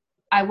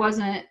I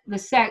wasn't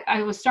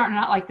I was starting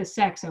to not like the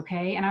sex,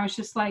 okay? And I was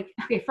just like,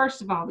 okay,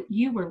 first of all,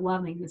 you were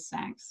loving the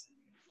sex.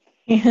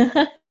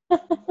 And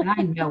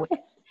I know it.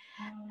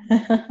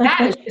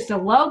 That is just a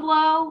low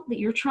blow that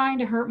you're trying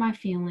to hurt my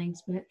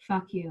feelings, but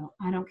fuck you.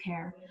 I don't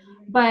care.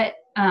 But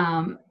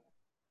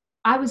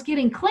I was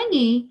getting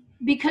clingy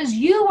because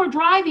you were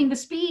driving the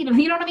speed of,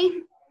 you know what I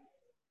mean?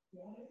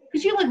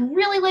 Because you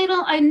really laid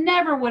on. I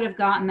never would have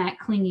gotten that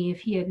clingy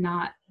if he had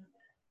not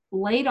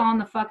laid on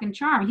the fucking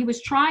charm. He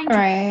was trying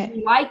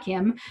to like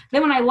him.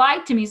 Then when I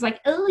liked him, he's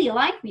like, oh, you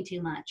like me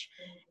too much.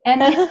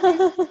 And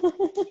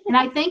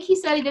I think he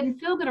said he didn't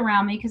feel good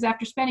around me because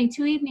after spending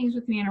 2 evenings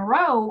with me in a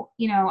row,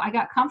 I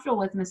got comfortable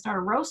with him and started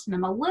roasting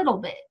him a little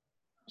bit.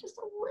 Just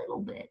a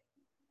little bit.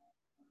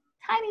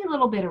 Tiny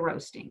little bit of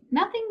roasting.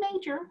 Nothing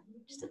major.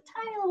 Just a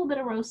tiny little bit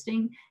of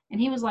roasting. And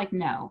he was like,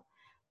 no.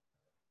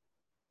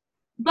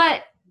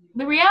 But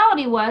the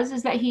reality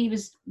is that he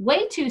was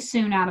way too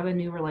soon out of a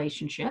new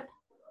relationship.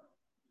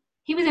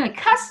 He was in a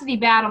custody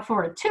battle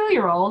for a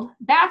 2-year-old.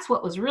 That's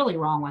what was really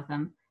wrong with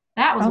him.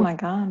 That was my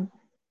God.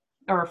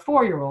 Or a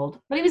 4-year-old.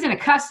 But he was in a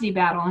custody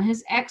battle, and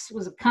his ex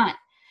was a cunt.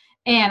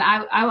 And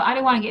I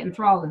didn't want to get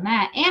enthralled in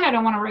that. And I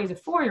don't want to raise a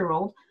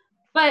 4-year-old.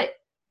 But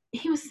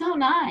he was so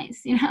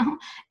nice,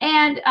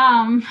 And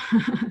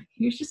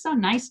he was just so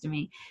nice to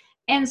me.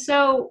 And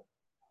so,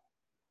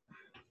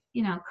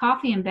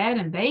 coffee in bed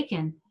and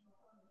bacon.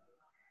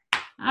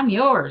 I'm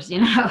yours,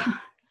 I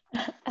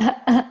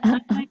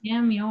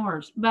am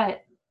yours.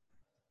 But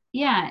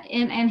yeah,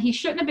 and he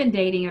shouldn't have been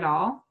dating at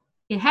all.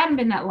 It hadn't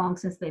been that long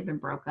since they've been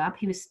broke up.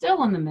 He was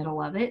still in the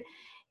middle of it.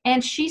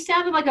 And she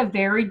sounded like a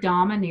very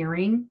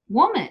domineering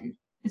woman.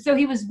 And so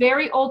he was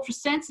very ultra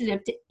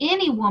sensitive to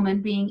any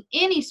woman being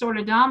any sort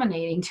of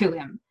dominating to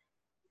him.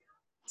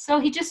 So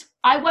he's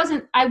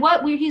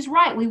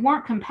right. We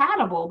weren't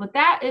compatible, but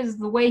that is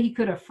the way he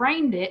could have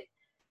framed it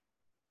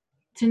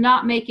to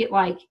not make it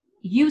like,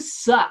 you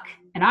suck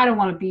and I don't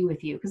want to be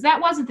with you. Because that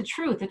wasn't the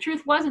truth. The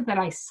truth wasn't that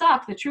I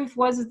sucked. The truth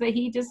was that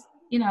he just,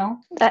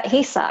 that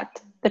he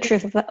sucked. The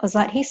truth was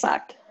that he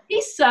sucked.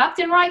 He sucked,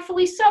 and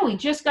rightfully so. He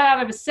just got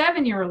out of a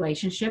 7-year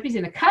relationship. He's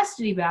in a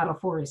custody battle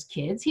for his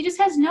kids. He just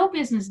has no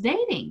business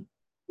dating.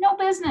 No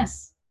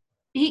business.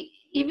 If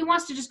he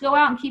wants to just go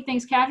out and keep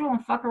things casual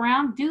and fuck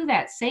around, do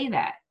that. Say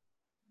that.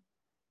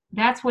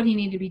 That's what he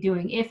needed to be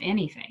doing, if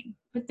anything.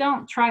 But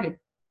don't try to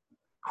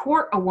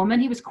court a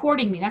woman. He was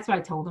courting me. That's what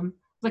I told him.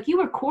 Like, you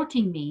were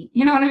courting me.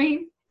 You know what I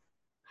mean?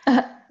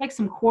 Like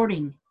some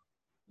courting.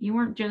 You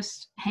weren't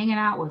just hanging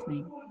out with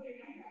me.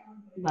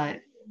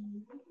 But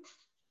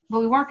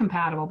we weren't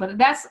compatible. But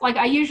that's like,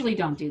 I usually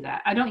don't do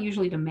that. I don't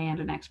usually demand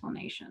an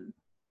explanation.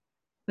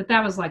 But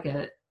that was like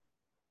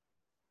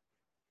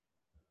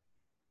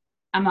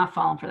I'm not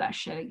falling for that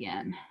shit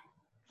again.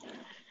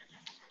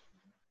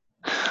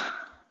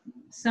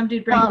 Some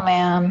dude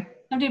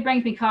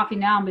brings me coffee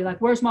now and be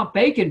like, where's my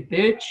bacon,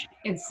 bitch?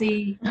 And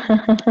see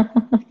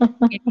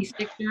if he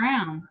sticks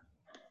around.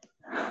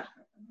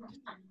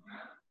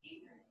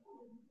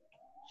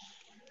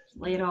 Just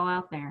lay it all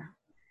out there.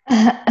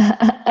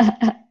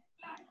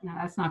 No,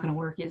 that's not going to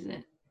work, is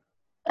it?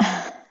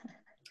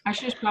 I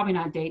should just probably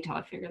not date till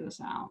I figure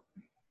this out.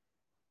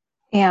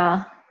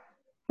 Yeah.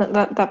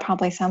 That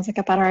probably sounds like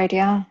a better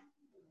idea.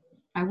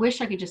 I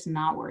wish I could just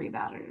not worry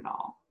about it at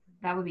all.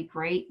 That would be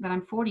great, but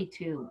I'm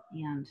 42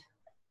 and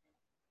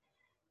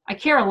I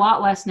care a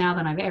lot less now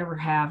than I've ever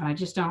have. I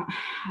just don't,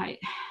 I,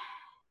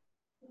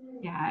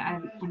 yeah,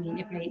 I mean,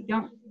 if I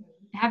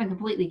haven't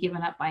completely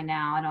given up by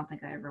now, I don't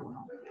think I ever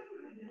will.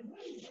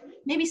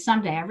 Maybe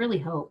someday, I really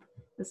hope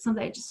that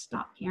someday I just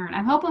stop caring.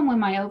 I'm hoping when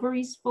my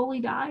ovaries fully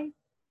die,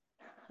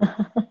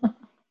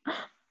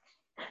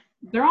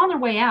 they're on their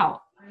way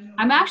out.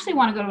 I actually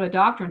want to go to a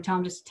doctor and tell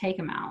them just to take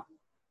them out.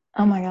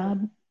 Oh my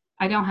God.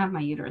 I don't have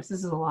my uterus. This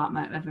is a lot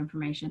of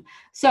information.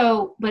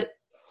 So, but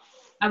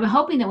I'm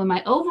hoping that when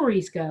my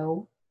ovaries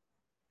go,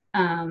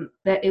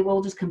 that it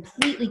will just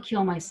completely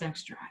kill my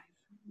sex drive.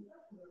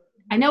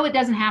 I know it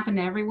doesn't happen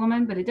to every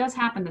woman, but it does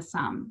happen to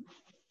some.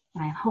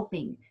 And I'm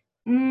hoping,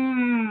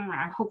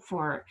 I hope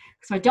for it.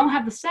 So I don't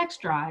have the sex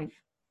drive,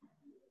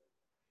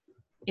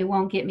 it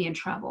won't get me in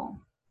trouble.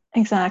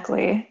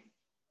 Exactly.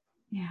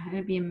 Yeah,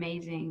 it'd be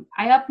amazing.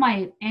 I up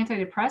my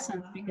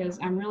antidepressants because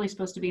I'm really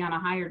supposed to be on a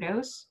higher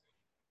dose.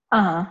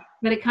 Uh-huh.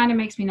 But it kind of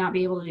makes me not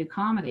be able to do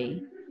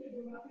comedy.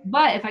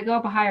 But if I go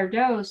up a higher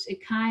dose,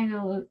 it kind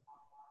of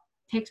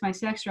takes my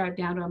sex drive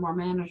down to a more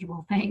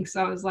manageable thing.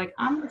 So I was like,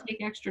 I'm going to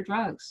take extra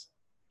drugs,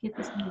 get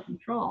this under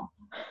control.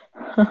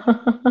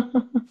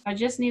 I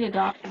just need a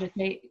doctor to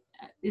take.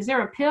 Is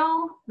there a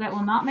pill that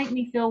will not make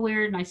me feel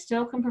weird and I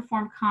still can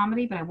perform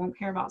comedy, but I won't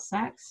care about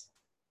sex?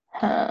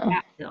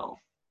 That pill.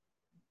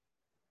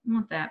 I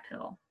want that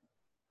pill.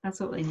 That's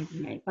what they need to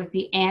make, like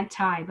the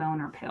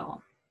anti-boner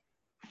pill,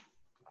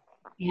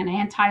 an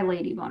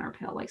anti-lady boner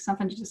pill, like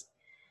something to just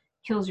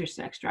kills your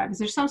sex drive. Is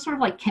there some sort of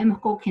like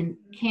chemical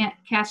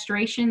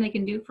castration they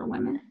can do for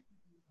women?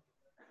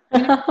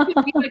 It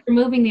would be like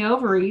removing the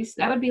ovaries.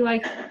 That would be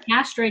like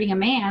castrating a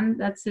man.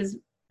 That's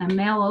a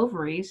male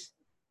ovaries.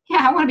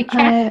 Yeah, I want to be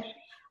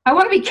I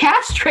want to be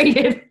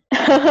castrated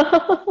so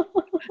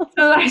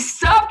that I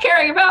stop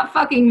caring about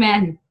fucking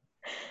men.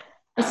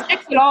 Or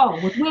sex at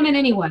all with women,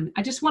 anyone.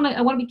 I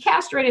want to be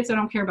castrated so I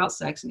don't care about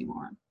sex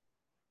anymore.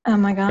 Oh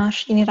my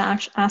gosh, you need to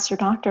ask your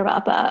doctor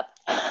about that.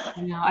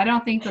 No, I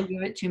don't think they'll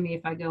give it to me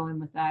if I go in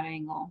with that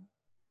angle.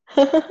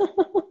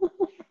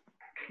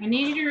 I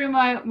need you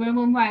to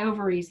remove my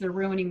ovaries. They're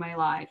ruining my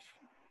life.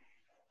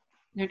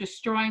 They're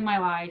destroying my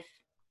life.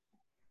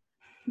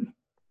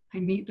 I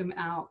need them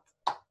out.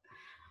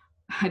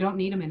 I don't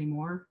need them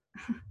anymore.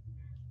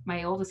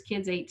 My oldest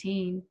kid's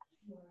 18.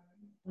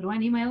 What do I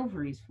need my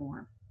ovaries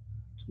for?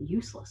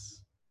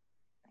 Useless.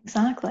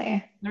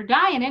 Exactly. They're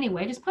dying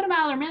anyway. Just put them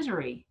out of their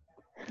misery.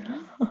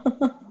 Put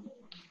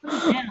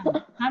them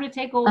down. Time to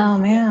take old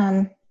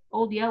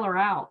Yeller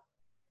out.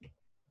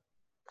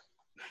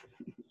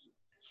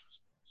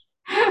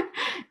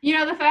 You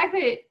know, the fact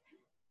that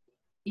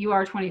you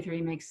are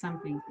 23 makes some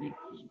things make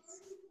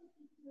sense.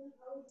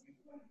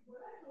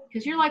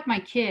 Because you're like my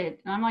kid,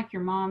 and I'm like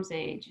your mom's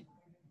age.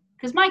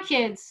 Because my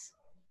kids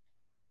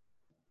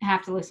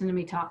have to listen to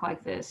me talk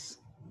like this.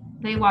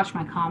 They watch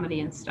my comedy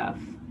and stuff.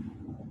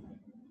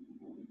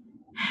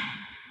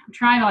 I'm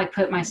trying to like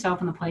put myself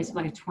in the place of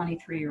like a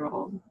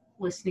 23-year-old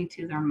listening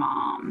to their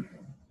mom.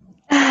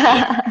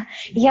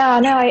 Yeah,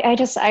 no,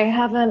 I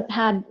haven't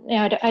had,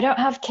 I don't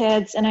have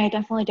kids and I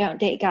definitely don't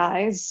date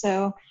guys.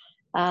 So,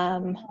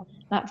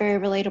 not very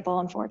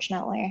relatable,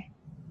 unfortunately.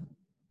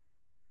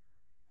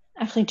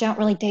 Actually don't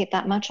really date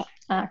that much,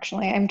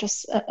 actually. I'm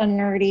just a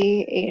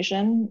nerdy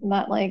Asian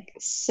that like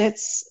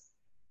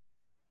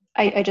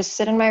I just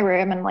sit in my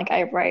room and like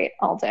I write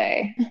all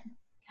day.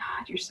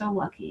 God, you're so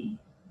lucky.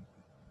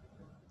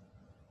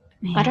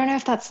 Man. I don't know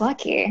if that's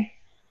lucky.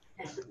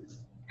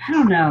 I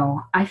don't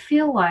know. I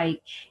feel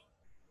like,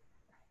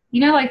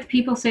 like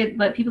people say,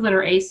 like people that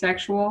are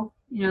asexual,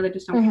 they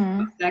just don't care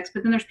about sex.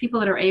 But then there's people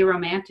that are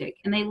aromantic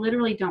and they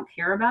literally don't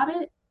care about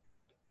it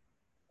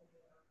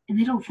and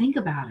they don't think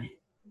about it.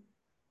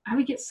 I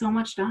would get so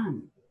much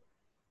done.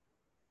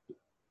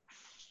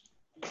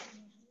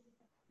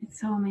 It's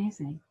so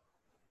amazing.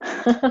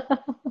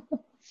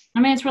 I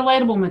mean, it's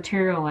relatable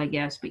material, I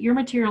guess, but your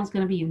material is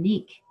going to be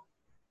unique.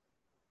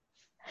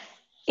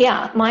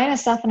 Yeah, mine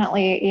is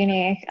definitely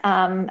unique.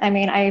 I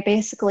mean, I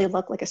basically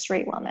look like a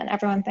straight woman.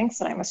 Everyone thinks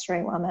that I'm a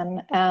straight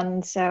woman.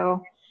 And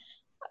so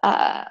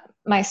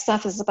my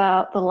stuff is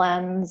about the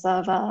lens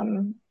of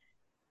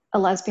a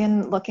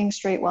lesbian looking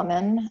straight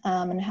woman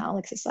and how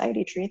like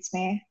society treats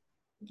me.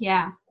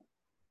 Yeah.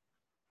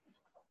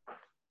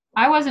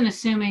 I wasn't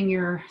assuming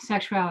your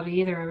sexuality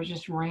either. I was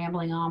just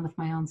rambling on with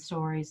my own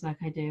stories like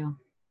I do.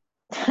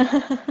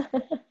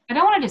 I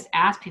don't want to just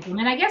ask people. I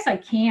mean, I guess I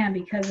can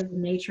because of the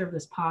nature of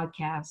this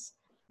podcast.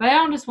 But I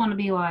don't just want to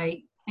be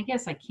like, I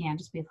guess I can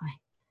just be like,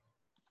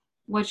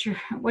 what's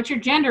your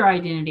gender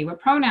identity? What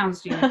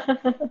pronouns do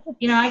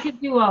you I could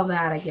do all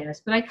that, I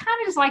guess. But I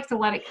kind of just like to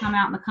let it come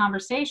out in the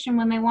conversation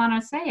when they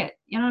want to say it.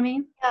 You know what I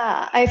mean?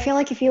 Yeah, I feel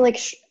like if you like,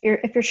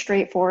 if you're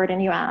straightforward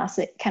and you ask,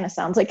 it kind of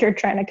sounds like you're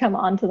trying to come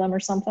on to them or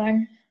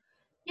something.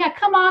 Yeah,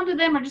 come on to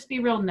them or just be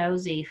real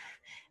nosy.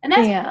 And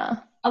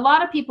that's a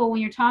lot of people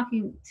when you're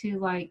talking to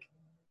like,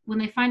 when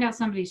they find out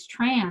somebody's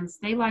trans,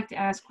 they like to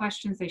ask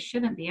questions they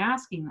shouldn't be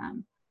asking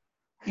them.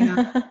 You know,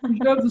 did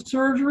you have the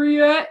surgery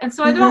yet? And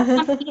so I don't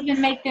want to even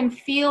make them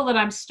feel that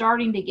I'm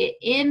starting to get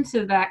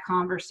into that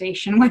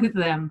conversation with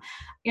them.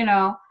 You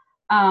know,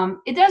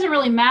 it doesn't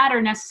really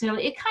matter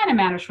necessarily. It kind of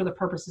matters for the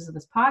purposes of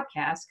this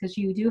podcast because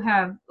you do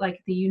have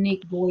like the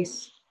unique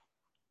voice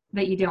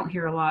that you don't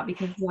hear a lot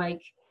because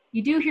like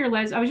you do hear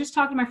I was just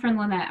talking to my friend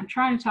Lynette. I'm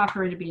trying to talk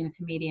her into being a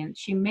comedian.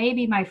 She may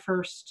be my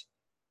first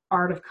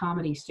art of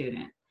comedy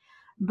student,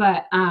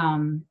 but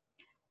because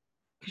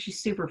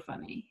she's super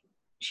funny.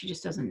 She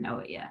just doesn't know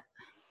it yet.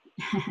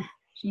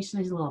 She just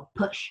needs a little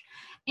push.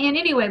 And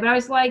anyway, but I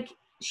was like,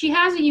 she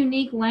has a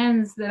unique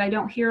lens that I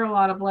don't hear a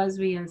lot of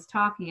lesbians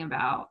talking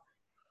about.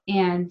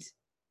 And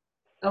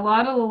a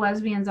lot of the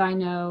lesbians I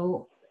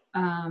know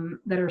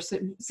that are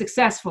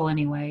successful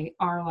anyway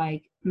are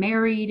like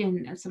married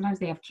and sometimes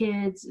they have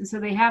kids. And so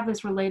they have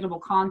this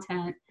relatable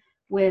content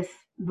with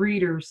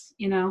breeders,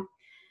 you know,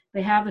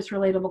 they have this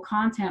relatable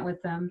content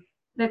with them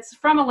that's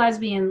from a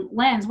lesbian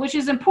lens, which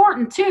is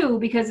important too,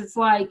 because it's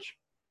like,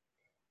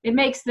 it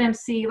makes them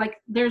see like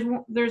there's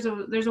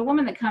a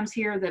woman that comes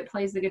here that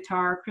plays the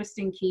guitar,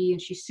 Kristen Key,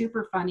 and she's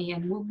super funny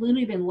and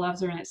Looney Bin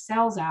loves her and it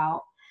sells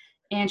out.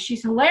 And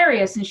she's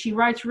hilarious and she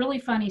writes really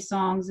funny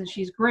songs and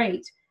she's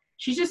great.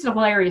 She's just a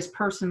hilarious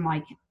person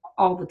like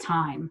all the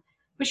time.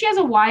 But she has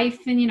a wife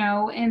and you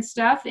know and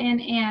stuff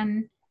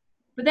and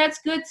but that's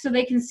good so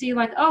they can see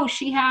like, oh,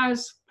 she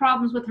has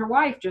problems with her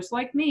wife just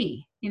like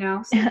me, you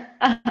know. So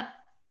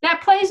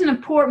that plays an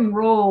important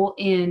role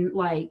in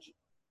like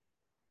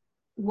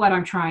what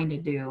I'm trying to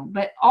do.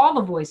 But all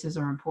the voices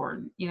are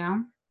important, you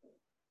know.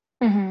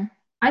 Mm-hmm.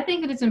 I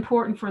think that it's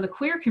important for the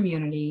queer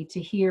community to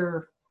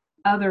hear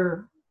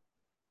other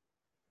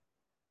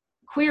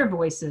queer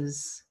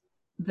voices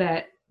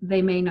that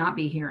they may not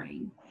be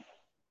hearing.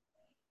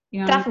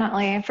 You know what I mean?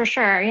 Definitely, for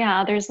sure.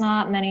 Yeah, there's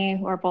not many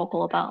who are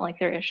vocal about like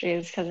their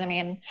issues because I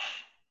mean,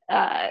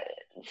 uh,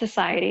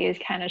 society is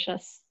kind of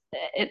just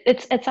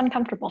it's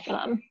uncomfortable for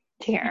them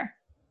to hear.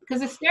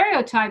 Because the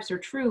stereotypes are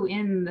true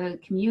in the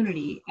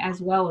community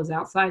as well as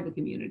outside the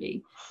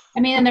community.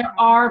 I mean, and there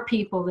are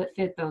people that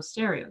fit those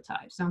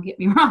stereotypes. Don't get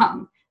me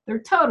wrong. There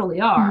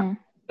totally are. Mm-hmm.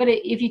 But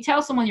if you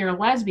tell someone you're a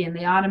lesbian,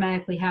 they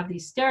automatically have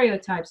these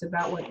stereotypes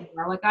about what you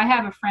are. Like I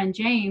have a friend,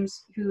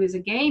 James, who is a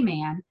gay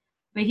man,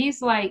 but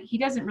he's like, he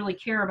doesn't really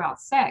care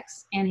about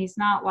sex. And he's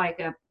not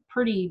like a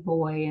pretty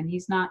boy. And he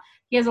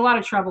has a lot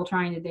of trouble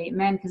trying to date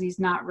men because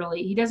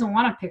he doesn't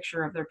want a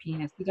picture of their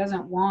penis. He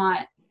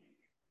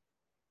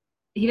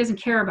doesn't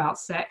care about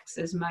sex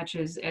as much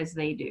as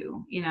they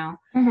do, you know?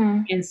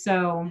 Mm-hmm. And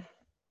so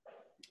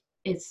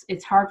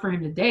it's hard for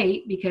him to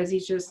date because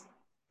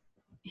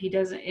he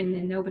doesn't, and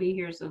then nobody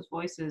hears those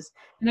voices.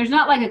 And there's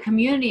not like a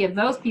community of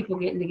those people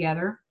getting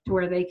together to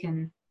where they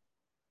can,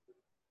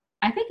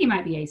 I think he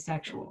might be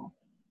asexual.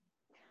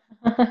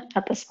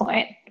 At this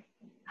point.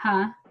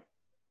 Huh?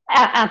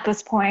 At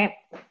this point.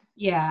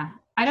 Yeah.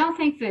 I don't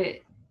think that,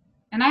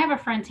 and I have a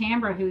friend,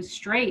 Tambra, who's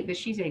straight, but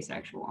she's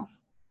asexual.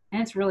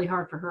 And it's really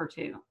hard for her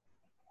too.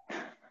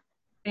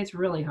 It's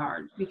really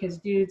hard because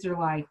dudes are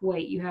like,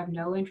 wait, you have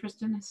no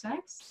interest in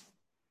sex?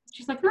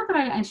 She's like, not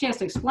that and she has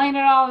to explain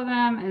it all to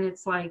them. And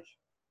it's like,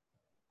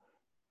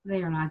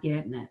 they are not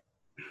getting it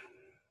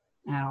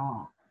at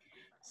all.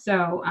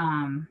 So,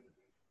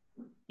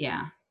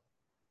 yeah.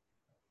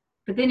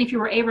 But then if you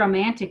were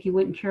aromantic, you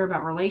wouldn't care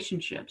about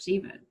relationships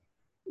even,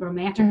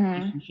 romantic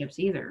relationships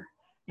either.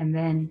 And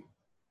then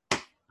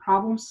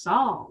problem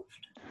solved.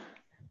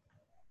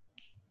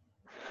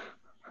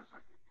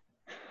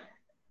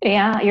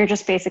 Yeah, you're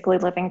just basically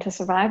living to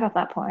survive at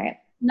that point.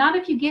 Not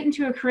if you get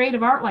into a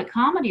creative art like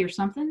comedy or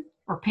something,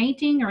 or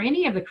painting, or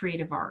any of the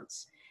creative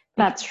arts.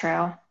 That's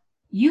true.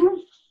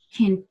 You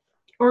can,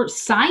 or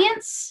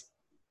science,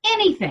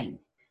 anything.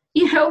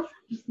 You know,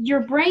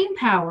 your brain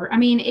power. I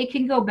mean, it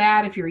can go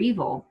bad if you're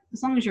evil,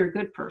 as long as you're a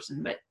good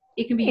person, but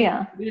it can be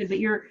good.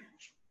 But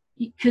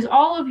because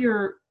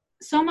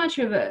so much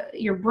of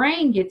your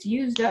brain gets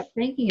used up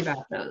thinking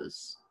about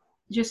those,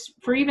 just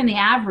for even the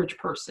average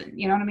person,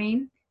 you know what I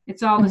mean?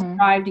 It's all this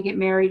drive to get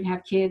married and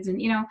have kids.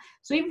 And, you know,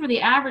 so even for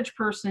the average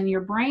person, your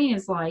brain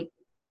is like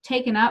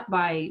taken up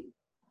by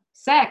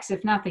sex,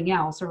 if nothing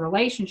else, or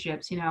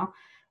relationships, you know?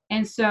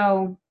 And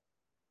so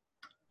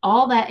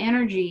all that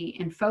energy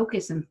and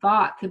focus and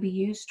thought could be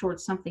used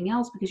towards something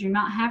else because you're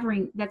not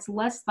that's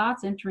less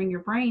thoughts entering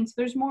your brain. So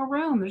there's more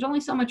room. There's only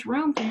so much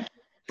room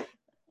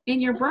in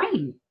your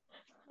brain.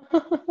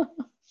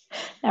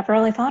 Never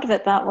really thought of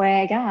it that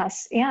way, I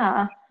guess.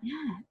 Yeah.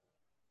 Yeah.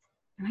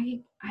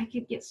 And I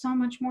could get so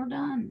much more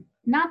done.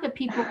 Not that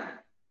people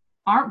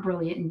aren't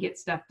brilliant and get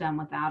stuff done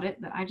without it,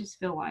 but I just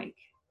feel like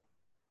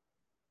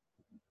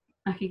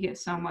I could get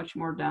so much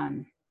more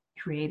done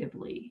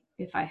creatively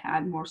if I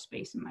had more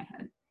space in my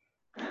head.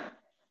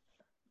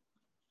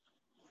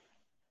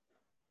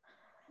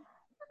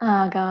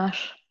 Oh,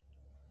 gosh.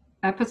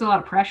 That puts a lot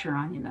of pressure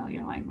on you, though.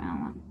 You're like,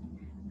 well,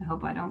 I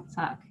hope I don't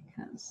suck,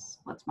 because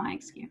what's my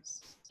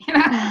excuse? You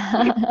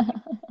know?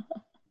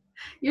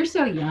 You're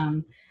so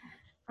young.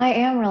 I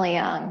am really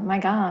young. My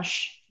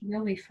gosh.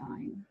 You'll be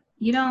fine.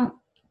 You don't,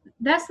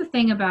 that's the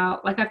thing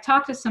about, like, I've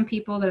talked to some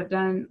people that have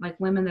done, like,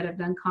 women that have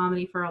done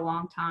comedy for a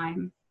long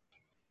time,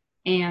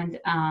 and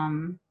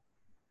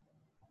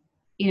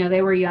you know,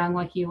 they were young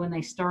like you when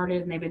they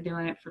started, and they've been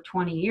doing it for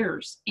 20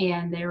 years,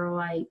 and they were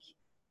like,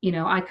 you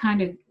know,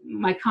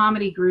 my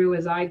comedy grew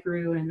as I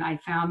grew, and I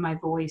found my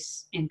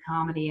voice in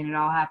comedy, and it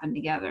all happened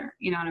together,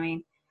 you know what I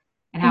mean?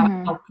 And how it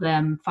Mm-hmm. helped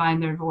them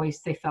find their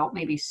voice, they felt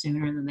maybe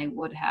sooner than they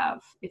would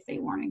have if they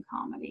weren't in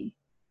comedy.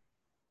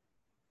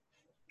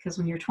 Because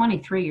when you're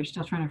 23, you're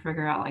still trying to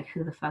figure out, like,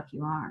 who the fuck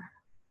you are.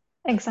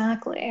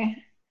 Exactly.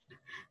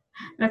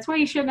 That's why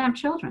you shouldn't have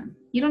children.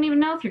 You don't even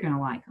know if you're going to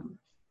like them.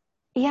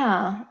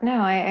 Yeah.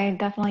 No, I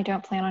definitely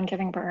don't plan on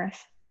giving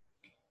birth.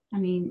 I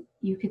mean,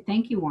 you could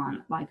think you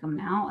want like them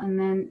now, and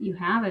then you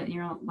have it, and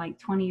you're like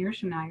 20 years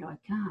from now, you're like,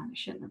 God, I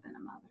shouldn't have been a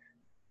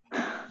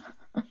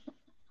mother.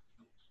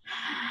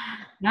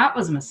 That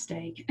was a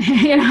mistake,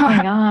 you Oh know?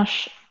 my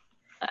gosh.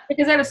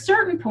 Because at a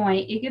certain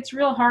point, it gets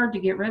real hard to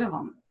get rid of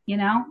them, you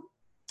know?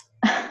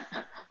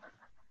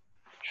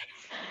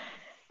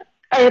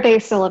 Are they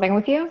still living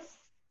with you?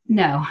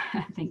 No,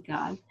 thank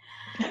God.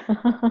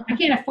 I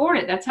can't afford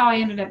it. That's how I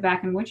ended up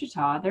back in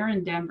Wichita. They're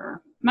in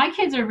Denver. My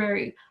kids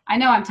are I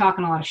know I'm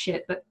talking a lot of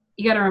shit, but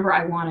you got to remember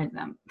I wanted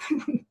them.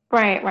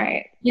 Right,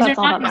 right. These are That's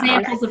all not that matters.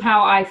 examples of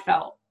how I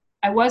felt.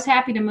 I was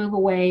happy to move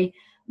away,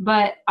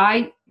 but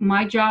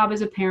my job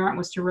as a parent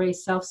was to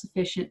raise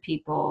self-sufficient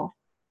people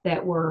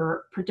that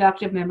were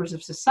productive members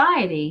of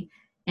society.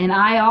 And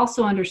I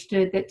also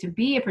understood that to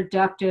be a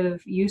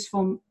productive,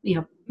 useful,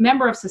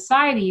 member of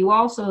society, you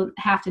also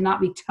have to not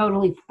be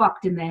totally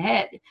fucked in the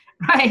head,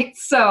 right?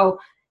 So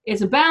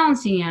it's a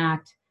balancing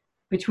act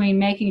between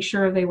making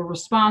sure they were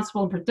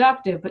responsible and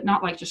productive, but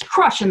not like just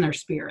crushing their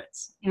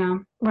spirits,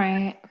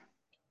 Right.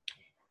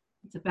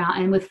 It's about,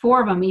 and with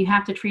 4 of them, you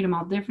have to treat them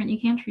all different. You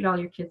can't treat all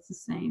your kids the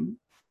same.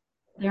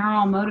 They aren't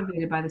all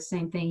motivated by the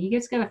same thing. You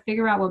just got to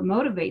figure out what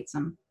motivates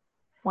them.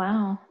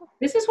 Wow.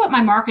 This is what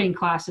my marketing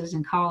classes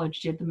in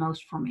college did the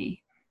most for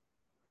me.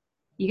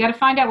 You got to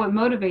find out what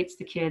motivates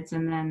the kids,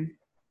 and then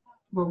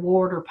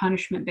reward or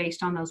punishment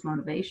based on those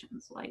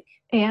motivations. Like,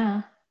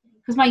 Yeah.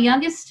 because my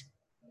youngest,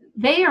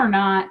 they are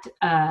not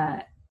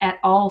at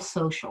all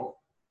social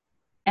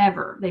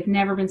ever. They've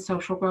never been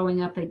social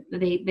growing up.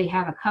 They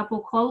have a couple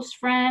close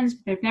friends.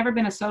 They've never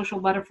been a social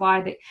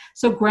butterfly.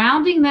 So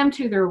grounding them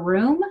to their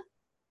room,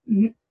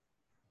 that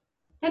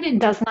didn't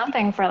do Does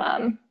nothing for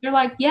them. They're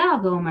like, yeah,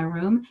 I'll go in my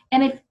room.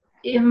 And if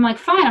I'm like,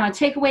 fine, I'm going to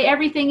take away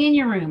everything in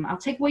your room. I'll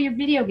take away your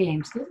video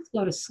games. Let's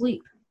go to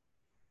sleep.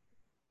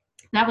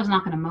 That was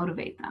not going to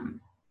motivate them.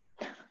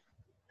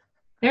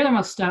 They're the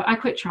most stubborn. I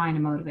quit trying to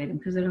motivate them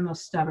because they're the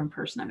most stubborn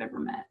person I've ever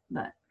met.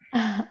 But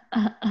I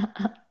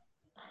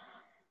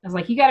was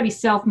like, you got to be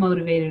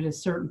self-motivated at a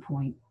certain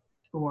point,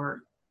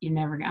 or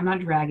I'm not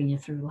dragging you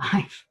through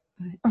life.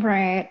 But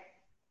Right.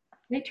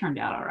 they turned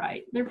out all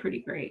right. They're pretty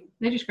great.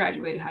 They just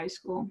graduated high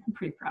school. I'm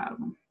pretty proud of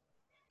them.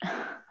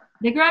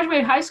 They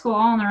graduated high school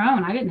all on their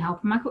own. I didn't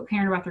help them. I quit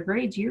caring about their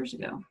grades years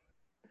ago.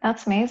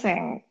 That's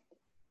amazing.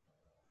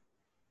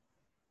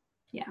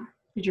 Yeah.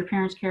 Did your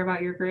parents care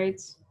about your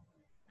grades?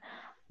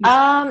 No,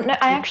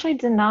 I actually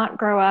did not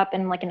grow up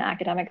in like an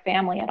academic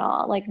family at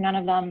all. Like none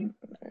of them,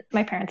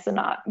 my parents did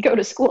not go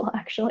to school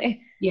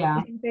actually. Yeah.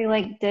 I think they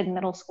like did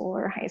middle school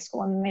or high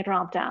school and then they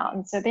dropped out.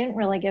 And so they didn't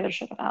really give a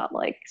shit about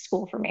like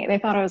school for me. They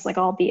thought it was like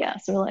all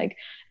BS. They're like,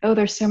 oh,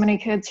 there's so many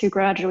kids who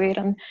graduate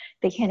and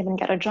they can't even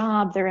get a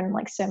job. They're in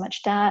like so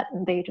much debt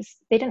and they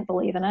didn't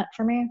believe in it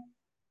for me.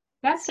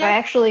 That's So I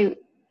actually,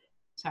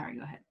 sorry,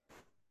 go ahead.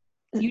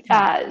 You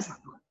tell me.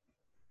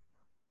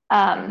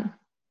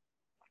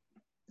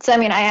 So I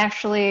mean, I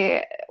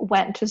actually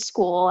went to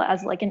school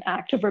as like an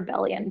act of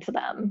rebellion to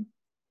them.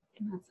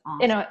 That's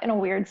awesome. In a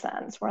weird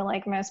sense, where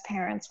like most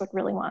parents would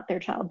really want their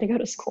child to go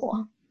to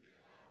school.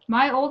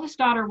 My oldest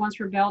daughter once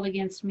rebelled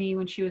against me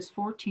when she was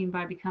 14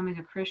 by becoming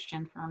a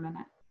Christian for a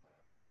minute.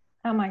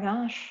 Oh my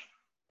gosh.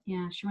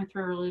 Yeah, she went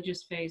through a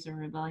religious phase of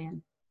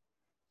rebellion.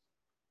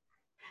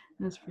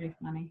 It was pretty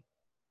funny.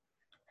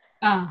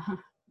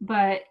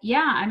 But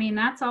yeah, I mean,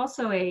 that's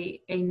also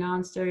a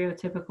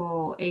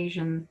non-stereotypical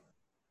Asian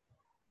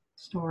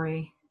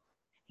story.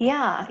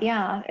 Yeah,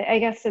 yeah. I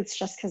guess it's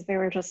just because they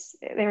were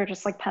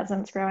just like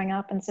peasants growing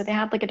up, and so they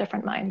had like a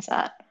different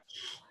mindset.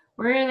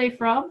 Where are they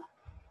from?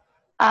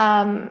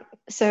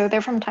 So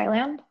they're from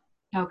Thailand.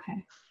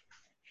 Okay.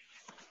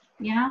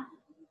 Yeah.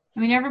 I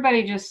mean,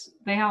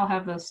 they all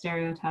have those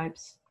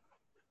stereotypes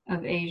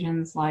of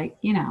Asians, like,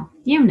 I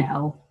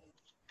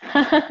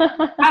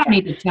don't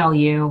need to tell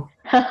you.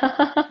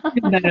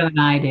 You know better than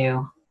I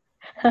do.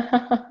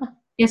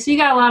 Yeah, so you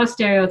got a lot of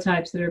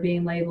stereotypes that are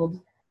being labeled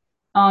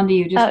onto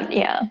you.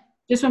 Yeah.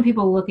 Just when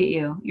people look at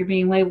you, you're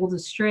being labeled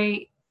as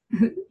straight.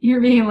 You're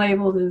being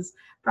labeled as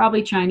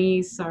probably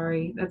Chinese.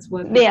 Sorry, that's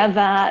what. Yeah,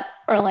 that,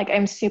 or like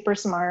I'm super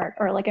smart,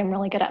 or like I'm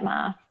really good at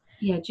math.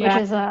 Yeah, which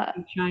is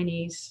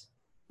Chinese,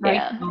 right?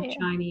 Yeah, Yeah.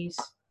 Chinese.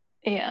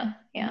 Yeah,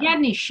 yeah. You had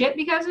any shit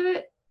because of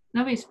it?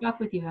 Nobody's fucked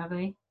with you, have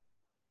they?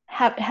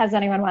 Has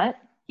anyone what?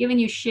 Giving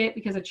you shit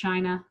because of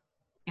China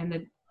and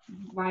the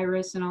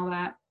virus and all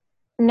that?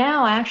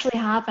 No, I actually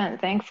haven't,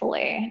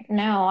 thankfully.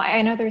 No,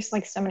 I know there's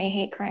like so many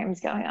hate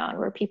crimes going on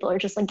where people are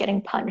just like getting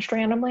punched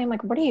randomly. I'm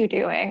like, what are you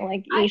doing?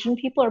 Like I Asian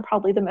people are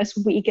probably the most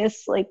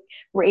weakest like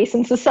race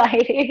in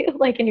society.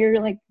 Like, and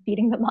you're like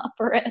beating them up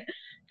for it.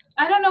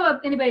 I don't know of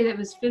anybody that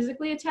was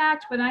physically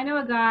attacked, but I know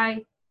a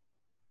guy.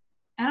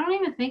 I don't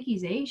even think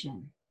he's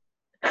Asian.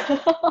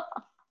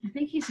 I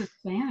think he's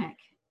Hispanic.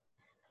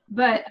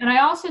 But and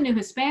I also knew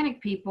Hispanic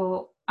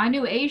people. I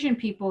knew Asian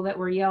people that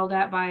were yelled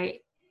at by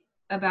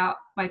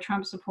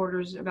Trump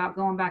supporters about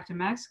going back to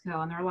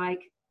Mexico, and they're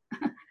like,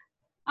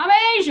 "I'm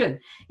Asian,"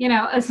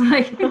 It's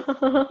like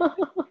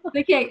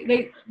they can't.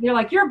 They're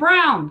like, "You're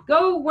brown.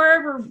 Go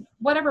wherever,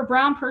 whatever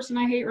brown person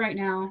I hate right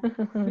now.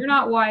 You're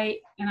not white,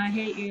 and I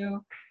hate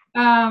you."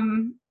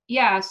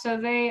 Yeah. So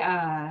they,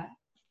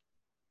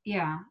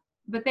 yeah,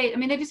 but I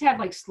mean, they just had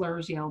like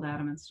slurs yelled at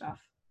them and stuff.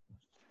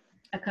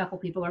 A couple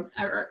people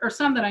or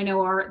some that I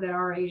know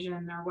are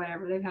Asian or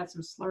whatever. They've had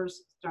some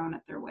slurs thrown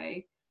at their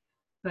way,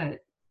 but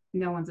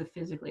no one's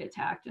physically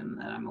attacked them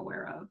that I'm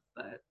aware of.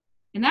 But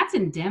and that's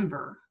in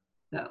Denver,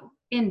 though.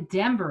 In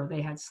Denver, they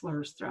had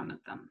slurs thrown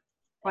at them,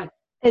 like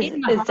Is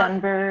in the is heart.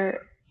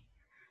 Denver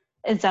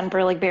is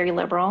Denver like very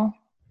liberal?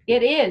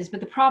 It is,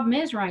 but the problem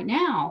is right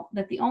now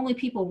that the only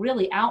people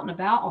really out and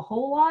about a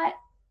whole lot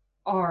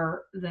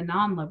are the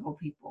non-liberal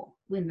people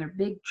in their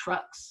big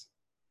trucks.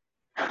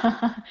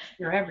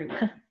 They're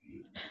everywhere.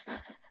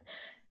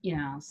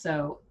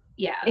 So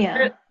yeah,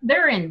 they're Yeah.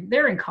 they're in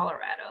they're in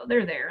Colorado.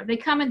 They're there. They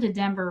come into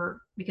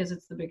Denver because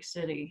it's the big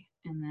city,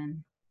 and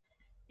then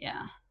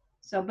yeah.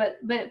 So, but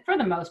for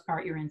the most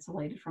part, you're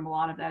insulated from a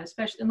lot of that,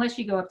 especially unless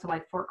you go up to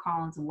like Fort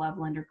Collins and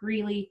Loveland or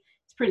Greeley.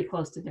 It's pretty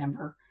close to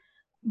Denver,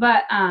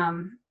 but I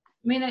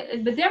mean,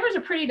 but Denver's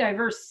a pretty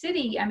diverse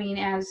city.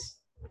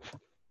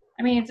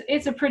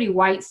 It's a pretty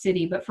white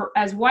city, but for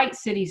as white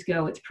cities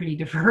go, it's pretty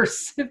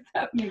diverse. If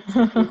that makes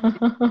sense.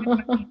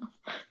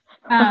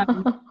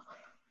 Um,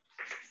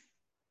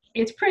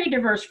 it's pretty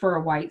diverse for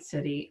a white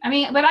city. I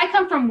mean, but I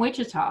come from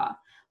Wichita.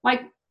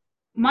 Like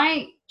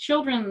my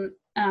children,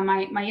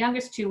 my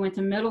youngest two went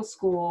to middle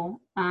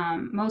school,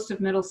 most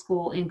of middle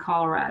school in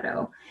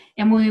Colorado.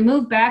 And when we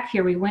moved back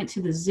here, we went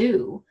to the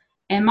zoo.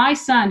 And my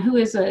son, who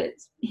is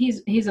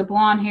he's a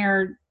blonde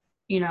haired,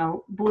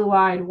 blue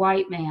eyed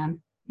white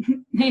man,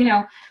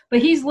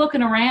 but he's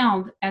looking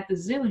around at the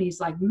zoo and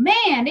he's like,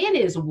 man, it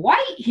is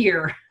white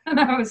here. And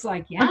I was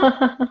like,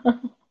 yeah,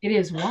 it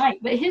is white.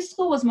 But his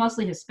school was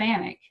mostly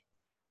Hispanic.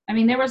 I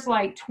mean, there was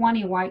like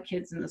 20 white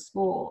kids in the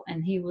school,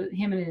 and him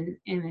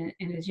and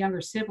his younger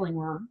sibling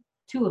were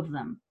two of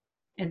them,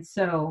 and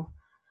so,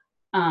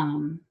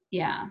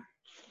 yeah,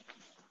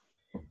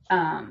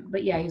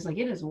 but yeah, he's like,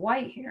 it is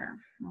white here.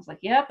 I was like,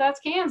 yep, that's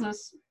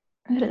Kansas.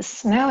 It is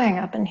snowing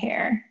up in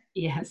here.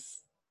 Yes,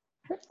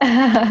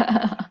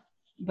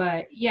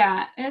 but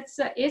yeah, it's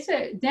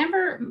a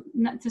Denver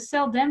to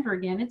sell Denver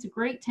again. It's a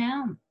great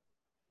town,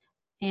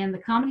 and the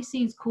comedy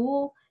scene's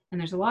cool,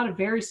 and there's a lot of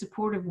very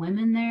supportive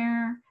women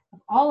there of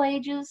all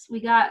ages.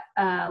 We got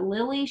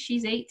Lily,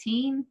 she's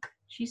 18.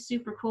 She's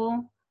super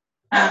cool.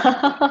 We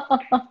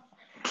got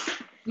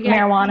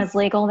Marijuana's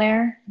legal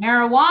there.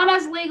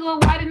 marijuana's legal.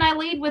 Why didn't I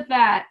lead with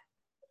that?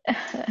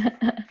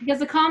 Because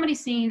the comedy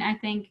scene, I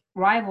think,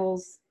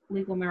 rivals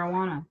legal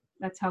marijuana.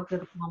 That's how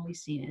good the comedy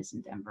scene is in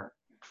Denver.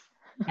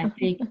 I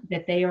think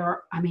that they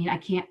are. I mean, I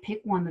can't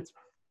pick one that's,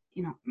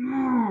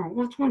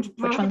 which one's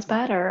better? Which one's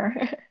better?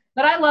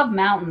 But I love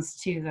mountains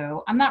too,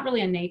 though. I'm not really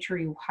a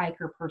naturey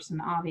hiker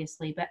person,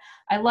 obviously, but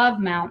I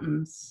love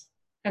mountains.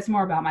 That's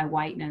more about my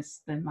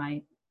whiteness than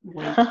my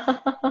weight.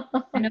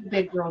 I know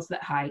big girls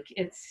that hike.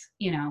 It's,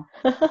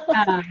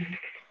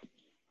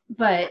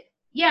 but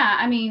yeah,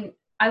 I mean,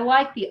 I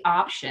like the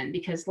option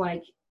because,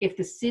 like, if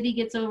the city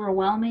gets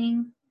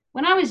overwhelming,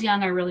 when I was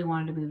young, I really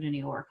wanted to move to New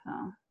York,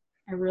 though.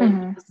 I really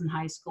was in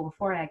high school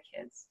before I had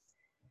kids.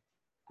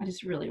 I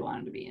just really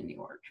wanted to be in New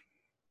York.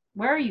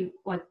 Where are you,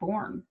 like,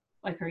 born?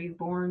 Like, are you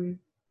born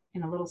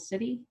in a little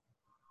city?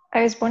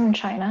 I was born in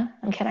China.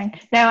 I'm kidding.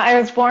 No, I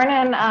was born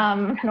in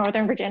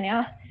Northern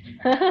Virginia.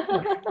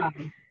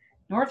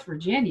 North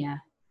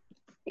Virginia.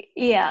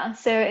 Yeah,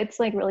 so it's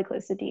like really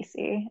close to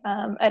DC.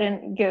 I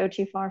didn't go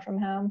too far from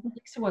home. At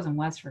least it wasn't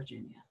West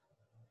Virginia.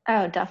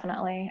 Oh,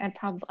 definitely.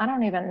 I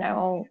don't even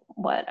know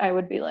what I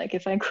would be like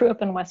if I grew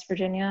up in West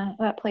Virginia.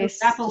 That place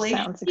just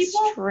sounds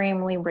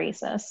extremely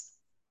racist.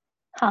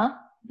 Huh?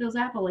 Those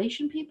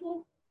Appalachian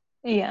people?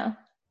 Yeah.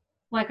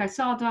 Like, I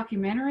saw a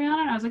documentary on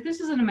it. I was like,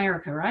 this isn't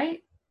America, right?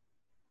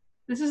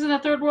 This isn't a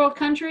third world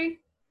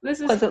country?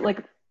 Was it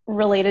like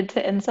related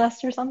to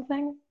incest or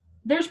something?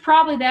 There's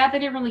probably that. They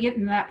didn't really get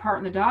into that part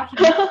in the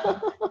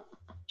documentary.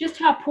 Just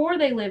how poor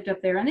they lived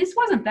up there. And this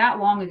wasn't that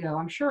long ago.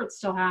 I'm sure it's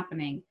still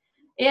happening.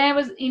 And it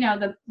was,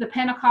 the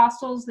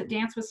Pentecostals that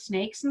dance with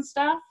snakes and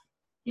stuff.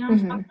 You know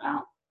what I'm talking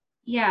about?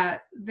 Yeah,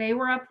 they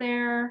were up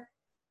there.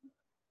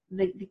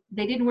 They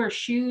didn't wear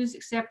shoes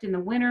except in the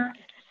winter.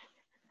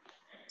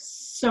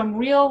 Some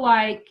real,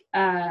 like,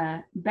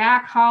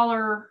 back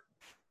holler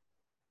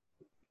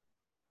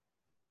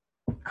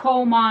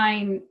coal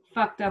mine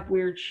fucked up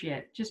weird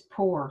shit. Just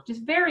poor.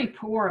 Just very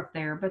poor up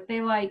there. But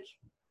they like,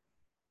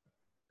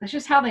 that's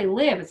just how they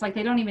live. It's like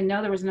they don't even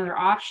know there was another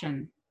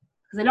option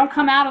because they don't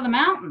come out of the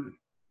mountain.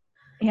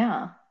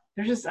 Yeah.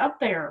 They're just up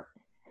there.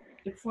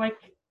 It's like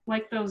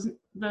those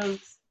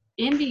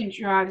Indian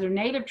tribes or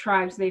native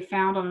tribes they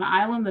found on an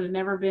island that had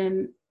never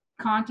been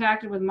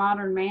contacted with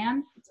modern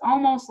man. It's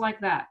almost like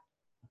that.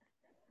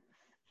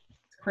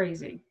 It's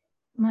crazy.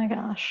 Oh my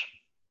gosh.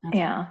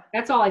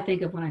 That's all I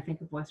think of when I think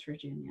of West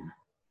Virginia.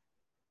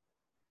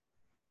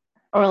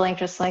 Or like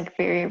just like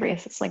very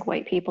racist, like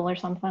white people or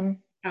something.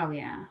 Oh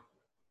yeah.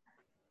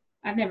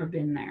 I've never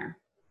been there.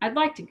 I'd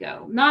like to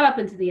go. Not up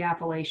into the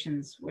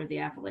Appalachians where the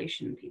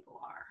Appalachian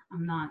people are.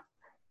 I'm not.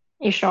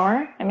 You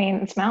sure? I mean,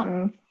 it's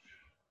mountain.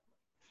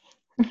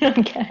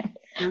 I'm kidding.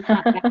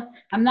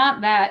 I'm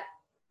not that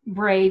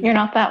brave. You're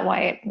not that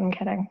white. I'm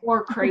kidding.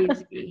 Or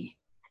crazy.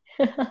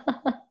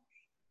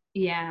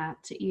 Yeah,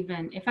 to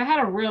even, if I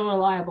had a real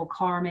reliable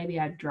car, maybe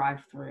I'd drive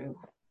through,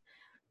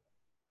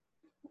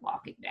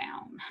 walk it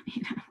down.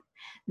 You know?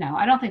 No,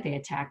 I don't think they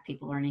attack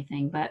people or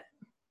anything, but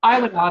I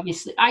would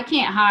obviously, I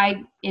can't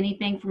hide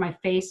anything from my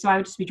face, so I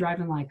would just be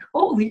driving like,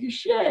 holy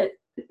shit.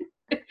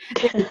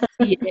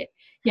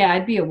 Yeah,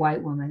 I'd be a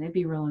white woman. It'd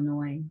be real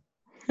annoying.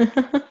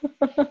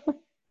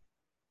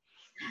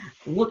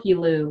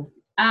 Looky-loo.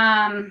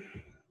 All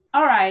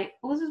right.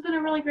 Well, this has been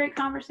a really great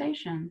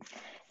conversation.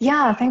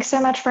 Yeah, thanks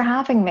so much for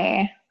having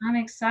me. I'm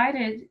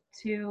excited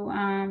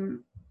to,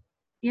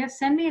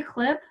 send me a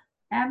clip.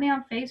 Add me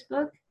on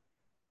Facebook.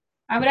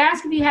 I would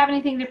ask if you have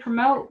anything to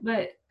promote,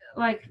 but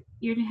like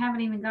you haven't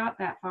even got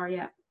that far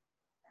yet.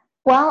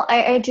 Well,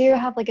 I do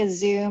have like a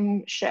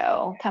Zoom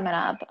show coming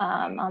up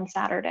on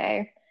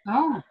Saturday.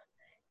 Oh.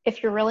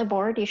 If you're really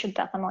bored, you should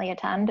definitely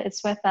attend.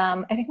 It's with,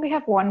 I think we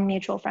have one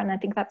mutual friend. I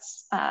think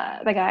that's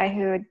the guy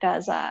who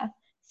does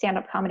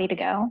stand-up comedy to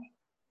go.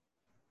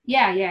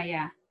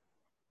 Yeah.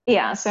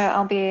 Yeah, so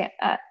I'll be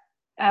at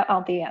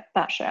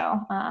that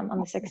show on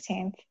the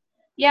 16th.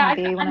 Yeah, I'll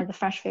be one of the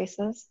fresh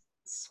faces.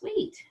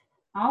 Sweet.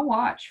 I'll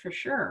watch for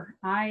sure.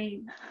 I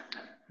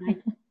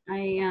don't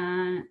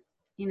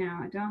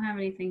have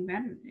anything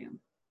better to do.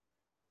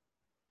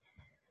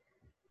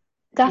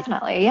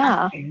 Definitely,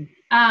 yeah.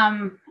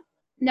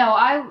 No,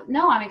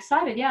 I'm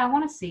excited. Yeah, I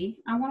want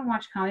to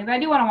watch comedy, but I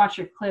do want to watch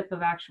your clip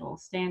of actual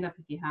stand-up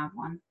if you have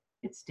one.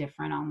 It's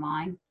different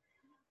online.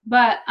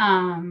 But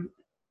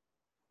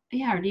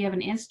or do you have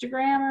an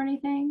Instagram or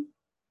anything?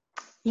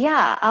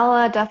 Yeah,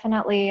 I'll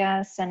definitely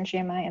send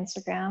you my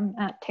Instagram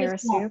at Thara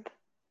Soup.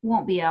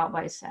 Won't be out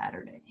by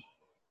Saturday.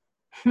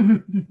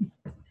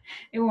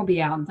 It won't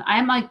be out.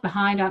 I'm like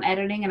behind on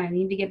editing, and I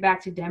need to get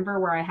back to Denver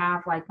where I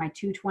have like my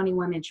two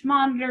 21-inch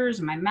monitors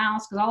and my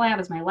mouse, because all I have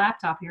is my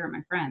laptop here at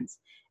my friend's,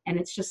 and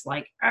it's just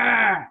like,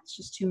 it's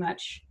just too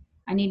much.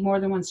 I need more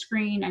than one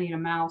screen. I need a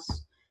mouse,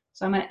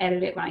 so I'm gonna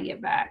edit it when I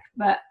get back.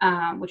 But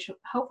which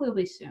hopefully will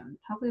be soon.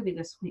 Hopefully it'll be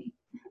this week.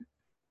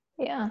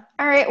 Yeah.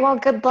 All right. Well,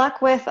 good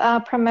luck with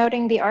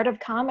promoting the art of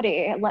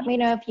comedy. Let me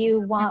know if you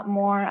want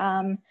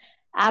more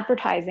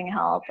advertising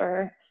help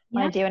or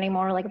want to do any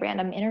more like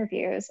random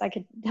interviews. I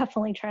could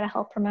definitely try to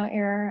help promote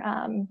your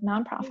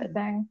nonprofit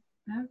thing.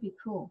 That would be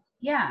cool.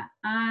 Yeah.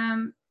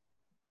 And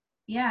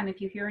if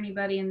you hear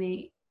anybody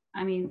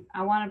I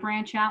want to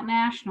branch out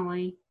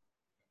nationally.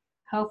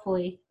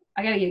 Hopefully,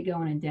 I got to get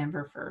going in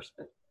Denver first,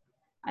 but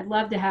I'd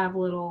love to have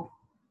little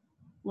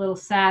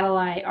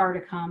satellite art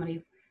of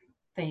comedy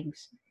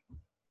things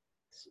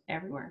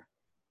everywhere.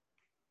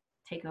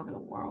 Take over the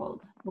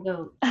world. We'll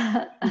go.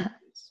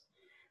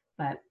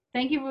 But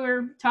thank you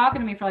for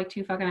talking to me for like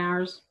 2 fucking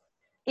hours.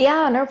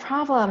 Yeah, no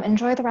problem.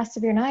 Enjoy the rest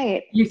of your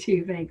night. You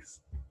too. Thanks.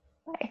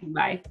 Bye.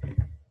 Bye.